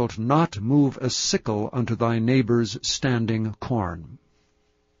thou shalt not move a sickle unto thy neighbour's standing corn.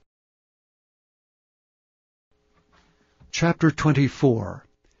 Chapter 24.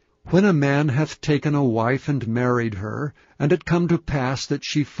 When a man hath taken a wife and married her, and it come to pass that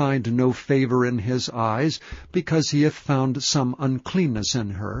she find no favour in his eyes, because he hath found some uncleanness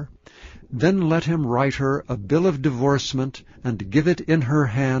in her, then let him write her a bill of divorcement, and give it in her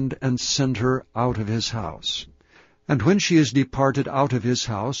hand, and send her out of his house. And when she is departed out of his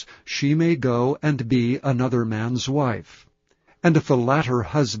house, she may go and be another man's wife. And if the latter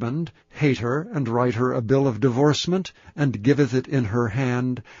husband hate her, and write her a bill of divorcement, and giveth it in her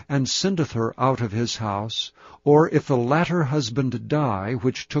hand, and sendeth her out of his house, or if the latter husband die,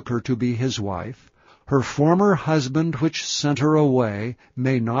 which took her to be his wife, her former husband which sent her away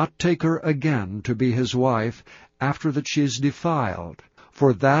may not take her again to be his wife, after that she is defiled,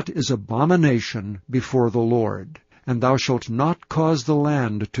 for that is abomination before the Lord. and thou shalt not cause the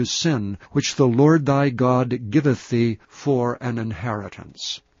land to sin, which the Lord thy God giveth thee for an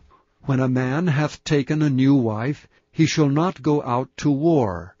inheritance. When a man hath taken a new wife, he shall not go out to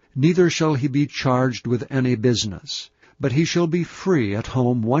war, neither shall he be charged with any business. But he shall be free at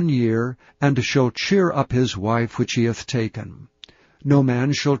home 1 year, and shall cheer up his wife which he hath taken. No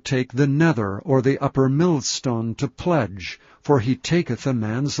man shall take the nether or the upper millstone to pledge, for he taketh a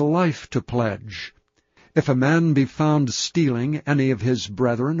man's life to pledge. If a man be found stealing any of his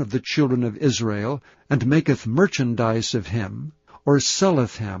brethren of the children of Israel, and maketh merchandise of him, or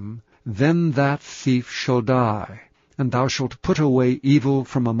selleth him, then that thief shall die, and thou shalt put away evil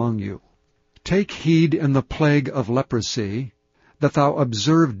from among you. Take heed in the plague of leprosy, that thou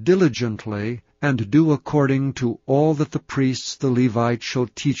observe diligently, and do according to all that the priests the Levites shall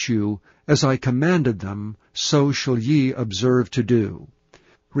teach you, as I commanded them, so shall ye observe to do.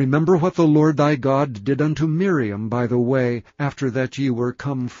 Remember what the Lord thy God did unto Miriam by the way, after that ye were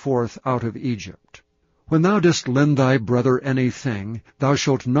come forth out of Egypt. When thou dost lend thy brother anything, thou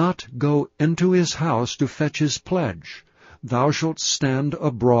shalt not go into his house to fetch his pledge. Thou shalt stand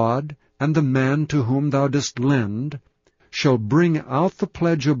abroad, and the man to whom thou dost lend shall bring out the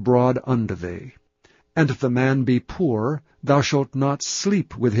pledge abroad unto thee. And if the man be poor, thou shalt not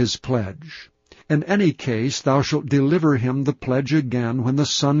sleep with his pledge. In any case thou shalt deliver him the pledge again when the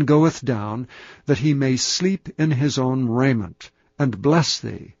sun goeth down, that he may sleep in his own raiment, and bless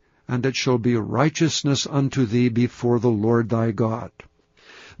thee, and it shall be righteousness unto thee before the Lord thy God.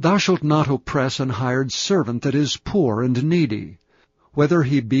 Thou shalt not oppress an hired servant that is poor and needy, whether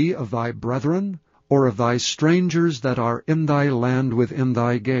he be of thy brethren, or of thy strangers that are in thy land within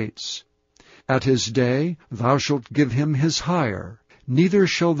thy gates. At his day thou shalt give him his hire, neither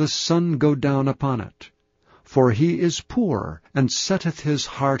shall the sun go down upon it. For he is poor, and setteth his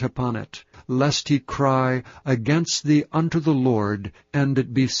heart upon it, lest he cry against thee unto the Lord, and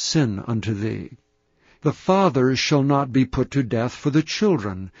it be sin unto thee. The fathers shall not be put to death for the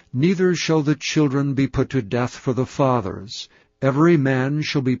children, neither shall the children be put to death for the fathers. Every man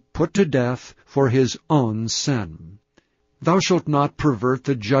shall be put to death for his own sin. Thou shalt not pervert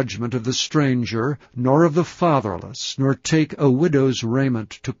the judgment of the stranger, nor of the fatherless, nor take a widow's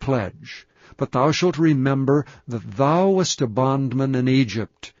raiment to pledge. But thou shalt remember that thou wast a bondman in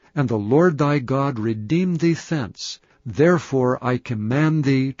Egypt, and the Lord thy God redeemed thee thence. Therefore I command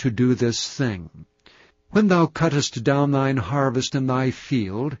thee to do this thing. When thou cuttest down thine harvest in thy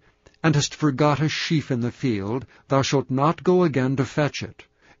field, and hast forgot a sheaf in the field, thou shalt not go again to fetch it.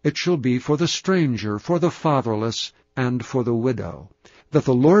 It shall be for the stranger, for the fatherless, and for the widow, that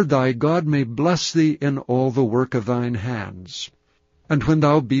the Lord thy God may bless thee in all the work of thine hands. And when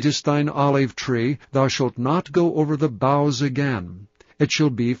thou beatest thine olive tree, thou shalt not go over the boughs again. It shall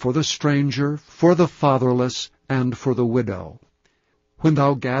be for the stranger, for the fatherless, and for the widow. When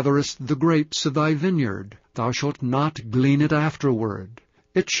thou gatherest the grapes of thy vineyard, thou shalt not glean it afterward.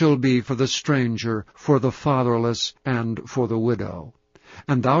 It shall be for the stranger, for the fatherless, and for the widow.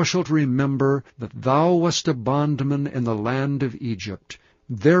 And thou shalt remember that thou wast a bondman in the land of Egypt.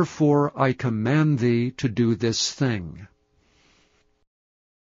 Therefore I command thee to do this thing.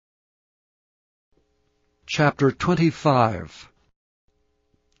 Chapter 25.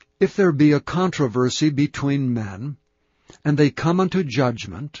 If there be a controversy between men, and they come unto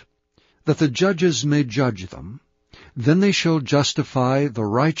judgment, that the judges may judge them, then they shall justify the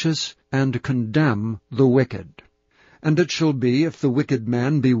righteous and condemn the wicked. And it shall be, if the wicked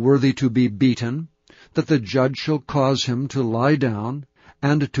man be worthy to be beaten, that the judge shall cause him to lie down,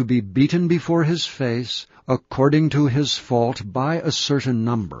 and to be beaten before his face, according to his fault by a certain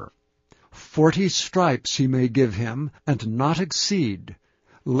number. 40 stripes he may give him, and not exceed,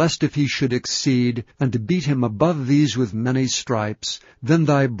 lest if he should exceed, and beat him above these with many stripes, then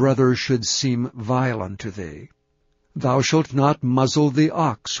thy brother should seem violent to thee. Thou shalt not muzzle the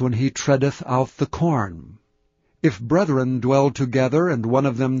ox when he treadeth out the corn. If brethren dwell together, and one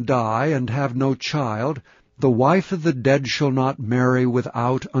of them die, and have no child, the wife of the dead shall not marry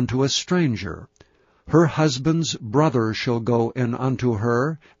without unto a stranger. Her husband's brother shall go in unto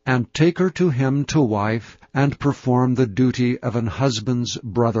her, and take her to him to wife, and perform the duty of an husband's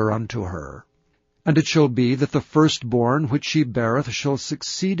brother unto her. And it shall be that the firstborn which she beareth shall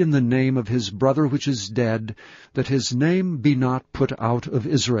succeed in the name of his brother which is dead, that his name be not put out of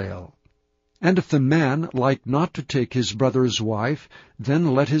Israel. And if the man like not to take his brother's wife,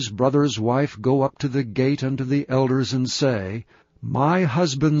 then let his brother's wife go up to the gate unto the elders, and say, My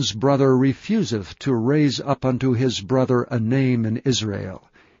husband's brother refuseth to raise up unto his brother a name in Israel.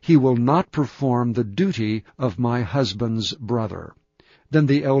 He will not perform the duty of my husband's brother. Then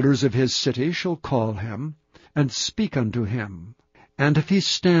the elders of his city shall call him, and speak unto him. And if he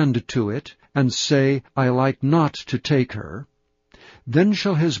stand to it, and say, I like not to take her, then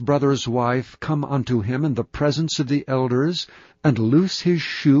shall his brother's wife come unto him in the presence of the elders, and loose his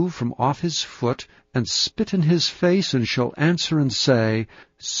shoe from off his foot, and spit in his face, and shall answer and say,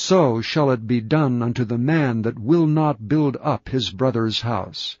 So shall it be done unto the man that will not build up his brother's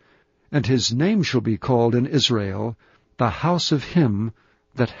house. And his name shall be called in Israel, the house of him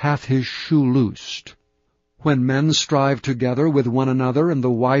that hath his shoe loosed. When men strive together with one another, and the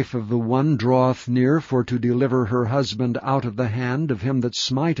wife of the one draweth near for to deliver her husband out of the hand of him that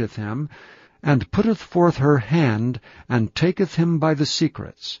smiteth him, and putteth forth her hand, and taketh him by the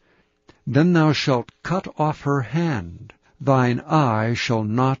secrets, then thou shalt cut off her hand, thine eye shall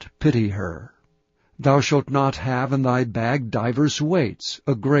not pity her. Thou shalt not have in thy bag divers weights,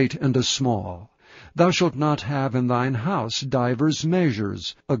 a great and a small. Thou shalt not have in thine house divers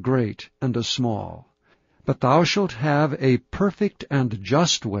measures, a great and a small. But thou shalt have a perfect and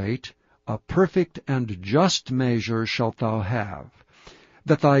just weight, a perfect and just measure shalt thou have,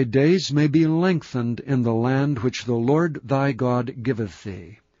 that thy days may be lengthened in the land which the Lord thy God giveth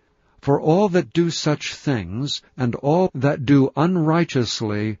thee. For all that do such things, and all that do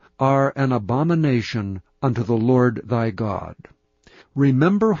unrighteously, are an abomination unto the Lord thy God.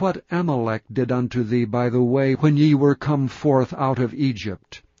 Remember what Amalek did unto thee by the way when ye were come forth out of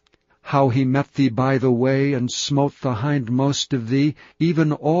Egypt, how he met thee by the way, and smote the hindmost of thee,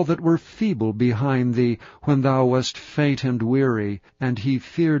 even all that were feeble behind thee, when thou wast faint and weary, and he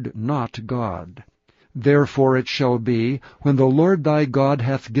feared not God. Therefore it shall be, when the Lord thy God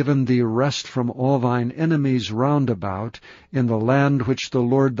hath given thee rest from all thine enemies round about, in the land which the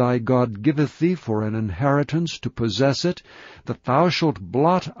Lord thy God giveth thee for an inheritance to possess it, that thou shalt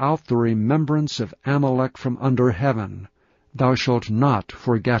blot out the remembrance of Amalek from under heaven. Thou shalt not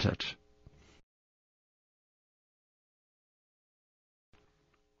forget it.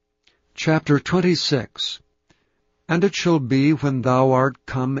 Chapter 26. And it shall be, when thou art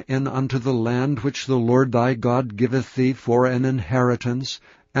come in unto the land which the Lord thy God giveth thee for an inheritance,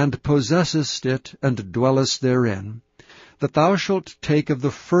 and possessest it, and dwellest therein, that thou shalt take of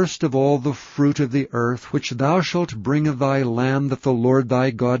the first of all the fruit of the earth, which thou shalt bring of thy land that the Lord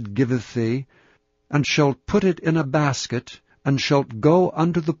thy God giveth thee, and shalt put it in a basket, and shalt go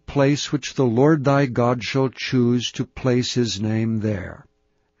unto the place which the Lord thy God shall choose to place his name there.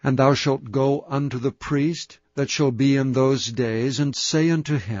 And thou shalt go unto the priest that shall be in those days, and say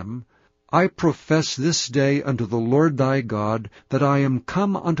unto him, I profess this day unto the Lord thy God, that I am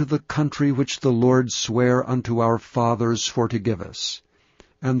come unto the country which the Lord sware unto our fathers for to give us.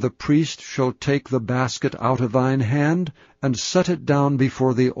 And the priest shall take the basket out of thine hand, and set it down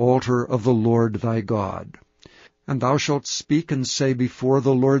before the altar of the Lord thy God. And thou shalt speak and say before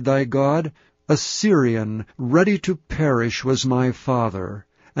the Lord thy God, A Syrian, ready to perish, was my father,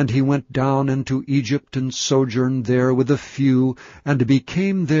 and he went down into Egypt, and sojourned there with a few, and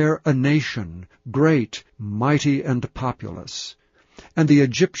became there a nation, great, mighty, and populous. And the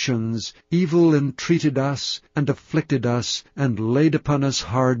Egyptians evil entreated us, and afflicted us, and laid upon us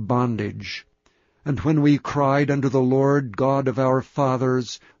hard bondage. And when we cried unto the Lord God of our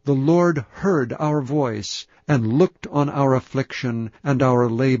fathers, the Lord heard our voice, and looked on our affliction, and our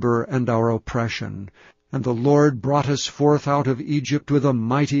labor, and our oppression. And the Lord brought us forth out of Egypt with a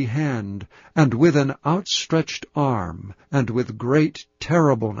mighty hand, and with an outstretched arm, and with great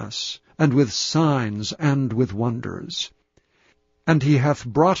terribleness, and with signs, and with wonders. And he hath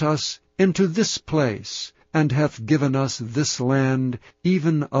brought us into this place, and hath given us this land,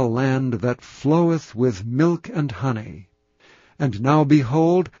 even a land that floweth with milk and honey. And now,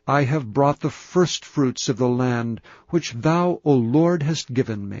 behold, I have brought the firstfruits of the land, which thou, O Lord, hast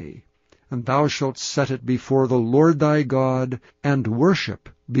given me. And thou shalt set it before the Lord thy God, and worship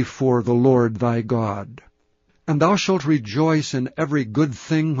before the Lord thy God. And thou shalt rejoice in every good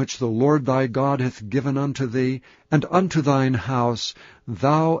thing which the Lord thy God hath given unto thee, and unto thine house,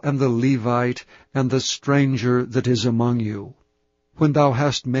 thou and the Levite, and the stranger that is among you. When thou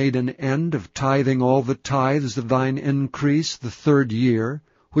hast made an end of tithing all the tithes of thine increase the 3rd year,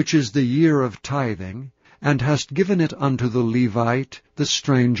 which is the year of tithing, and hast given it unto the Levite, the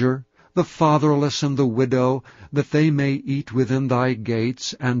stranger, the fatherless, and the widow, that they may eat within thy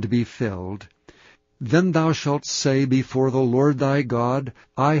gates, and be filled, then thou shalt say before the Lord thy God,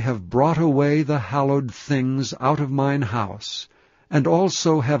 I have brought away the hallowed things out of mine house, and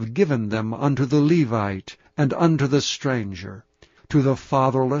also have given them unto the Levite, and unto the stranger, to the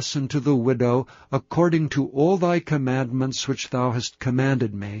fatherless, and to the widow, according to all thy commandments which thou hast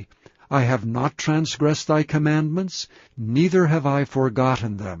commanded me. I have not transgressed thy commandments, neither have I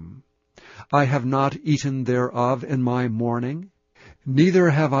forgotten them. I have not eaten thereof in my mourning, neither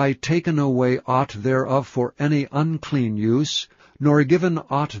have I taken away aught thereof for any unclean use, nor given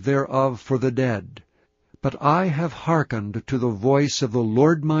aught thereof for the dead. But I have hearkened to the voice of the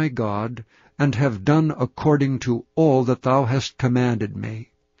Lord my God, and have done according to all that thou hast commanded me.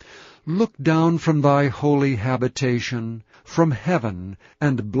 Look down from thy holy habitation, from heaven,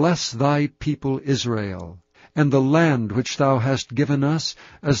 and bless thy people Israel, and the land which thou hast given us,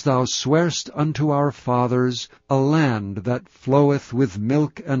 as thou swarest unto our fathers, a land that floweth with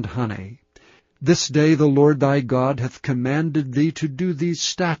milk and honey. This day the Lord thy God hath commanded thee to do these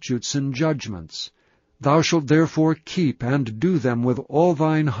statutes and judgments. Thou shalt therefore keep and do them with all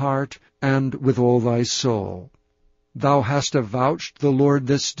thine heart and with all thy soul. Thou hast avouched the Lord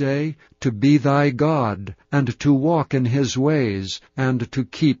this day to be thy God, and to walk in his ways, and to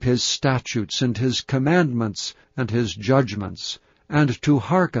keep his statutes and his commandments and his judgments, and to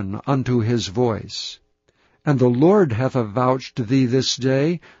hearken unto his voice. And the Lord hath avouched thee this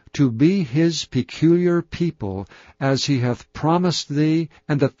day to be his peculiar people, as he hath promised thee,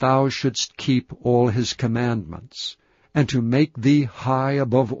 and that thou shouldst keep all his commandments, and to make thee high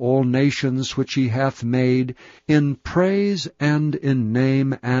above all nations which he hath made, in praise and in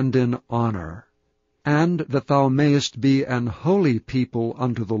name and in honor, and that thou mayest be an holy people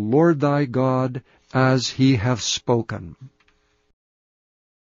unto the Lord thy God, as he hath spoken.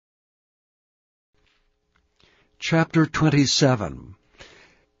 Chapter 27.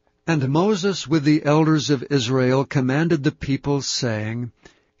 And Moses with the elders of Israel commanded the people, saying,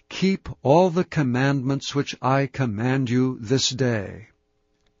 Keep all the commandments which I command you this day.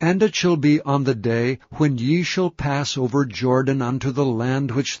 And it shall be on the day when ye shall pass over Jordan unto the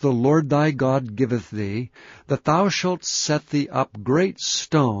land which the Lord thy God giveth thee, that thou shalt set thee up great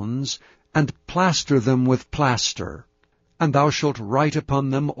stones, and plaster them with plaster. And thou shalt write upon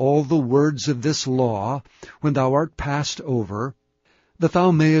them all the words of this law, when thou art passed over, that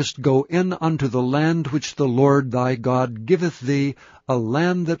thou mayest go in unto the land which the Lord thy God giveth thee, a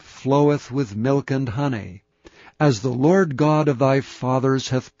land that floweth with milk and honey, as the Lord God of thy fathers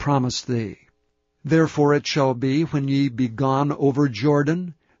hath promised thee. Therefore it shall be, when ye be gone over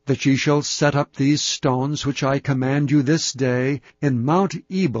Jordan, that ye shall set up these stones which I command you this day in Mount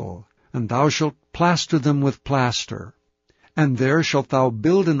Ebal, and thou shalt plaster them with plaster. And there shalt thou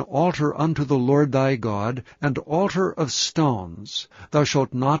build an altar unto the Lord thy God, an altar of stones. Thou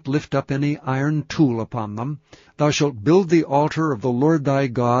shalt not lift up any iron tool upon them. Thou shalt build the altar of the Lord thy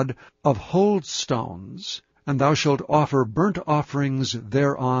God of whole stones, and thou shalt offer burnt offerings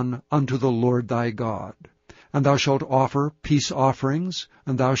thereon unto the Lord thy God. And thou shalt offer peace offerings,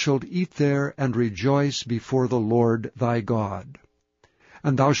 and thou shalt eat there and rejoice before the Lord thy God.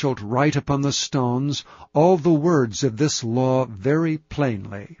 And thou shalt write upon the stones all the words of this law very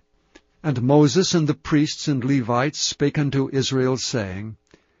plainly. And Moses and the priests and Levites spake unto Israel, saying,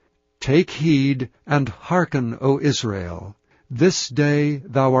 Take heed, and hearken, O Israel. This day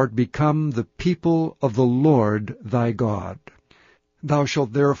thou art become the people of the Lord thy God. Thou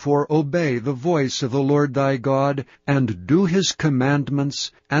shalt therefore obey the voice of the Lord thy God, and do his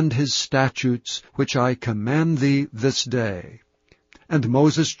commandments and his statutes, which I command thee this day. And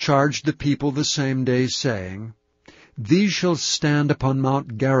Moses charged the people the same day, saying, These shall stand upon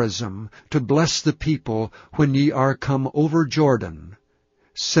Mount Gerizim, to bless the people, when ye are come over Jordan,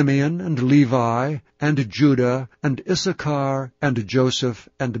 Simeon and Levi, and Judah, and Issachar, and Joseph,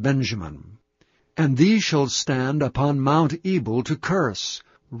 and Benjamin. And these shall stand upon Mount Ebal to curse,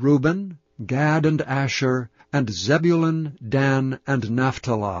 Reuben, Gad, and Asher, and Zebulun, Dan, and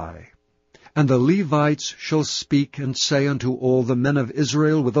Naphtali. And the Levites shall speak and say unto all the men of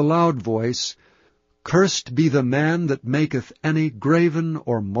Israel with a loud voice, Cursed be the man that maketh any graven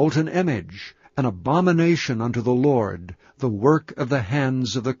or molten image, an abomination unto the Lord, the work of the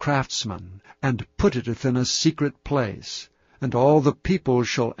hands of the craftsman, and putteth in a secret place. And all the people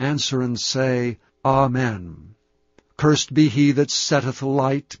shall answer and say, Amen. Cursed be he that setteth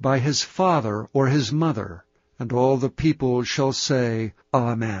light by his father or his mother. And all the people shall say,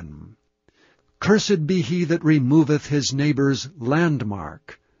 Amen. Cursed be he that removeth his neighbour's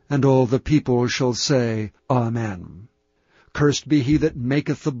landmark. And all the people shall say, Amen. Cursed be he that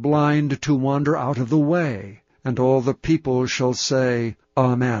maketh the blind to wander out of the way. And all the people shall say,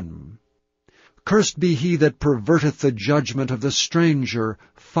 Amen. Cursed be he that perverteth the judgment of the stranger,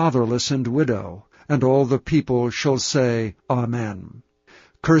 fatherless and widow. And all the people shall say, Amen.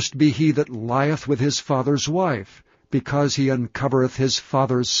 Cursed be he that lieth with his father's wife, because he uncovereth his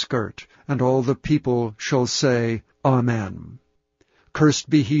father's skirt. And all the people shall say, Amen. Cursed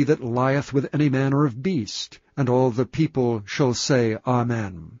be he that lieth with any manner of beast. And all the people shall say,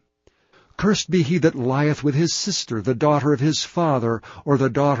 Amen. Cursed be he that lieth with his sister, the daughter of his father, or the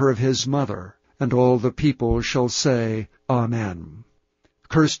daughter of his mother. And all the people shall say, Amen.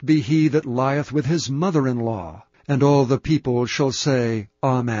 Cursed be he that lieth with his mother-in-law. And all the people shall say,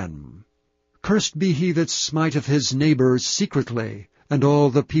 Amen. Cursed be he that smiteth his neighbor secretly. And all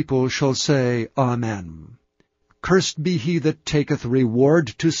the people shall say, Amen. Cursed be he that taketh reward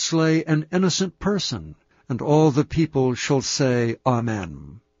to slay an innocent person. And all the people shall say,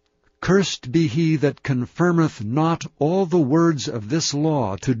 Amen. Cursed be he that confirmeth not all the words of this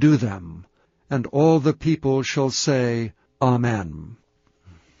law to do them. And all the people shall say, Amen.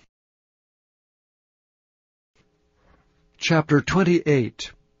 Chapter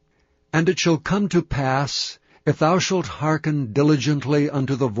 28. And it shall come to pass, if thou shalt hearken diligently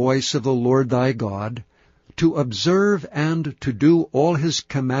unto the voice of the Lord thy God, to observe and to do all his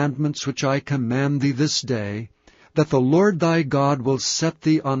commandments which I command thee this day, that the Lord thy God will set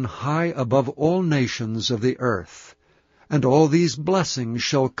thee on high above all nations of the earth. And all these blessings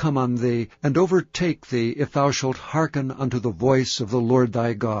shall come on thee, and overtake thee, if thou shalt hearken unto the voice of the Lord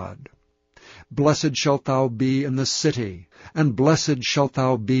thy God. Blessed shalt thou be in the city, and blessed shalt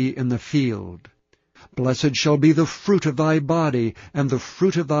thou be in the field. Blessed shall be the fruit of thy body, and the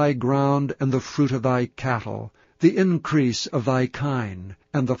fruit of thy ground, and the fruit of thy cattle, the increase of thy kine,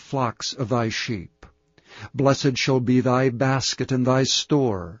 and the flocks of thy sheep. Blessed shall be thy basket and thy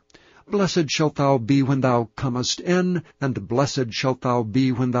store. Blessed shalt thou be when thou comest in, and blessed shalt thou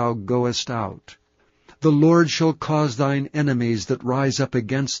be when thou goest out. The Lord shall cause thine enemies that rise up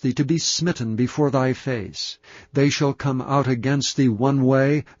against thee to be smitten before thy face. They shall come out against thee one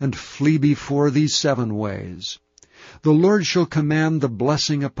way, and flee before thee 7 ways. The Lord shall command the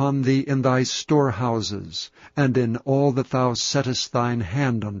blessing upon thee in thy storehouses, and in all that thou settest thine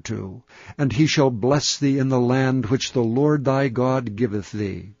hand unto, and he shall bless thee in the land which the Lord thy God giveth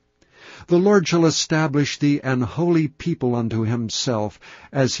thee. The Lord shall establish thee an holy people unto himself,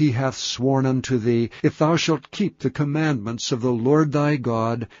 as he hath sworn unto thee, if thou shalt keep the commandments of the Lord thy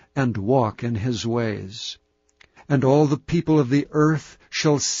God, and walk in his ways. And all the people of the earth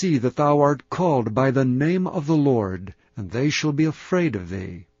shall see that thou art called by the name of the Lord, and they shall be afraid of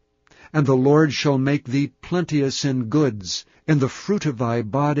thee. And the Lord shall make thee plenteous in goods, in the fruit of thy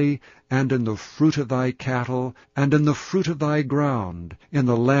body, and in the fruit of thy cattle, and in the fruit of thy ground, in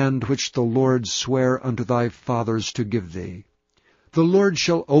the land which the Lord sware unto thy fathers to give thee. The Lord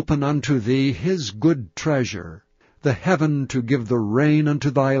shall open unto thee his good treasure, the heaven to give the rain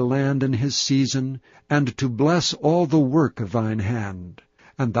unto thy land in his season, and to bless all the work of thine hand.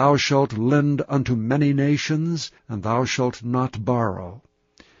 And thou shalt lend unto many nations, and thou shalt not borrow.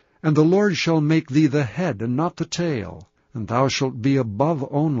 And the Lord shall make thee the head and not the tail, and thou shalt be above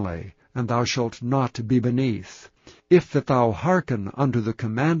only, and thou shalt not be beneath, if that thou hearken unto the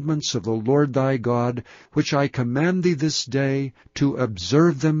commandments of the Lord thy God, which I command thee this day, to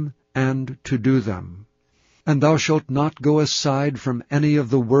observe them and to do them. And thou shalt not go aside from any of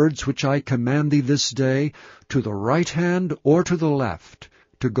the words which I command thee this day, to the right hand or to the left,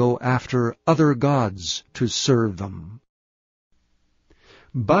 to go after other gods to serve them.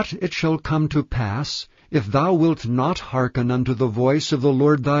 But it shall come to pass, if thou wilt not hearken unto the voice of the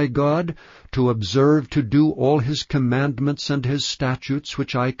Lord thy God, to observe to do all his commandments and his statutes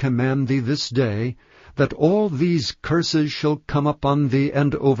which I command thee this day, that all these curses shall come upon thee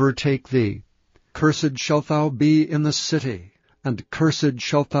and overtake thee. Cursed shalt thou be in the city, and cursed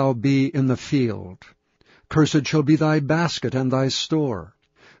shalt thou be in the field. Cursed shall be thy basket and thy store.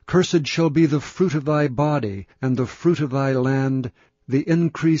 Cursed shall be the fruit of thy body, and the fruit of thy land, the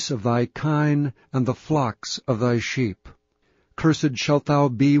increase of thy kine, and the flocks of thy sheep. Cursed shalt thou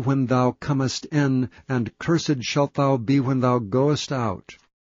be when thou comest in, and cursed shalt thou be when thou goest out.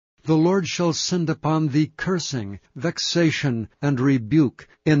 The Lord shall send upon thee cursing, vexation, and rebuke,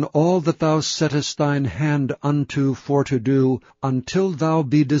 in all that thou settest thine hand unto for to do, until thou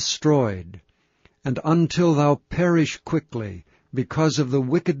be destroyed, and until thou perish quickly, because of the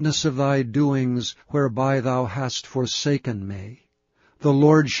wickedness of thy doings, whereby thou hast forsaken me. The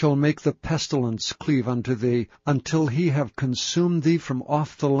Lord shall make the pestilence cleave unto thee, until he have consumed thee from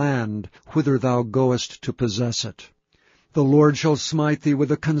off the land, whither thou goest to possess it. The Lord shall smite thee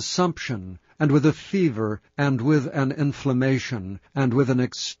with a consumption, and with a fever, and with an inflammation, and with an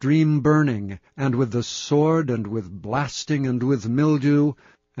extreme burning, and with the sword, and with blasting, and with mildew,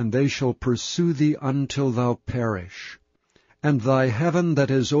 and they shall pursue thee until thou perish. And thy heaven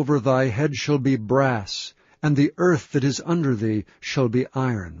that is over thy head shall be brass, and the earth that is under thee shall be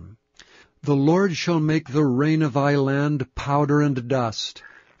iron. The Lord shall make the rain of thy land powder and dust.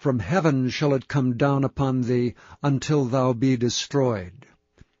 From heaven shall it come down upon thee, until thou be destroyed.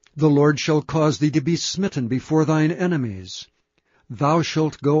 The Lord shall cause thee to be smitten before thine enemies. Thou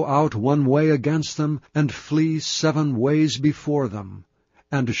shalt go out one way against them, and flee 7 ways before them,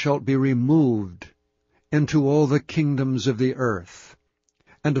 and shalt be removed into all the kingdoms of the earth.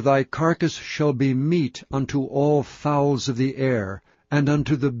 And thy carcass shall be meat unto all fowls of the air, and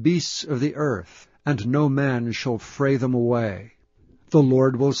unto the beasts of the earth, and no man shall fray them away. The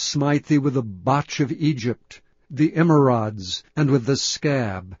Lord will smite thee with the botch of Egypt, the emerods, and with the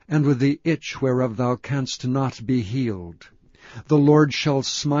scab, and with the itch whereof thou canst not be healed. The Lord shall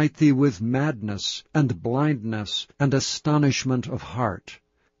smite thee with madness, and blindness, and astonishment of heart.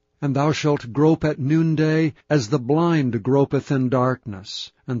 And thou shalt grope at noonday, as the blind gropeth in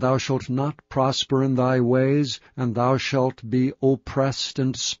darkness. And thou shalt not prosper in thy ways, and thou shalt be oppressed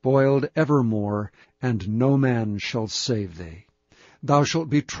and spoiled evermore, and no man shall save thee. Thou shalt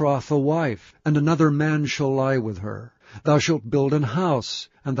betroth a wife, and another man shall lie with her. Thou shalt build an house,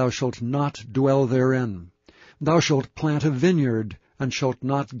 and thou shalt not dwell therein. Thou shalt plant a vineyard, and shalt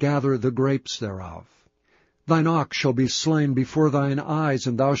not gather the grapes thereof. Thine ox shall be slain before thine eyes,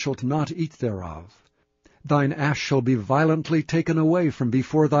 and thou shalt not eat thereof. Thine ass shall be violently taken away from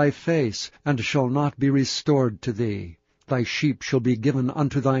before thy face, and shall not be restored to thee. Thy sheep shall be given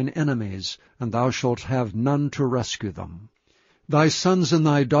unto thine enemies, and thou shalt have none to rescue them. Thy sons and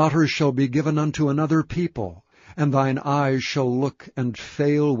thy daughters shall be given unto another people, and thine eyes shall look and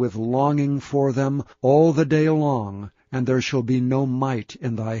fail with longing for them all the day long, and there shall be no might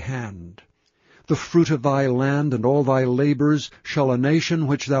in thy hand. The fruit of thy land and all thy labors shall a nation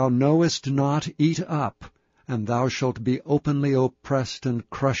which thou knowest not eat up, and thou shalt be openly oppressed and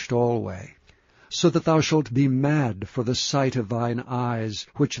crushed alway, so that thou shalt be mad for the sight of thine eyes,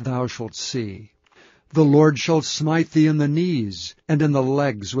 which thou shalt see. The Lord shall smite thee in the knees, and in the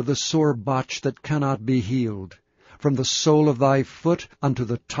legs with a sore botch that cannot be healed, from the sole of thy foot unto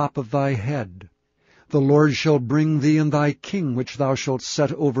the top of thy head. The Lord shall bring thee and thy king which thou shalt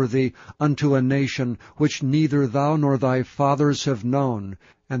set over thee unto a nation which neither thou nor thy fathers have known,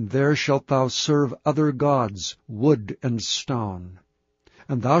 and there shalt thou serve other gods, wood and stone.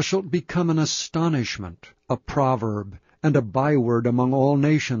 And thou shalt become an astonishment, a proverb, and a byword among all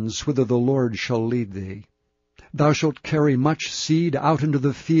nations whither the Lord shall lead thee. Thou shalt carry much seed out into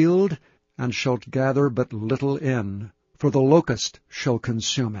the field, and shalt gather but little in, for the locust shall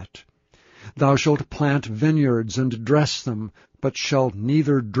consume it. Thou shalt plant vineyards and dress them, but shalt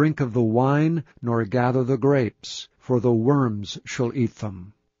neither drink of the wine nor gather the grapes, for the worms shall eat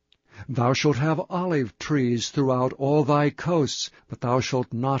them. Thou shalt have olive trees throughout all thy coasts, but thou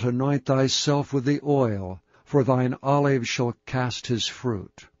shalt not anoint thyself with the oil, for thine olive shall cast his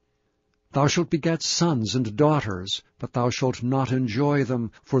fruit. Thou shalt beget sons and daughters, but thou shalt not enjoy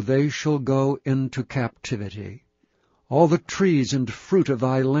them, for they shall go into captivity. All the trees and fruit of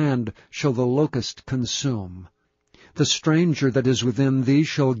thy land shall the locust consume. The stranger that is within thee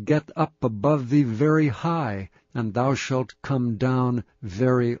shall get up above thee very high, and thou shalt come down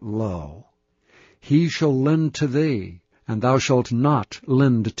very low. He shall lend to thee, and thou shalt not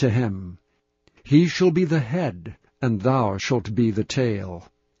lend to him. He shall be the head, and thou shalt be the tail.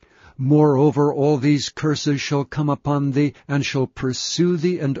 Moreover, all these curses shall come upon thee, and shall pursue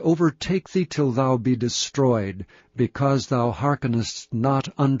thee, and overtake thee till thou be destroyed, because thou hearkenest not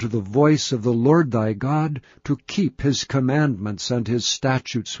unto the voice of the Lord thy God, to keep his commandments and his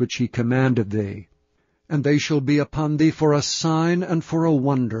statutes which he commanded thee. And they shall be upon thee for a sign and for a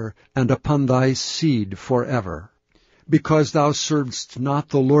wonder, and upon thy seed forever. Because thou servedst not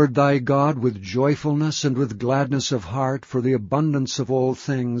the Lord thy God with joyfulness and with gladness of heart for the abundance of all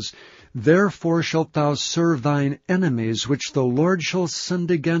things, therefore shalt thou serve thine enemies, which the Lord shall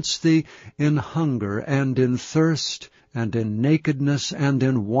send against thee in hunger and in thirst, and in nakedness and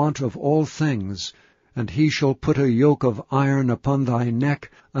in want of all things. And he shall put a yoke of iron upon thy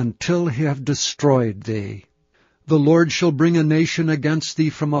neck until he have destroyed thee. The Lord shall bring a nation against thee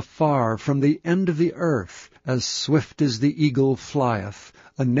from afar, from the end of the earth, as swift as the eagle flieth,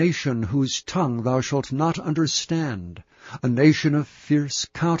 a nation whose tongue thou shalt not understand, a nation of fierce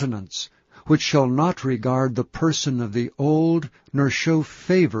countenance, which shall not regard the person of the old, nor show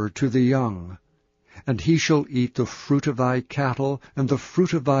favor to the young. And he shall eat the fruit of thy cattle, and the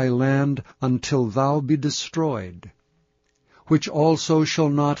fruit of thy land, until thou be destroyed. Which also shall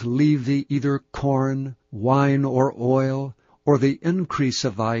not leave thee either corn, wine, or oil, or the increase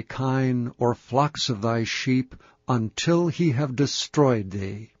of thy kine, or flocks of thy sheep, until he have destroyed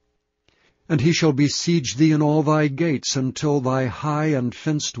thee. And he shall besiege thee in all thy gates, until thy high and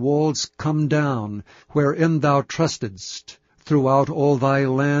fenced walls come down, wherein thou trustedst, throughout all thy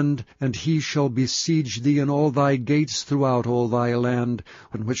land, and he shall besiege thee in all thy gates throughout all thy land,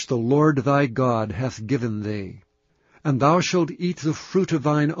 in which the Lord thy God hath given thee. And thou shalt eat the fruit of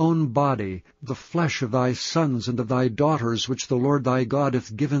thine own body, the flesh of thy sons and of thy daughters, which the Lord thy God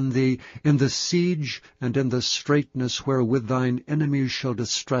hath given thee, in the siege and in the straitness wherewith thine enemies shall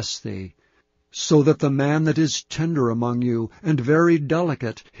distress thee. So that the man that is tender among you, and very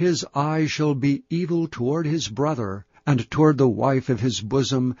delicate, his eye shall be evil toward his brother, and toward the wife of his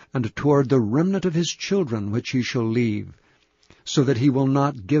bosom, and toward the remnant of his children which he shall leave, so that he will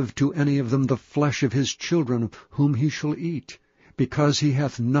not give to any of them the flesh of his children whom he shall eat, because he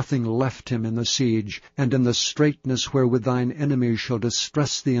hath nothing left him in the siege, and in the straitness wherewith thine enemies shall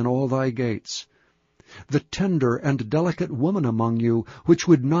distress thee in all thy gates. The tender and delicate woman among you, which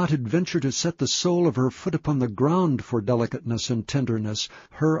would not adventure to set the sole of her foot upon the ground for delicateness and tenderness,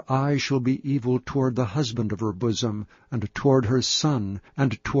 her eye shall be evil toward the husband of her bosom, and toward her son,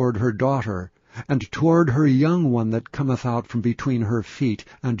 and toward her daughter, and toward her young one that cometh out from between her feet,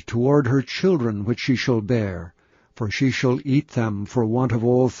 and toward her children which she shall bear. For she shall eat them for want of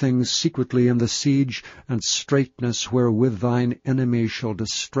all things secretly in the siege and straitness wherewith thine enemies shall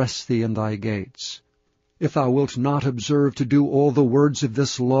distress thee in thy gates. If thou wilt not observe to do all the words of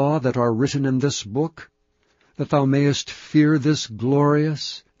this law that are written in this book, that thou mayest fear this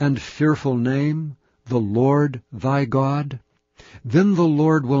glorious and fearful name, the Lord thy God, then the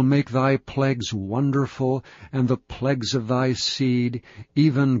Lord will make thy plagues wonderful, and the plagues of thy seed,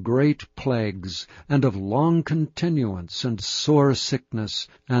 even great plagues, and of long continuance, and sore sickness,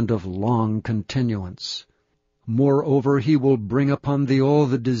 and of long continuance. Moreover, he will bring upon thee all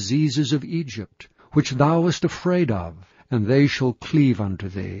the diseases of Egypt, which thou wast afraid of, and they shall cleave unto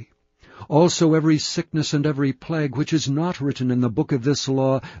thee. Also every sickness and every plague which is not written in the book of this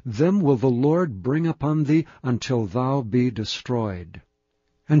law, them will the Lord bring upon thee until thou be destroyed.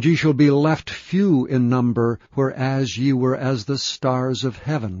 And ye shall be left few in number, whereas ye were as the stars of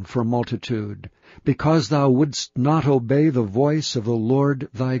heaven for multitude, because thou wouldst not obey the voice of the Lord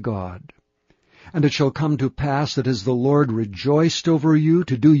thy God. And it shall come to pass that as the Lord rejoiced over you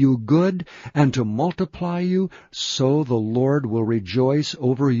to do you good and to multiply you, so the Lord will rejoice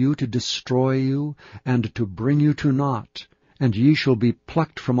over you to destroy you and to bring you to naught, and ye shall be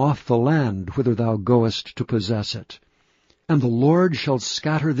plucked from off the land whither thou goest to possess it. And the Lord shall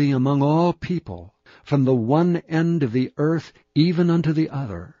scatter thee among all people, from the one end of the earth even unto the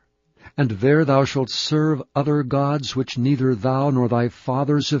other. And there thou shalt serve other gods which neither thou nor thy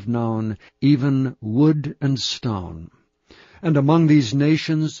fathers have known, even wood and stone. And among these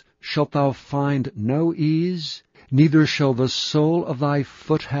nations shalt thou find no ease, neither shall the sole of thy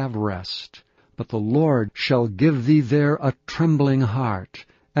foot have rest. But the Lord shall give thee there a trembling heart,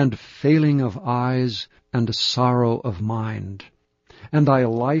 and failing of eyes, and sorrow of mind. And thy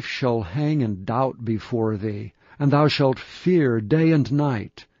life shall hang in doubt before thee, and thou shalt fear day and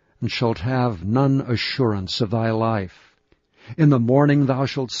night, and shalt have none assurance of thy life. In the morning thou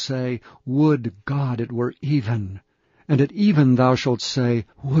shalt say, Would God it were even! And at even thou shalt say,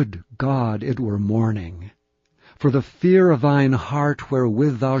 Would God it were morning! For the fear of thine heart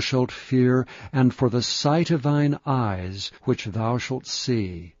wherewith thou shalt fear, and for the sight of thine eyes which thou shalt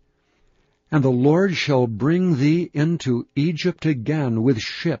see. And the Lord shall bring thee into Egypt again with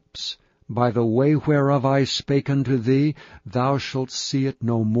ships, by the way whereof I spake unto thee, thou shalt see it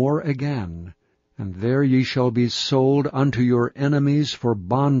no more again. And there ye shall be sold unto your enemies for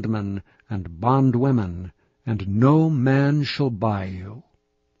bondmen and bondwomen, and no man shall buy you.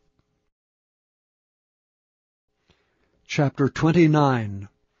 Chapter 29.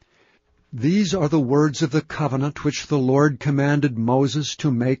 These are the words of the covenant which the Lord commanded Moses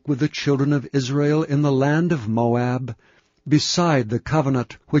to make with the children of Israel in the land of Moab, beside the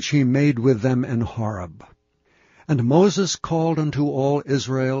covenant which he made with them in Horeb. And Moses called unto all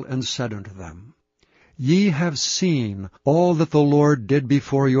Israel, and said unto them, Ye have seen all that the Lord did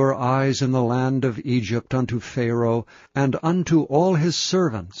before your eyes in the land of Egypt unto Pharaoh, and unto all his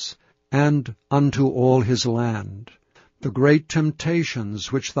servants, and unto all his land. The great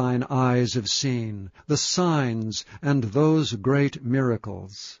temptations which thine eyes have seen, the signs, and those great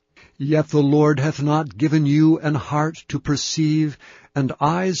miracles. Yet the Lord hath not given you an heart to perceive, and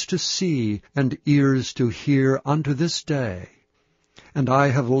eyes to see, and ears to hear unto this day. And I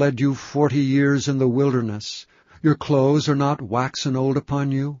have led you 40 years in the wilderness. Your clothes are not waxen old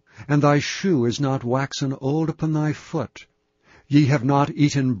upon you, and thy shoe is not waxen old upon thy foot. Ye have not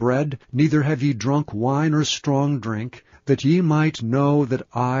eaten bread, neither have ye drunk wine or strong drink, that ye might know that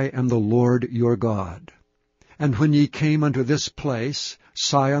I am the Lord your God. And when ye came unto this place,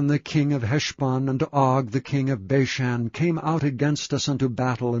 Sihon the king of Heshbon and Og the king of Bashan came out against us unto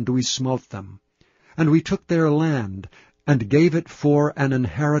battle, and we smote them. And we took their land, and gave it for an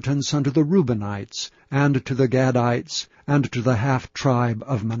inheritance unto the Reubenites, and to the Gadites, and to the half-tribe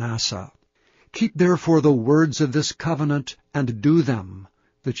of Manasseh. Keep therefore the words of this covenant, and do them,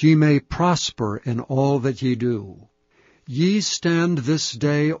 that ye may prosper in all that ye do. Ye stand this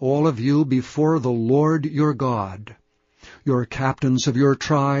day all of you before the Lord your God, your captains of your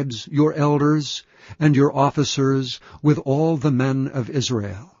tribes, your elders, and your officers, with all the men of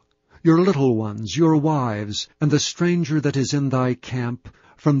Israel, your little ones, your wives, and the stranger that is in thy camp,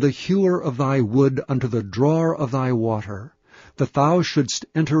 from the hewer of thy wood unto the drawer of thy water, that thou shouldst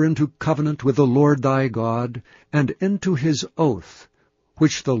enter into covenant with the Lord thy God, and into his oath,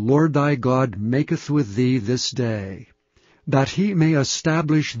 which the Lord thy God maketh with thee this day, that he may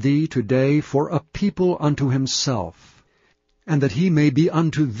establish thee today for a people unto himself, and that he may be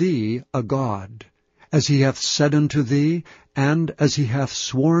unto thee a God, as he hath said unto thee, and as he hath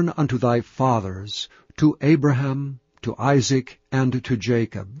sworn unto thy fathers, to Abraham, to Isaac, and to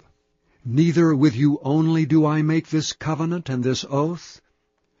Jacob. Neither with you only do I make this covenant and this oath,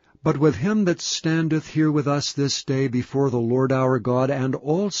 but with him that standeth here with us this day before the Lord our God, and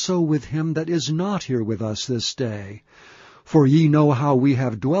also with him that is not here with us this day. For ye know how we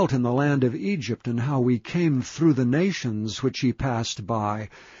have dwelt in the land of Egypt, and how we came through the nations which ye passed by,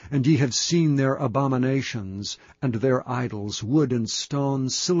 and ye have seen their abominations, and their idols, wood and stone,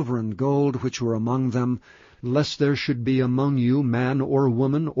 silver and gold, which were among them, lest there should be among you man or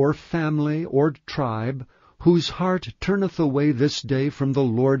woman, or family, or tribe, whose heart turneth away this day from the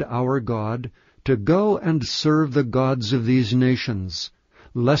Lord our God, to go and serve the gods of these nations,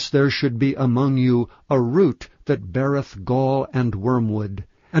 lest there should be among you a root that beareth gall and wormwood.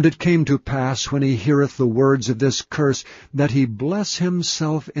 And it came to pass, when he heareth the words of this curse, that he bless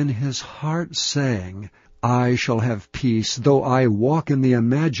himself in his heart, saying, I shall have peace, though I walk in the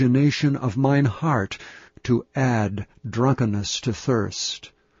imagination of mine heart, to add drunkenness to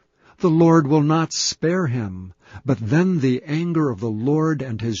thirst. The Lord will not spare him, but then the anger of the Lord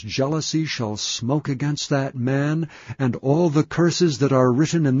and his jealousy shall smoke against that man, and all the curses that are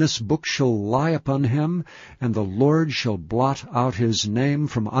written in this book shall lie upon him, and the Lord shall blot out his name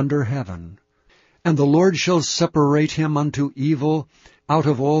from under heaven. And the Lord shall separate him unto evil out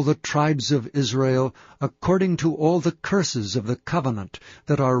of all the tribes of Israel, according to all the curses of the covenant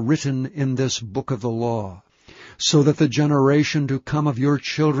that are written in this book of the law. So that the generation to come of your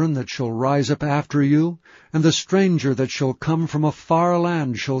children that shall rise up after you, and the stranger that shall come from a far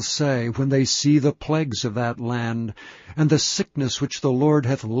land shall say, when they see the plagues of that land, and the sickness which the Lord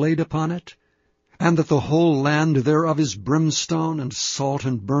hath laid upon it, and that the whole land thereof is brimstone and salt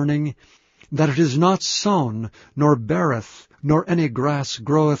and burning, that it is not sown, nor beareth, nor any grass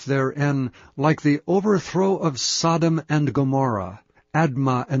groweth therein, like the overthrow of Sodom and Gomorrah,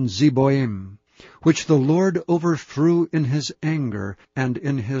 Admah and Zeboim, which the Lord overthrew in his anger and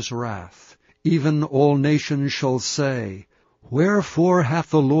in his wrath. Even all nations shall say, Wherefore hath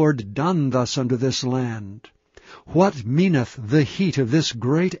the Lord done thus unto this land? What meaneth the heat of this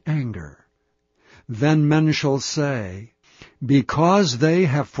great anger? Then men shall say, Because they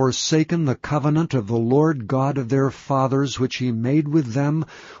have forsaken the covenant of the Lord God of their fathers, which he made with them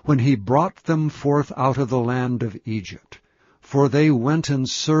when he brought them forth out of the land of Egypt. For they went and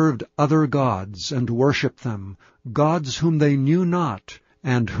served other gods, and worshipped them, gods whom they knew not,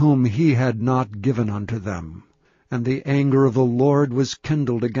 and whom he had not given unto them. And the anger of the Lord was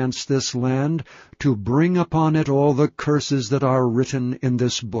kindled against this land, to bring upon it all the curses that are written in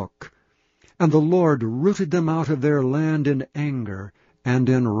this book. And the Lord rooted them out of their land in anger, and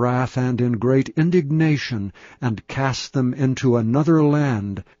in wrath, and in great indignation, and cast them into another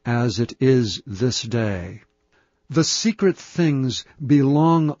land, as it is this day. The secret things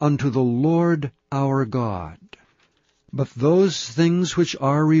belong unto the Lord our God, but those things which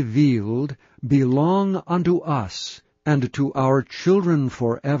are revealed belong unto us, and to our children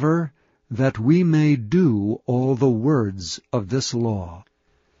forever, that we may do all the words of this law.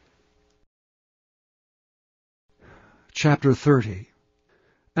 Chapter 30.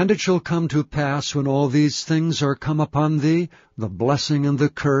 And it shall come to pass, when all these things are come upon thee, the blessing and the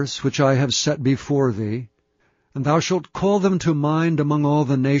curse which I have set before thee, and thou shalt call them to mind among all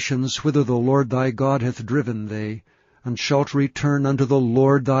the nations whither the Lord thy God hath driven thee, and shalt return unto the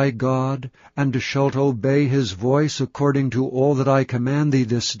Lord thy God, and shalt obey his voice according to all that I command thee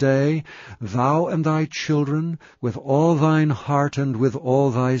this day, thou and thy children, with all thine heart and with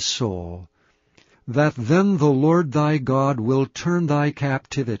all thy soul, that then the Lord thy God will turn thy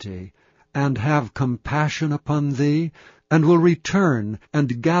captivity, and have compassion upon thee, and will return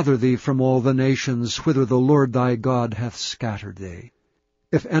and gather thee from all the nations whither the Lord thy God hath scattered thee.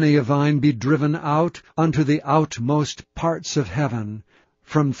 If any of thine be driven out unto the outmost parts of heaven,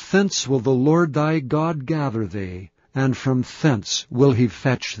 from thence will the Lord thy God gather thee, and from thence will he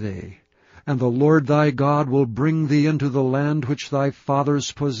fetch thee. And the Lord thy God will bring thee into the land which thy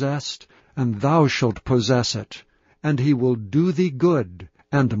fathers possessed, and thou shalt possess it. And he will do thee good,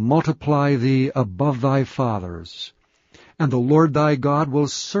 and multiply thee above thy fathers. And the Lord thy God will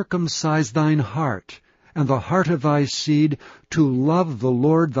circumcise thine heart, and the heart of thy seed, to love the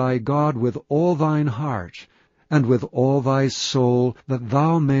Lord thy God with all thine heart, and with all thy soul, that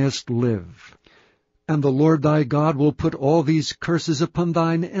thou mayest live. And the Lord thy God will put all these curses upon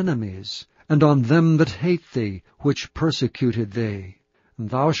thine enemies, and on them that hate thee, which persecuted thee. And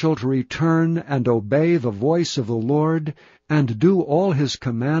thou shalt return and obey the voice of the Lord, and do all his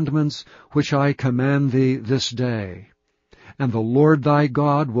commandments, which I command thee this day. And the Lord thy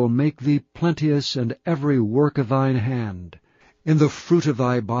God will make thee plenteous in every work of thine hand, in the fruit of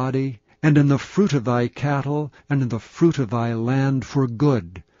thy body, and in the fruit of thy cattle, and in the fruit of thy land for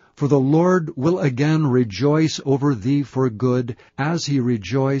good. For the Lord will again rejoice over thee for good, as he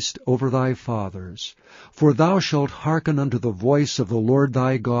rejoiced over thy fathers. For thou shalt hearken unto the voice of the Lord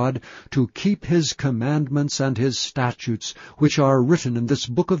thy God, to keep his commandments and his statutes, which are written in this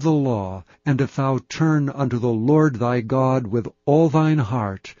book of the law, and if thou turn unto the Lord thy God with all thine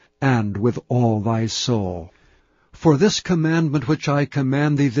heart, and with all thy soul. For this commandment which I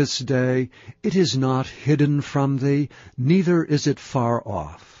command thee this day, it is not hidden from thee, neither is it far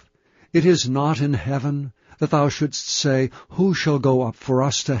off. It is not in heaven, that thou shouldst say, Who shall go up for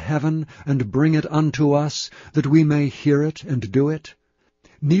us to heaven, and bring it unto us, that we may hear it and do it?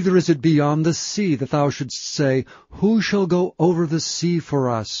 Neither is it beyond the sea, that thou shouldst say, Who shall go over the sea for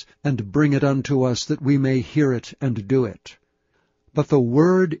us, and bring it unto us, that we may hear it and do it? But the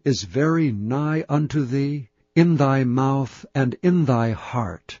word is very nigh unto thee, in thy mouth and in thy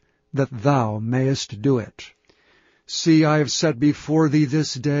heart, that thou mayest do it. See, I have set before thee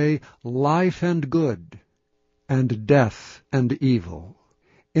this day life and good, and death and evil,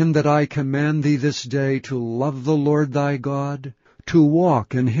 in that I command thee this day to love the Lord thy God, to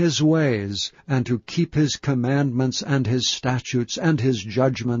walk in his ways, and to keep his commandments and his statutes and his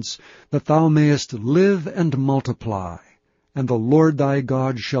judgments, that thou mayest live and multiply. And the Lord thy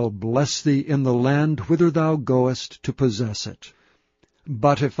God shall bless thee in the land whither thou goest to possess it.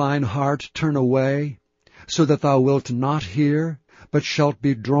 But if thine heart turn away, so that thou wilt not hear, but shalt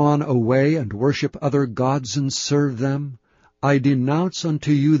be drawn away and worship other gods and serve them, I denounce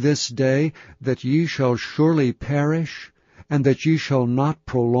unto you this day that ye shall surely perish, and that ye shall not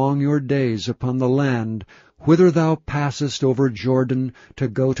prolong your days upon the land whither thou passest over Jordan to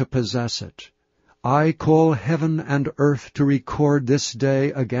go to possess it. I call heaven and earth to record this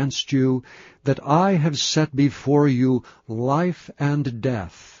day against you, that I have set before you life and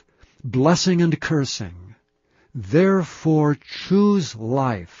death, blessing and cursing. Therefore choose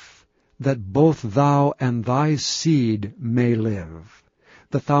life, that both thou and thy seed may live,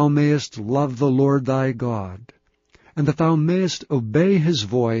 that thou mayest love the Lord thy God, and that thou mayest obey his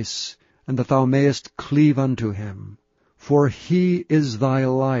voice, and that thou mayest cleave unto him. For he is thy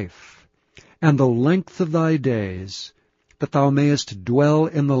life, and the length of thy days, that thou mayest dwell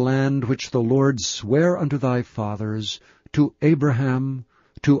in the land which the Lord sware unto thy fathers, to Abraham,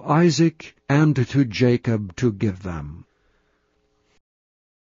 to Isaac, and to Jacob, to give them.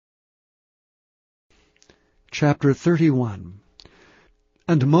 Chapter 31.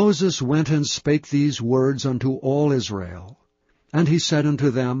 And Moses went and spake these words unto all Israel. And he said unto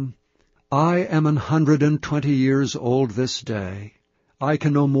them, I am 120 years old this day. I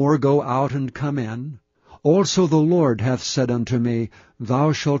can no more go out and come in. Also the Lord hath said unto me,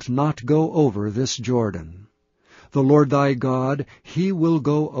 Thou shalt not go over this Jordan. The Lord thy God, he will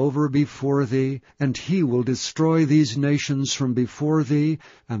go over before thee, and he will destroy these nations from before thee,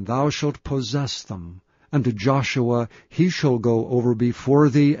 and thou shalt possess them. And to Joshua, he shall go over before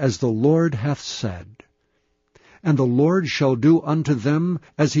thee, as the Lord hath said. And the Lord shall do unto them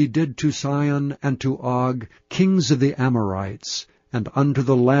as he did to Sihon and to Og, kings of the Amorites, and unto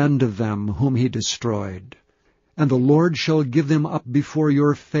the land of them whom he destroyed. And the Lord shall give them up before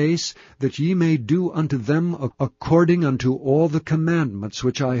your face, that ye may do unto them according unto all the commandments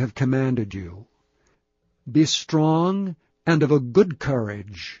which I have commanded you. Be strong and of a good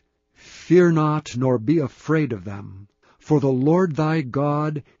courage. Fear not, nor be afraid of them. For the Lord thy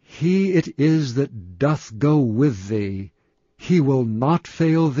God, he it is that doth go with thee. He will not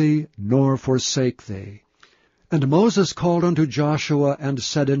fail thee, nor forsake thee. And Moses called unto Joshua, and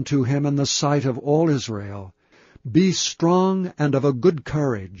said unto him in the sight of all Israel, Be strong and of a good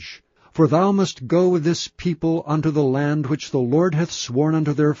courage, for thou must go with this people unto the land which the Lord hath sworn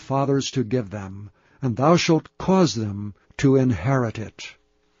unto their fathers to give them, and thou shalt cause them to inherit it.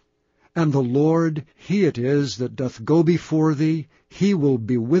 And the Lord, He it is that doth go before thee, He will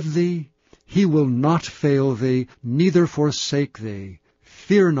be with thee, He will not fail thee, neither forsake thee.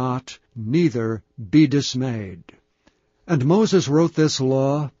 Fear not, neither be dismayed. And Moses wrote this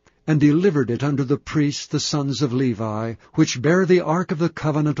law, and delivered it unto the priests the sons of Levi, which bear the ark of the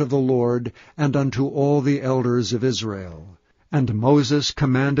covenant of the Lord, and unto all the elders of Israel. And Moses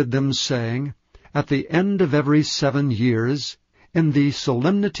commanded them, saying, At the end of every 7 years, in the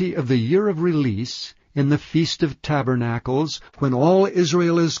solemnity of the year of release, in the Feast of Tabernacles, when all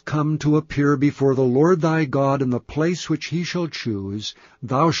Israel is come to appear before the Lord thy God in the place which he shall choose,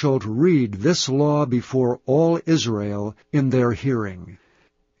 thou shalt read this law before all Israel in their hearing.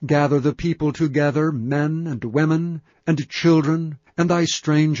 Gather the people together, men and women, and children, and thy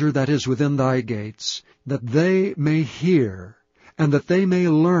stranger that is within thy gates, that they may hear, and that they may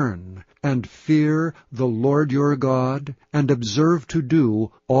learn, and fear the Lord your God, and observe to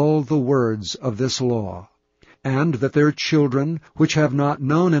do all the words of this law, and that their children, which have not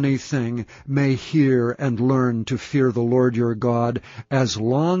known anything, may hear and learn to fear the Lord your God, as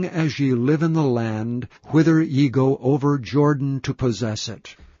long as ye live in the land, whither ye go over Jordan to possess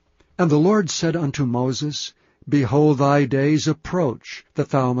it. And the Lord said unto Moses, Behold, thy days approach, that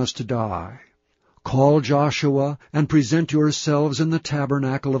thou must die. Call Joshua, and present yourselves in the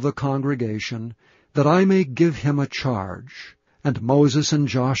tabernacle of the congregation, that I may give him a charge. And Moses and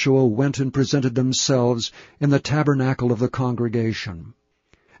Joshua went and presented themselves in the tabernacle of the congregation.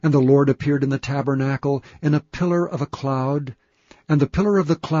 And the Lord appeared in the tabernacle in a pillar of a cloud, and the pillar of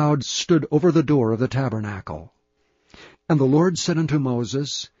the cloud stood over the door of the tabernacle. And the Lord said unto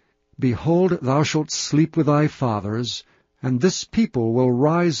Moses, Behold, thou shalt sleep with thy fathers, and this people will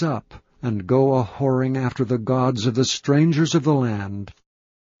rise up, and go a-whoring after the gods of the strangers of the land,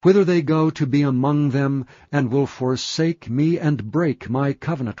 whither they go to be among them, and will forsake me and break my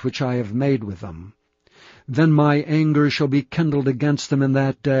covenant which I have made with them. Then my anger shall be kindled against them in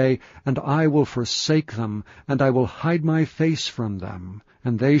that day, and I will forsake them, and I will hide my face from them,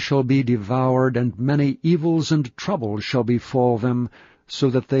 and they shall be devoured, and many evils and troubles shall befall them, so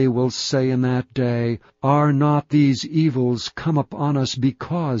that they will say in that day, Are not these evils come upon us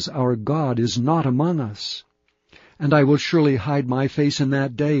because our God is not among us? And I will surely hide my face in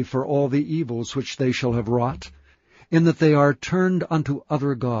that day for all the evils which they shall have wrought, in that they are turned unto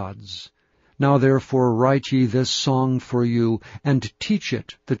other gods. Now therefore write ye this song for you, and teach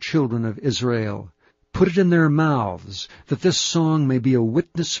it the children of Israel. Put it in their mouths, that this song may be a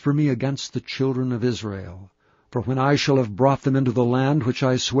witness for me against the children of Israel. For when I shall have brought them into the land which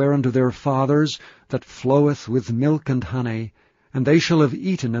I swear unto their fathers, that floweth with milk and honey, and they shall have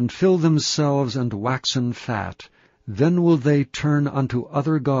eaten and filled themselves and waxen fat, then will they turn unto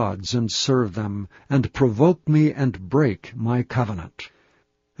other gods and serve them, and provoke me and break my covenant.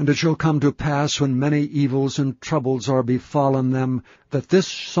 And it shall come to pass, when many evils and troubles are befallen them, that this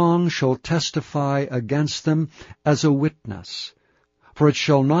song shall testify against them as a witness. For it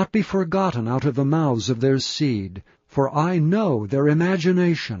shall not be forgotten out of the mouths of their seed, for I know their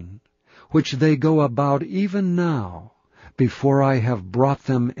imagination, which they go about even now, before I have brought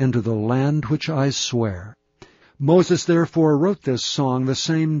them into the land which I swear. Moses therefore wrote this song the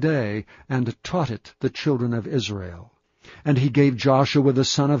same day, and taught it the children of Israel. And he gave Joshua the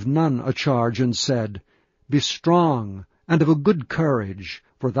son of Nun a charge, and said, Be strong, and of a good courage,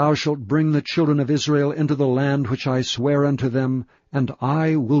 for thou shalt bring the children of Israel into the land which I swear unto them, and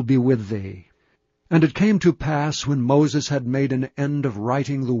I will be with thee. And it came to pass, when Moses had made an end of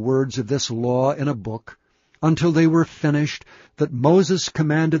writing the words of this law in a book, until they were finished, that Moses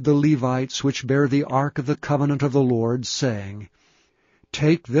commanded the Levites which bear the ark of the covenant of the Lord, saying,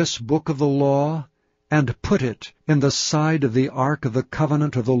 Take this book of the law, and put it in the side of the ark of the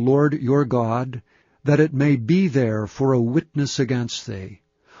covenant of the Lord your God, that it may be there for a witness against thee.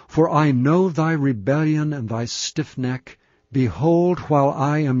 For I know thy rebellion and thy stiff neck. Behold, while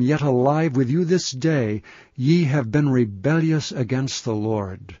I am yet alive with you this day, ye have been rebellious against the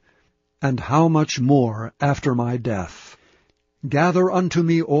Lord. And how much more after my death? Gather unto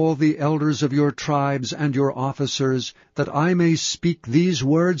me all the elders of your tribes and your officers, that I may speak these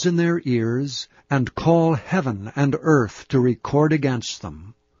words in their ears, and call heaven and earth to record against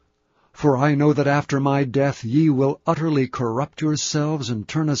them. For I know that after my death ye will utterly corrupt yourselves, and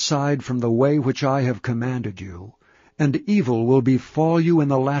turn aside from the way which I have commanded you, and evil will befall you in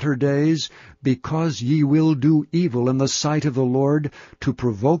the latter days, because ye will do evil in the sight of the Lord, to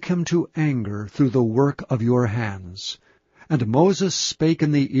provoke him to anger through the work of your hands. And Moses spake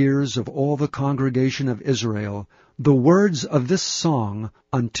in the ears of all the congregation of Israel the words of this song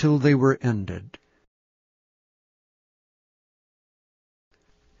until they were ended.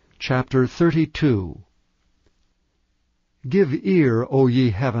 Chapter 32. Give ear, O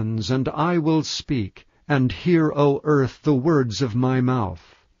ye heavens, and I will speak, and hear, O earth, the words of my mouth.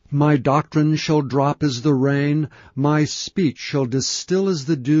 My doctrine shall drop as the rain, my speech shall distill as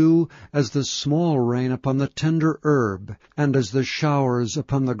the dew, as the small rain upon the tender herb, and as the showers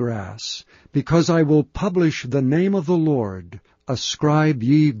upon the grass. Because I will publish the name of the Lord, ascribe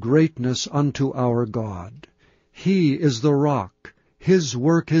ye greatness unto our God. He is the rock, his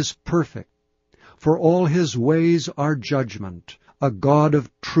work is perfect, for all his ways are judgment. A God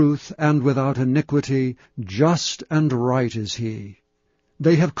of truth and without iniquity, just and right is he.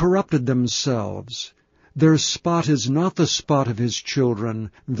 They have corrupted themselves. Their spot is not the spot of his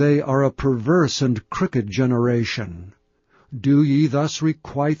children. They are a perverse and crooked generation. Do ye thus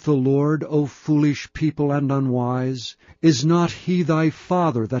requite the Lord, O foolish people and unwise? Is not he thy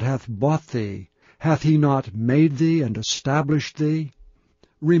father that hath bought thee? Hath he not made thee and established thee?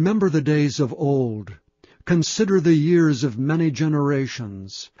 Remember the days of old. Consider the years of many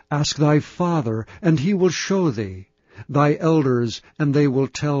generations. Ask thy father, and he will show thee, thy elders, and they will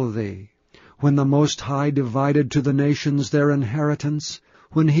tell thee. When the Most High divided to the nations their inheritance,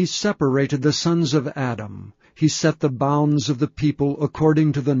 when he separated the sons of Adam, he set the bounds of the people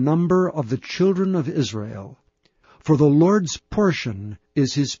according to the number of the children of Israel. For the Lord's portion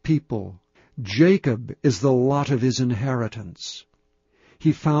is his people. Jacob is the lot of his inheritance.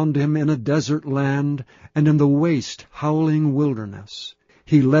 He found him in a desert land, and in the waste howling wilderness.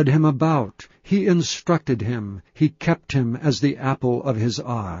 He led him about, he instructed him, he kept him as the apple of his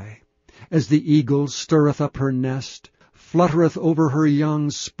eye. As the eagle stirreth up her nest, fluttereth over her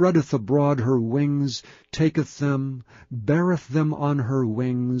young, spreadeth abroad her wings, taketh them, beareth them on her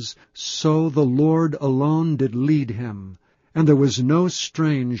wings, so the Lord alone did lead him, and there was no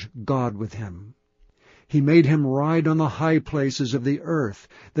strange God with him. He made him ride on the high places of the earth,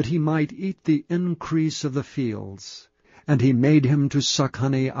 that he might eat the increase of the fields. And he made him to suck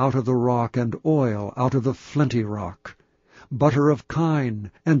honey out of the rock, and oil out of the flinty rock, butter of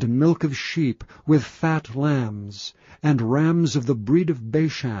kine, and milk of sheep, with fat lambs, and rams of the breed of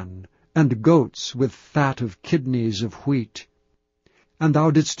Bashan, and goats with fat of kidneys of wheat. And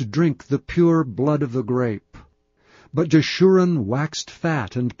thou didst drink the pure blood of the grape. But Jeshurun waxed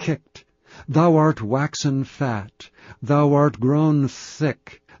fat and kicked. Thou art waxen fat, thou art grown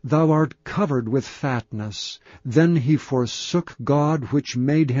thick, thou art covered with fatness. Then he forsook God which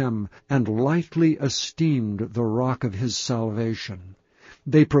made him, and lightly esteemed the rock of his salvation.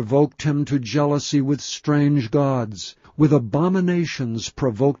 They provoked him to jealousy with strange gods. With abominations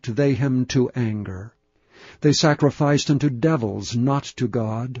provoked they him to anger. They sacrificed unto devils, not to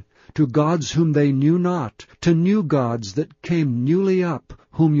God, to gods whom they knew not, to new gods that came newly up,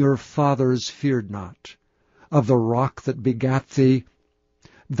 whom your fathers feared not. Of the rock that begat thee,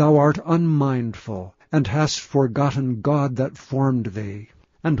 thou art unmindful, and hast forgotten God that formed thee.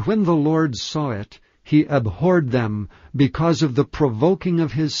 And when the Lord saw it, he abhorred them, because of the provoking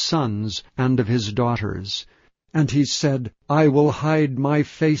of his sons and of his daughters. And he said, I will hide my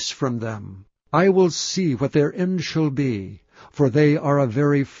face from them. I will see what their end shall be. For they are a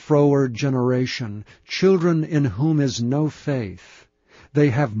very froward generation, children in whom is no faith. They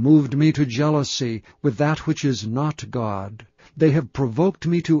have moved me to jealousy with that which is not God. They have provoked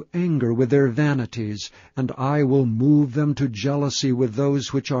me to anger with their vanities, and I will move them to jealousy with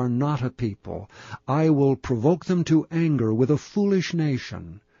those which are not a people. I will provoke them to anger with a foolish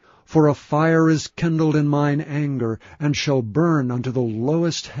nation. For a fire is kindled in mine anger, and shall burn unto the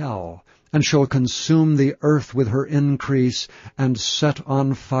lowest hell, and shall consume the earth with her increase, and set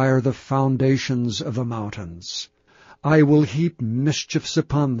on fire the foundations of the mountains. I will heap mischiefs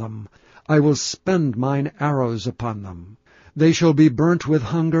upon them. I will spend mine arrows upon them. They shall be burnt with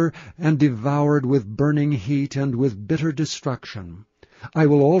hunger, and devoured with burning heat, and with bitter destruction. I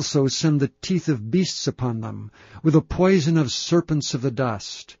will also send the teeth of beasts upon them, with the poison of serpents of the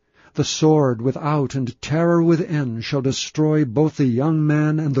dust. The sword without and terror within shall destroy both the young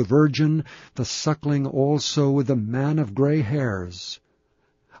man and the virgin, the suckling also with the man of gray hairs.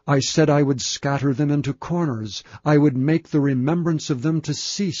 I said I would scatter them into corners. I would make the remembrance of them to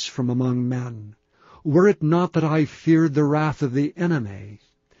cease from among men. Were it not that I feared the wrath of the enemy,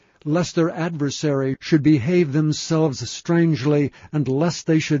 lest their adversary should behave themselves strangely, and lest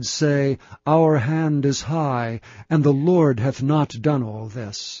they should say, Our hand is high, and the Lord hath not done all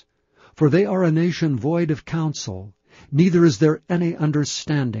this. For they are a nation void of counsel, neither is there any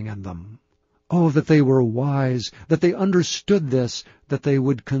understanding in them. Oh, that they were wise, that they understood this, that they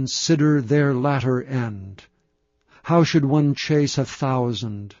would consider their latter end. How should one chase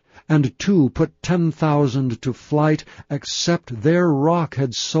 1,000, and two put 10,000 to flight, except their rock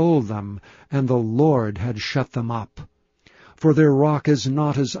had sold them, and the Lord had shut them up? For their rock is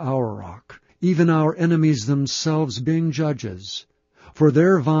not as our rock, even our enemies themselves being judges. For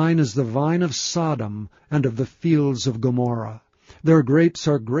their vine is the vine of Sodom, and of the fields of Gomorrah. Their grapes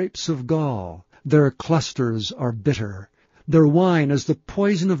are grapes of gall, their clusters are bitter. Their wine is the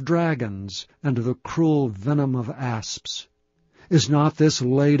poison of dragons, and the cruel venom of asps. Is not this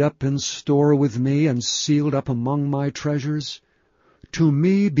laid up in store with me, and sealed up among my treasures? To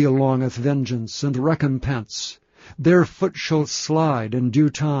me belongeth vengeance and recompense. Their foot shall slide in due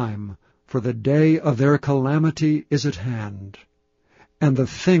time, for the day of their calamity is at hand. And the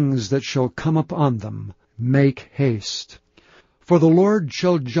things that shall come upon them make haste. For the Lord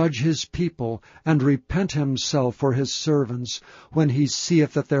shall judge his people, and repent himself for his servants, when he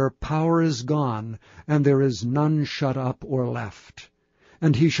seeth that their power is gone, and there is none shut up or left.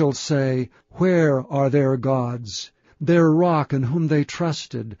 And he shall say, Where are their gods, their rock in whom they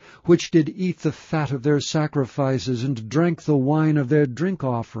trusted, which did eat the fat of their sacrifices, and drank the wine of their drink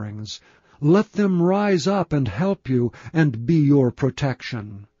offerings? Let them rise up and help you, and be your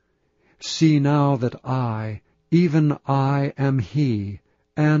protection. See now that I, even I, am he,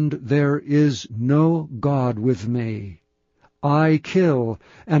 and there is no God with me. I kill,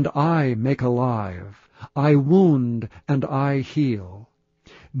 and I make alive. I wound, and I heal.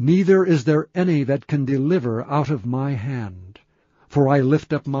 Neither is there any that can deliver out of my hand. For I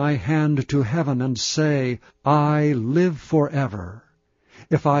lift up my hand to heaven, and say, I live forever.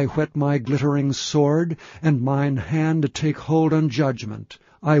 If I whet my glittering sword, and mine hand take hold on judgment,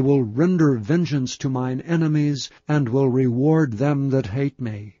 I will render vengeance to mine enemies, and will reward them that hate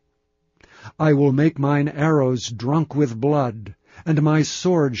me. I will make mine arrows drunk with blood, and my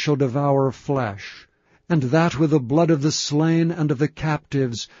sword shall devour flesh, and that with the blood of the slain and of the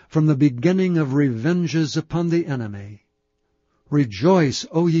captives, from the beginning of revenges upon the enemy. Rejoice,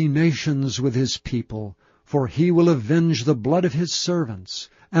 O ye nations, with his people, for he will avenge the blood of his servants,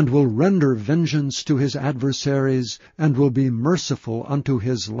 and will render vengeance to his adversaries, and will be merciful unto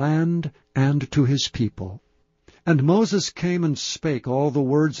his land and to his people. And Moses came and spake all the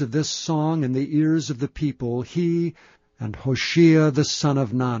words of this song in the ears of the people, he and Hoshea the son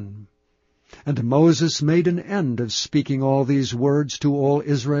of Nun. And Moses made an end of speaking all these words to all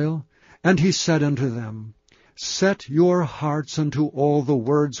Israel, and he said unto them, Set your hearts unto all the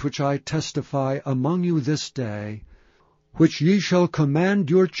words which I testify among you this day, which ye shall command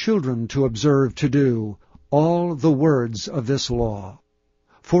your children to observe to do, all the words of this law.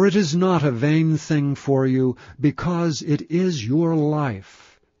 For it is not a vain thing for you, because it is your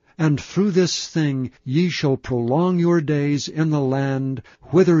life. And through this thing ye shall prolong your days in the land,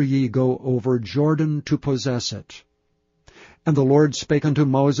 whither ye go over Jordan to possess it. And the Lord spake unto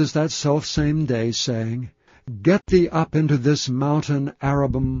Moses that selfsame day, saying, Get thee up into this mountain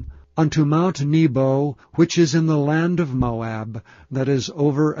Arabim, unto Mount Nebo, which is in the land of Moab, that is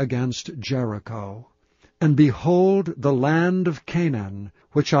over against Jericho. And behold the land of Canaan,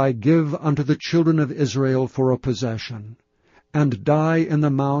 which I give unto the children of Israel for a possession. And die in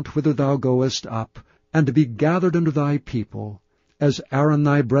the mount whither thou goest up, and be gathered unto thy people, as Aaron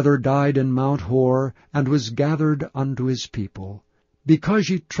thy brother died in Mount Hor, and was gathered unto his people. Because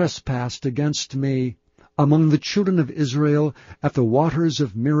ye trespassed against me among the children of Israel at the waters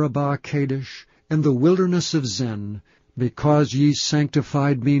of Meribah Kadesh, in the wilderness of Zin, because ye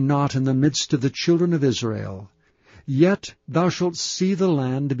sanctified me not in the midst of the children of Israel. Yet thou shalt see the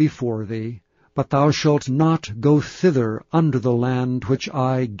land before thee, but thou shalt not go thither unto the land which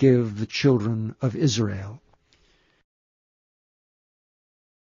I give the children of Israel.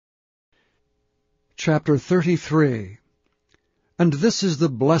 Chapter 33. And this is the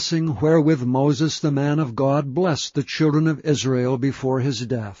blessing wherewith Moses the man of God blessed the children of Israel before his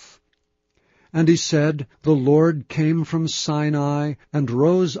death. And he said, The Lord came from Sinai, and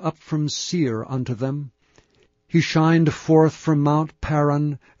rose up from Seir unto them. He shined forth from Mount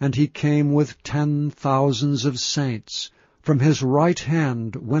Paran, and he came with 10,000s of saints. From his right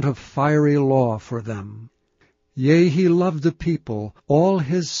hand went a fiery law for them. Yea, he loved the people, all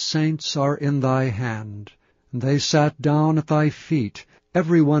his saints are in thy hand. And they sat down at thy feet,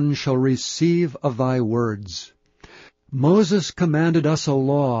 every one shall receive of thy words. Moses commanded us a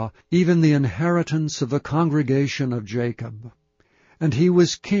law, even the inheritance of the congregation of Jacob. And he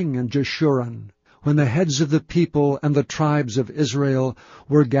was king in Jeshurun, when the heads of the people and the tribes of Israel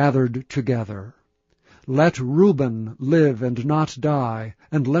were gathered together. Let Reuben live and not die,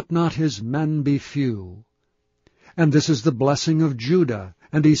 and let not his men be few. And this is the blessing of Judah.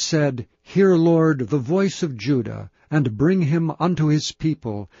 And he said, Hear, Lord, the voice of Judah, and bring him unto his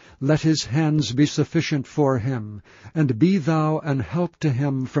people. Let his hands be sufficient for him, and be thou an help to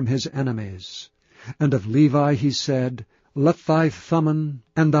him from his enemies. And of Levi he said, Let thy Thummim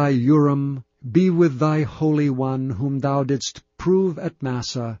and thy Urim be with thy Holy One, whom thou didst prove at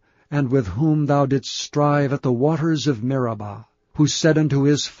Massah, and with whom thou didst strive at the waters of Meribah, who said unto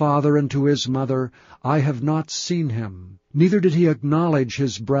his father and to his mother, I have not seen him, neither did he acknowledge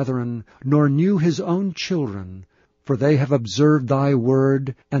his brethren, nor knew his own children, for they have observed thy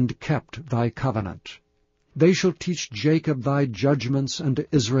word, and kept thy covenant. They shall teach Jacob thy judgments, and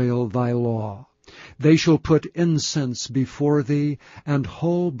Israel thy law. They shall put incense before thee, and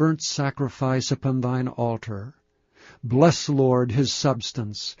whole burnt sacrifice upon thine altar. Bless, Lord, his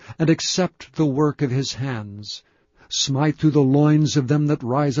substance, and accept the work of his hands. Smite through the loins of them that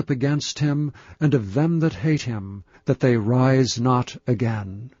rise up against him, and of them that hate him, that they rise not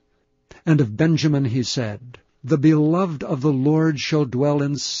again. And of Benjamin he said, The beloved of the Lord shall dwell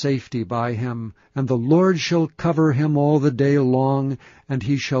in safety by him, and the Lord shall cover him all the day long, and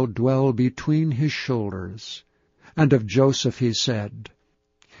he shall dwell between his shoulders. And of Joseph he said,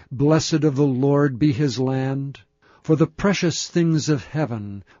 Blessed of the Lord be his land, for the precious things of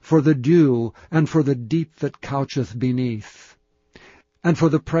heaven, for the dew, and for the deep that coucheth beneath, and for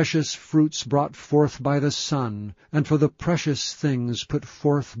the precious fruits brought forth by the sun, and for the precious things put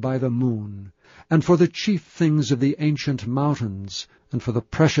forth by the moon, and for the chief things of the ancient mountains, and for the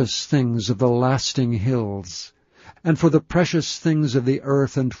precious things of the lasting hills, and for the precious things of the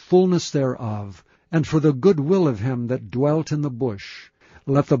earth and fullness thereof, and for the good will of him that dwelt in the bush.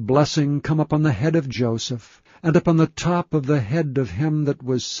 Let the blessing come upon the head of Joseph, and upon the top of the head of him that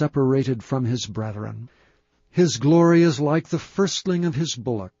was separated from his brethren. His glory is like the firstling of his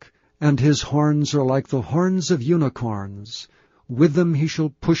bullock, and his horns are like the horns of unicorns. With them he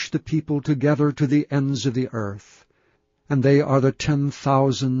shall push the people together to the ends of the earth. And they are the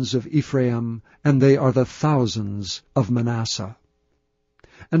 10,000s of Ephraim, and they are the thousands of Manasseh.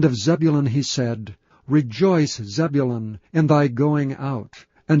 And of Zebulun he said, Rejoice, Zebulun, in thy going out,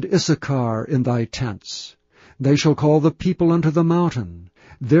 and Issachar in thy tents. They shall call the people unto the mountain.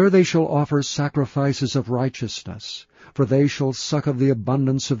 There they shall offer sacrifices of righteousness, for they shall suck of the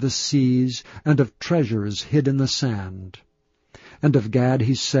abundance of the seas, and of treasures hid in the sand. And of Gad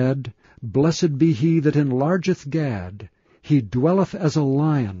he said, Blessed be he that enlargeth Gad. He dwelleth as a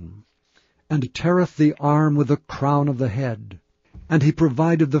lion, and teareth the arm with the crown of the head. And he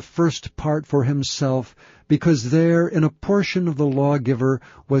provided the first part for himself, because there in a portion of the lawgiver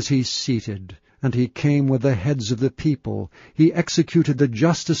was he seated. And he came with the heads of the people. He executed the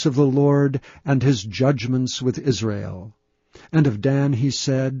justice of the Lord, and his judgments with Israel. And of Dan he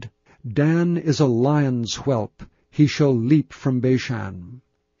said, Dan is a lion's whelp. He shall leap from Bashan.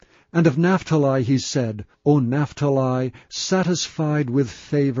 And of Naphtali he said, O Naphtali, satisfied with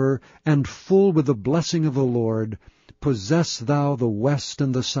favor, and full with the blessing of the Lord, possess thou the west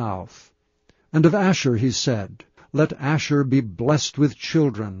and the south. And of Asher he said, Let Asher be blessed with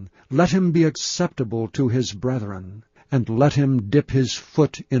children, let him be acceptable to his brethren, and let him dip his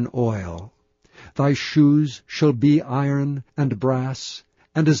foot in oil. Thy shoes shall be iron and brass,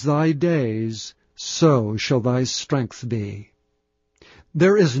 and as thy days, so shall thy strength be.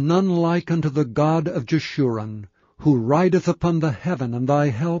 There is none like unto the God of Jeshurun, who rideth upon the heaven in thy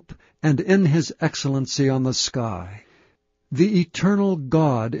help, and in his excellency on the sky. The eternal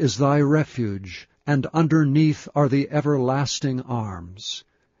God is thy refuge, and underneath are the everlasting arms.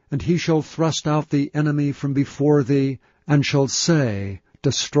 And he shall thrust out the enemy from before thee, and shall say,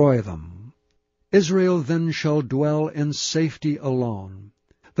 Destroy them. Israel then shall dwell in safety alone.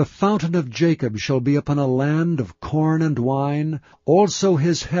 The fountain of Jacob shall be upon a land of corn and wine, also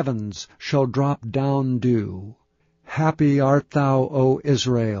his heavens shall drop down dew. Happy art thou, O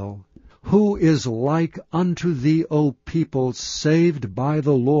Israel! Who is like unto thee, O people, saved by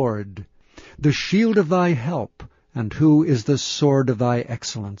the Lord? The shield of thy help, and who is the sword of thy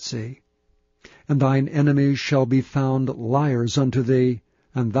excellency? And thine enemies shall be found liars unto thee,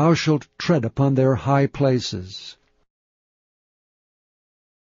 and thou shalt tread upon their high places.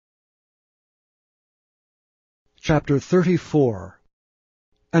 Chapter 34.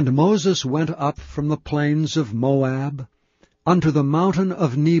 And Moses went up from the plains of Moab unto the mountain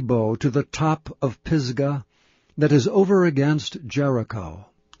of Nebo to the top of Pisgah, that is over against Jericho.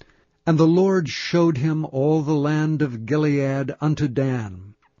 And the Lord showed him all the land of Gilead unto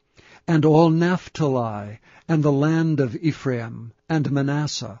Dan, and all Naphtali, and the land of Ephraim, and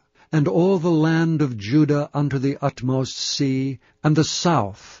Manasseh, and all the land of Judah unto the utmost sea, and the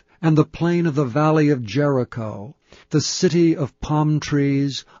south, and the plain of the valley of Jericho, the city of palm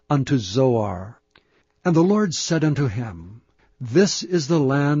trees, unto Zoar. And the Lord said unto him, This is the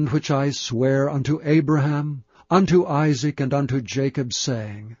land which I sware unto Abraham, unto Isaac, and unto Jacob,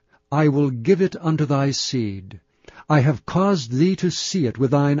 saying, I will give it unto thy seed. I have caused thee to see it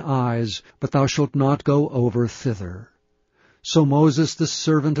with thine eyes, but thou shalt not go over thither. So Moses the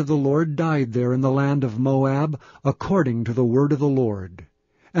servant of the Lord died there in the land of Moab, according to the word of the Lord.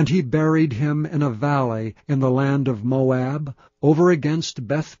 And he buried him in a valley in the land of Moab, over against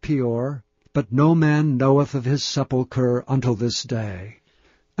Beth Peor, but no man knoweth of his sepulchre until this day.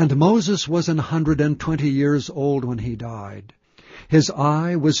 And Moses was 120 years old when he died. His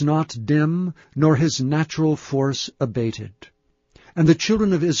eye was not dim, nor his natural force abated. And the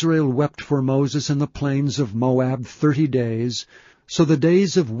children of Israel wept for Moses in the plains of Moab 30 days, so the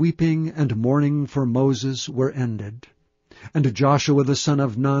days of weeping and mourning for Moses were ended. And Joshua the son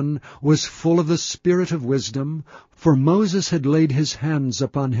of Nun was full of the spirit of wisdom, for Moses had laid his hands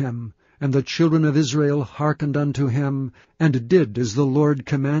upon him, and the children of Israel hearkened unto him, and did as the Lord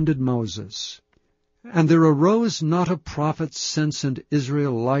commanded Moses. And there arose not a prophet since in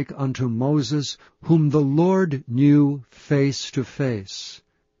Israel like unto Moses, whom the Lord knew face to face,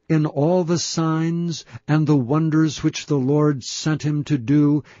 in all the signs and the wonders which the Lord sent him to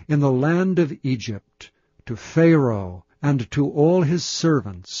do in the land of Egypt, to Pharaoh, and to all his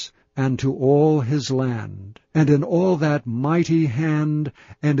servants, and to all his land, and in all that mighty hand,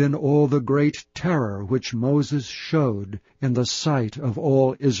 and in all the great terror which Moses showed in the sight of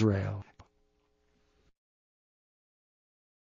all Israel.